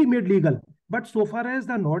maybe made legal. But so far as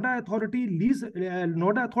the Noida Authority lease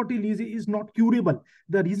is not curable.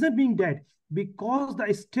 The reason being that because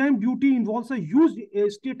the stamp duty involves a huge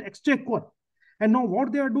state exchequer. And now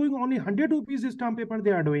what they are doing, only 100 rupees stamp paper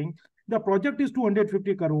they are doing. The project is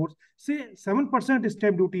 250 crores. Say 7%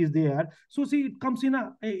 stamp duty is there. So see, it comes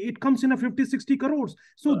in a 50, 60 crores.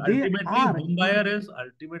 So they ultimately, are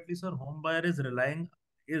home buyer is relying,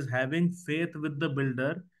 is having faith with the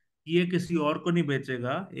builder कि ये किसी और को नहीं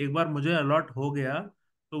बेचेगा, एक बार मुझे allot हो गया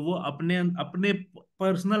तो वो अपने अपने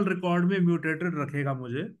पर्सनल रिकॉर्ड में म्यूटेटेड रखेगा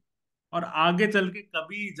मुझे, और आगे चल के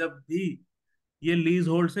कभी जब भी ये लीज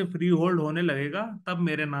होल्ड से फ्री होल्ड होने लगेगा तब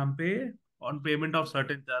मेरे नाम पे on payment of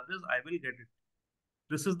certain charges I will get it.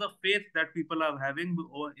 This is the faith that people are having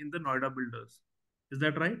in the Noida builders. Is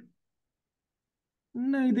that right?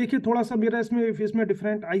 नहीं, देखिए थोड़ा सा मेरा इसमें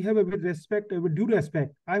different. I have with respect, with due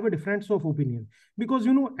respect, I have a difference of opinion because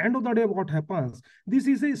end of the day what happens, this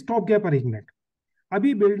is a stop gap arrangement.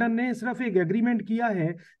 अभी builder ने सिर्फ एक एग्रीमेंट किया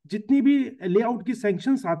है, जितनी भी लेआउट की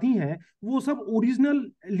सैंक्शंस आती हैं वो सब ओरिजिनल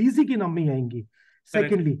लीजी के नाम में आएंगी.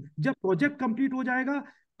 सेकेंडली, जब प्रोजेक्ट कंप्लीट हो जाएगा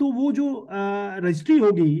तो वो जो रजिस्ट्री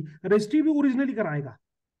होगी, रजिस्ट्री भी ओरिजिनली कराएगा.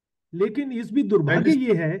 लेकिन इस भी दुर्भाग्य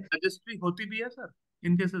ये है, रजिस्ट्री होती भी है सर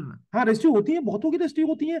इन केसेस में. हाँ रजिस्ट्री होती है, बहुतों की रजिस्ट्री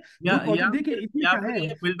होती है. या जो प्रोजेक्ट देखिए इसमें क्या है,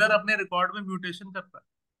 बिल्डर अपने रिकॉर्ड में म्यूटेशन करता है.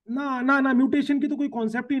 ना म्यूटेशन की तो कोई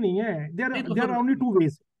कॉन्सेप्ट ही नहीं है. There are only two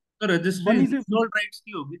ways. तो रजिस्ट्री लीजहोल्ड राइट्स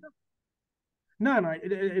की होगी ना. ना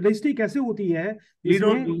रजिस्ट्री कैसे होती है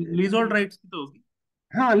लीजहोल्ड राइट्स की तो होगी.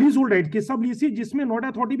 हाँ, लीज होल्ड राइट की सब लीज, जिसमें नोएडा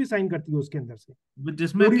अथॉरिटी भी साइन करती है उसके अंदर से,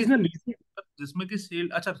 जिसमें की सेल.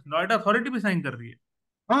 अच्छा, नोएडा अथॉरिटी भी साइन कर रही है.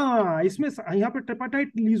 हाँ, इसमें यहाँ पे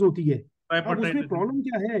ट्रिपाटाइट लीज होती है. अब उसमें प्रॉब्लम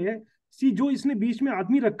क्या है, जो इसने बीच में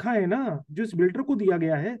आदमी रखा है ना, जो इस बिल्डर को दिया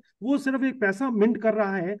गया है, वो सिर्फ एक पैसा मिंट कर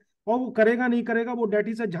रहा है, और वो करेगा नहीं करेगा वो डेट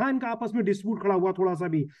इज, जहां इनका आपस में डिस्प्यूट खड़ा हुआ थोड़ा सा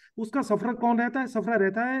भी, उसका सफर कौन रहता है? सफर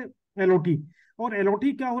रहता है एलओटी. और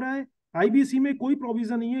एलओटी क्या हो रहा है, आईबीसी में कोई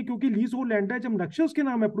प्रोविजन नहीं है, क्योंकि लीज होल्ड लैंड है. जब नक्शे उसके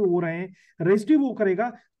नाम अप्रूव हो रहे हैं, रजिस्ट्री वो करेगा,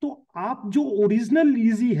 तो आप जो ओरिजिनल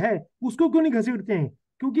लीजी है उसको क्यों नहीं घसीटते हैं?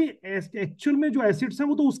 क्योंकि एक्चुअल में जो एसिड्स हैं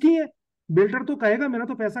वो तो उसकी है. बिल्डर तो कहेगा मेरा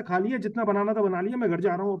तो पैसा खा लिया, जितना बनाना था बना लिया, मैं घर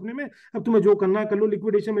जा रहा हूँ अपने में, अब तुम्हें जो करना है कर लो,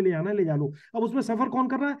 लिक्विडेशन में ले जाना है ले जा लो. अब उसमें सफर कौन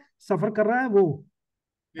कर रहा है? सफर कर रहा है वो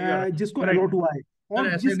जिसको अलॉट हुआ है,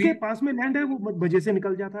 और जिसके पास में लैंड है वो वजह से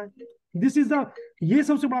निकल जाता है. दिस इज द, ये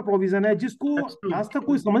सबसे बड़ा प्रोविजन है जिसको आज तक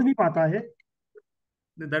कोई समझ नहीं पाता है.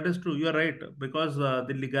 That is true. You are right because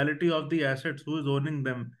the legality of the assets, who is owning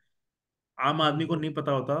them, आम आदमी को नहीं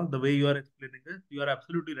पता होता. The way you are explaining it, you are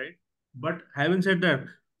absolutely right. But having said that,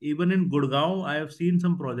 even in Gurgaon, I have seen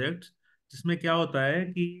some projects जिसमें क्या होता है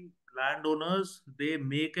कि landowners they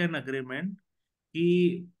make an agreement कि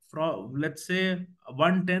from, let's say,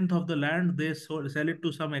 1/10 of the land they sell it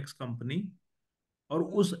to some ex company, और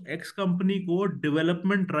उस x company को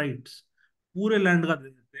development rights पूरे लैंड का दे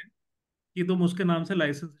देते हैं कि तुम उसके नाम से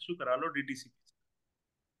लाइसेंस इशू करा लो डीटीसी.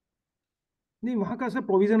 नहीं, वहां का सब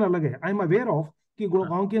प्रोविजन अलग है. आई एम अवेयर ऑफ कि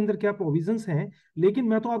गुड़गांव के अंदर क्या प्रोविजंस हैं, लेकिन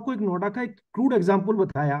मैं तो आपको एक नोएडा का एक क्रूड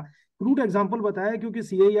एग्जांपल बताया क्योंकि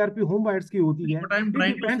सीआईआरपी होम बायर्स की होती है. But I'm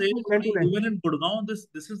trying to say even in Gurgaon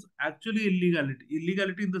this is actually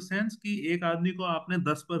illegality in the sense कि एक आदमी को आपने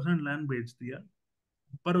 10% लैंड बेच दिया,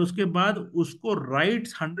 पर उसके बाद उसको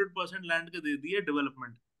राइट्स 100% लैंड के दे दिए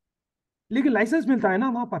डेवलपमेंट. लेकिन लाइसेंस मिलता है ना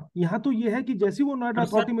वहां पर. यहाँ तो ये है कि जैसे वो नोएडा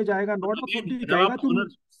अथॉरिटी में जाएगा, नोएडा अथॉरिटी कहेगा तुम.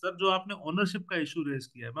 सर, जो आपने ओनरशिप का इशू रेज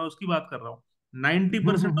किया है, मैं उसकी बात कर रहा हूँ.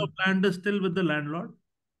 90% of land is still with the landlord.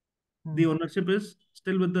 The ownership is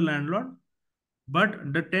still with the landlord, but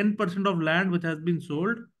the 10% of land which has been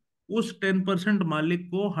sold, उस 10% मालिक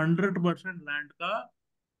को 100% लैंड का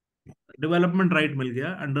डेवलपमेंट राइट मिल गया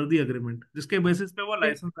अंडर द एग्रीमेंट, जिसके बेसिस पे वो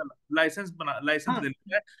लाइसेंस ले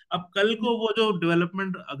लेता है. अब कल को वो जो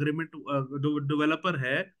डेवलपमेंट अग्रीमेंट जो डेवलपर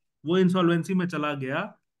है वो इंसॉल्वेंसी में चला गया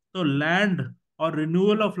तो लैंड और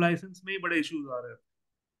रिन्यूअल ऑफ लाइसेंस में ही बड़े इश्यूज आ रहे हैं.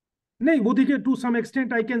 नहीं, वो देखिए to some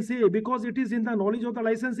extent I can say because it is in the knowledge of the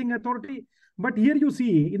licensing authority. But here you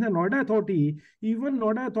see, in the Noida Authority, even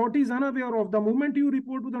Noida Authority is unaware of the moment you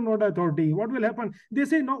report to the Noida Authority. What will happen? They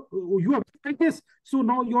say, no, you have like this. So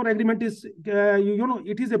now your agreement is,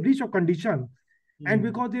 it is a breach of condition. And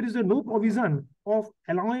because there is no provision of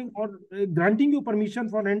allowing or granting you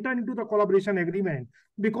permission for entering into the collaboration agreement,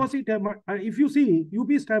 because if you see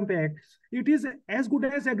UP Stamp Act, it is as good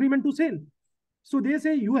as agreement to sell. So they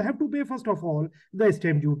say you have to pay first of all the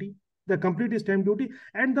stamp duty, the complete stamp duty,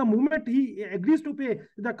 and the moment he agrees to pay,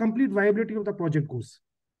 the complete viability of the project goes.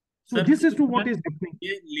 So sir this is to what is happening.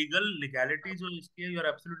 ये legality जो इसकी है, you are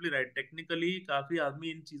absolutely right, technically काफी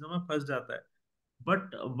आदमी इन चीजों में फंस जाता है,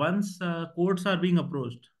 but once courts are being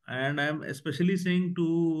approached, and I am especially saying to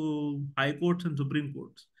high courts and supreme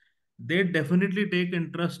courts, they definitely take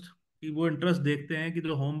interest, कि वो इंटरेस्ट देखते हैं कि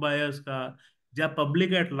जो होम बायर्स का या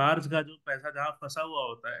पब्लिक एट लार्ज का जो पैसा जहाँ फंसा हुआ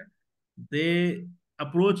होता है, they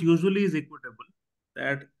approach usually is equitable,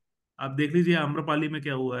 that आप देख लीजिए आम्रपाली में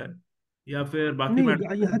क्या हुआ है, या फिर बाकी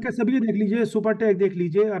नहीं, यहाँ के सभी देख लीजिए, सुपरटेक देख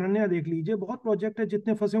लीजिए, अरण्या देख लीजिए, बहुत प्रोजेक्ट है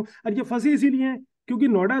जितने फंसे हो, और ये फंसे इसीलिए हैं क्योंकि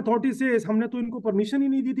नोएडा अथॉरिटी से हमने तो इनको परमिशन ही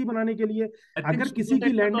नहीं दी थी बनाने के लिए। I think अगर किसी की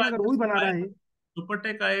Supertech का लैंड तो है, अगर वही बना रहा है।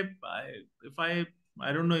 Supertech, if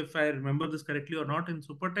I don't know if I remember this correctly or not. In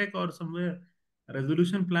Supertech or somewhere, a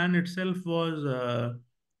resolution plan itself was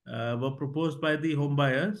were proposed by the home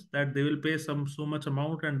buyers that they will pay so much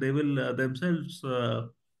amount, and they will themselves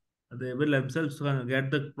get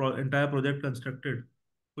the entire project constructed.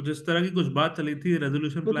 कुछ इस तरह की कुछ बात चली थी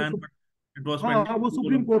resolution plan, but it was हाँ, वो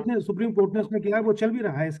सुप्रीम कोर्ट ने उसमें किया है, वो चल भी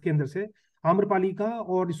रहा है इसके अंदर से, आम्रपाली का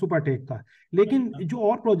और सुपरटेक का। लेकिन जो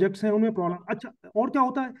और प्रोजेक्ट्स हैं उनमें प्रॉब्लम, अच्छा और क्या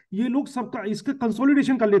होता है, ये लोग सबका इसका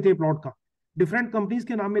कंसोलिडेशन कर लेते हैं प्लॉट का, डिफरेंट कंपनीज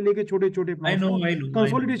के नाम में लेके छोटे छोटे आई प्लॉट्स नो को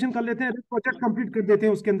कंसोलिडेशन कर लेते हैं, प्रोजेक्ट कंप्लीट कर देते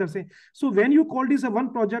हैं उसके अंदर से। So when you call this one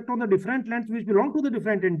project on the different lands which belong to the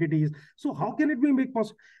different entities, so how can it be make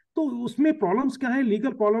possible? तो उसमें प्रॉब्लम्स क्या है,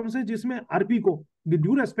 लीगल प्रॉब्लम्स है, जिसमें आरपी को, with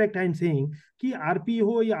due respect I am saying, कि RP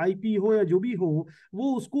हो या आईपी हो या जो भी हो,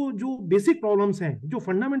 वो उसको जो बेसिक प्रॉब्लम्स हैं, जो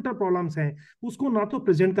फंडामेंटल प्रॉब्लम्स हैं, उसको ना तो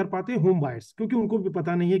प्रेजेंट कर पाते होम बायर्स, क्योंकि उनको भी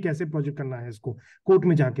पता नहीं है कैसे प्रोजेक्ट करना है इसको कोर्ट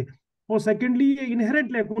में जाके। और सेकेंडली, ये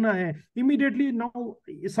इनहेरेंट लैकुना है, immediately now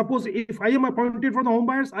suppose if I am appointed for the home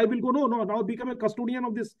buyers, I will go no no now become a custodian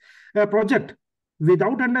of this project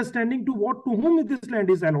without understanding to whom this land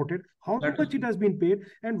is allotted, how much it has been paid,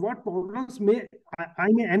 and what problems I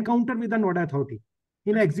may encounter with the Noida authority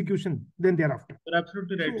in execution then thereafter. You're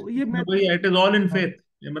absolutely right. So ये मैं भाई it is all in faith,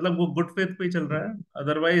 ये मतलब वो good faith पे ही चल रहा है,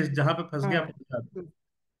 अदरवाइज जहां पे फंस गया फंस गया।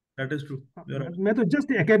 That is true. You're right. मैं तो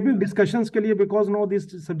जस्ट एकेडमिक डिस्कशंस के लिए, because no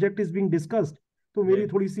this subject is being discussed, तो मेरी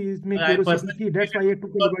थोड़ी सी इसमें I क्यूरियोसिटी personally थी, that's why I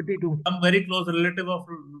took the liberty to. some very close relative of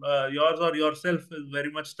yours or yourself is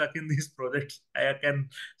very much stuck in these projects. I can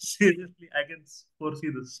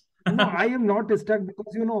foresee this. No, I am not stuck,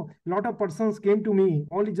 because lot of persons came to me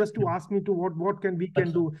only just to ask me to what can we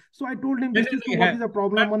can do. So I told him this is to what is the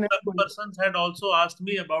problem. Some persons had also asked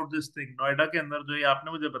me about this thing. Noida के अंदर जो ये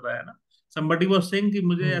आपने मुझे बताया ना, somebody was saying कि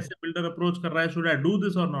मुझे ऐसे बिल्डर अप्रोच कर रहा है, should I do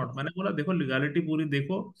this or not? मैंने बोला देखो लीगैलिटी पूरी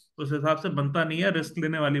देखो, उस हिसाब से बनता नहीं है, रिस्क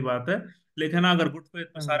लेने वाली बात है, लेकिन अगर गुड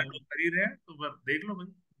फेथ में सारे लोग खरीद रहे हैं तो बस देख लो भाई,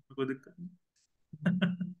 कोई दिक्कत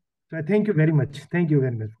नहीं। Thank you very much. Thank you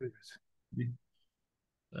very much for this.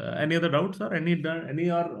 Any other doubts, or any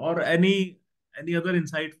other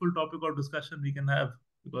insightful topic or discussion we can have,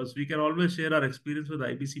 because we can always share our experience with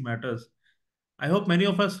IBC matters. I hope many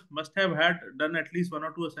of us must have done at least 1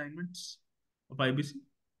 or 2 assignments of IBC.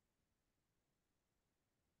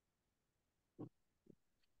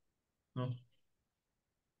 No.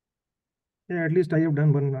 Yeah, at least I have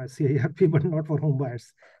done one CIRP, but not for home buyers.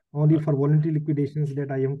 Only for voluntary liquidations that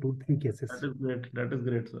I am 2-3 cases. That is great. That is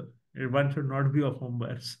great, sir. One should not be of home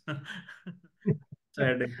buyers. It's a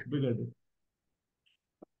headache, big headache.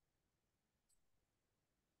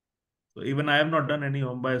 So even I have not done any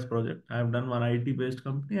home buyers project. I have done one IT based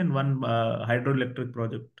company and one hydroelectric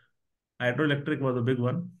project. Hydroelectric was a big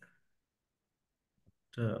one.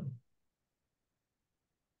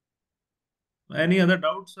 Any other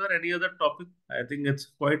doubts, sir? Any other topic? I think it's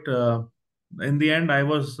quite. In the end,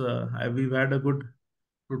 we've had a good,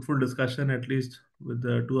 fruitful discussion, at least with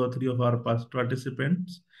the 2 or 3 of our past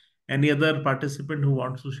participants. Any other participant who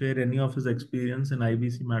wants to share any of his experience in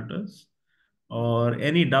IBC matters, or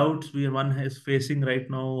any doubts one is facing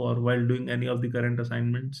right now, or while doing any of the current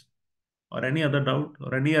assignments, or any other doubt,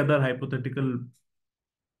 or any other hypothetical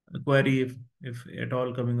query, if at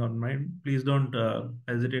all coming on mind, please don't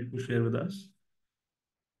hesitate to share with us.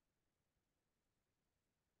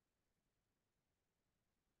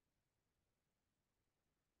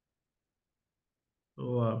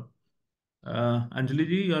 So, Anjali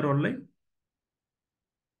ji, you are online.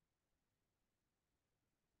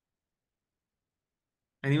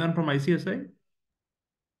 Anyone from ICSI?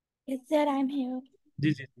 Yes, sir, I'm here.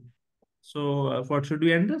 Ji. So, what should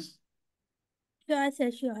we end this? Sure, sir,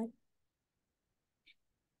 sure.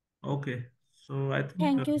 Okay. So, I think.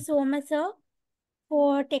 Thank you so much, sir,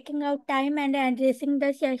 for taking out time and addressing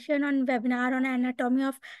the session on webinar on anatomy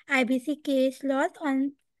of IBC case laws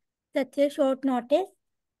on such a short notice.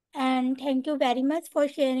 And thank you very much for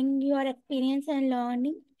sharing your experience and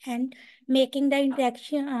learning and making the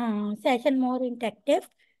interaction session more interactive.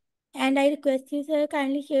 And I request you, sir,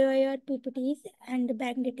 kindly share your PPTs and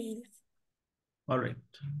bank details. All right.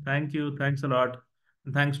 Thank you. Thanks a lot.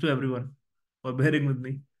 And thanks to everyone for bearing with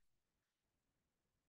me.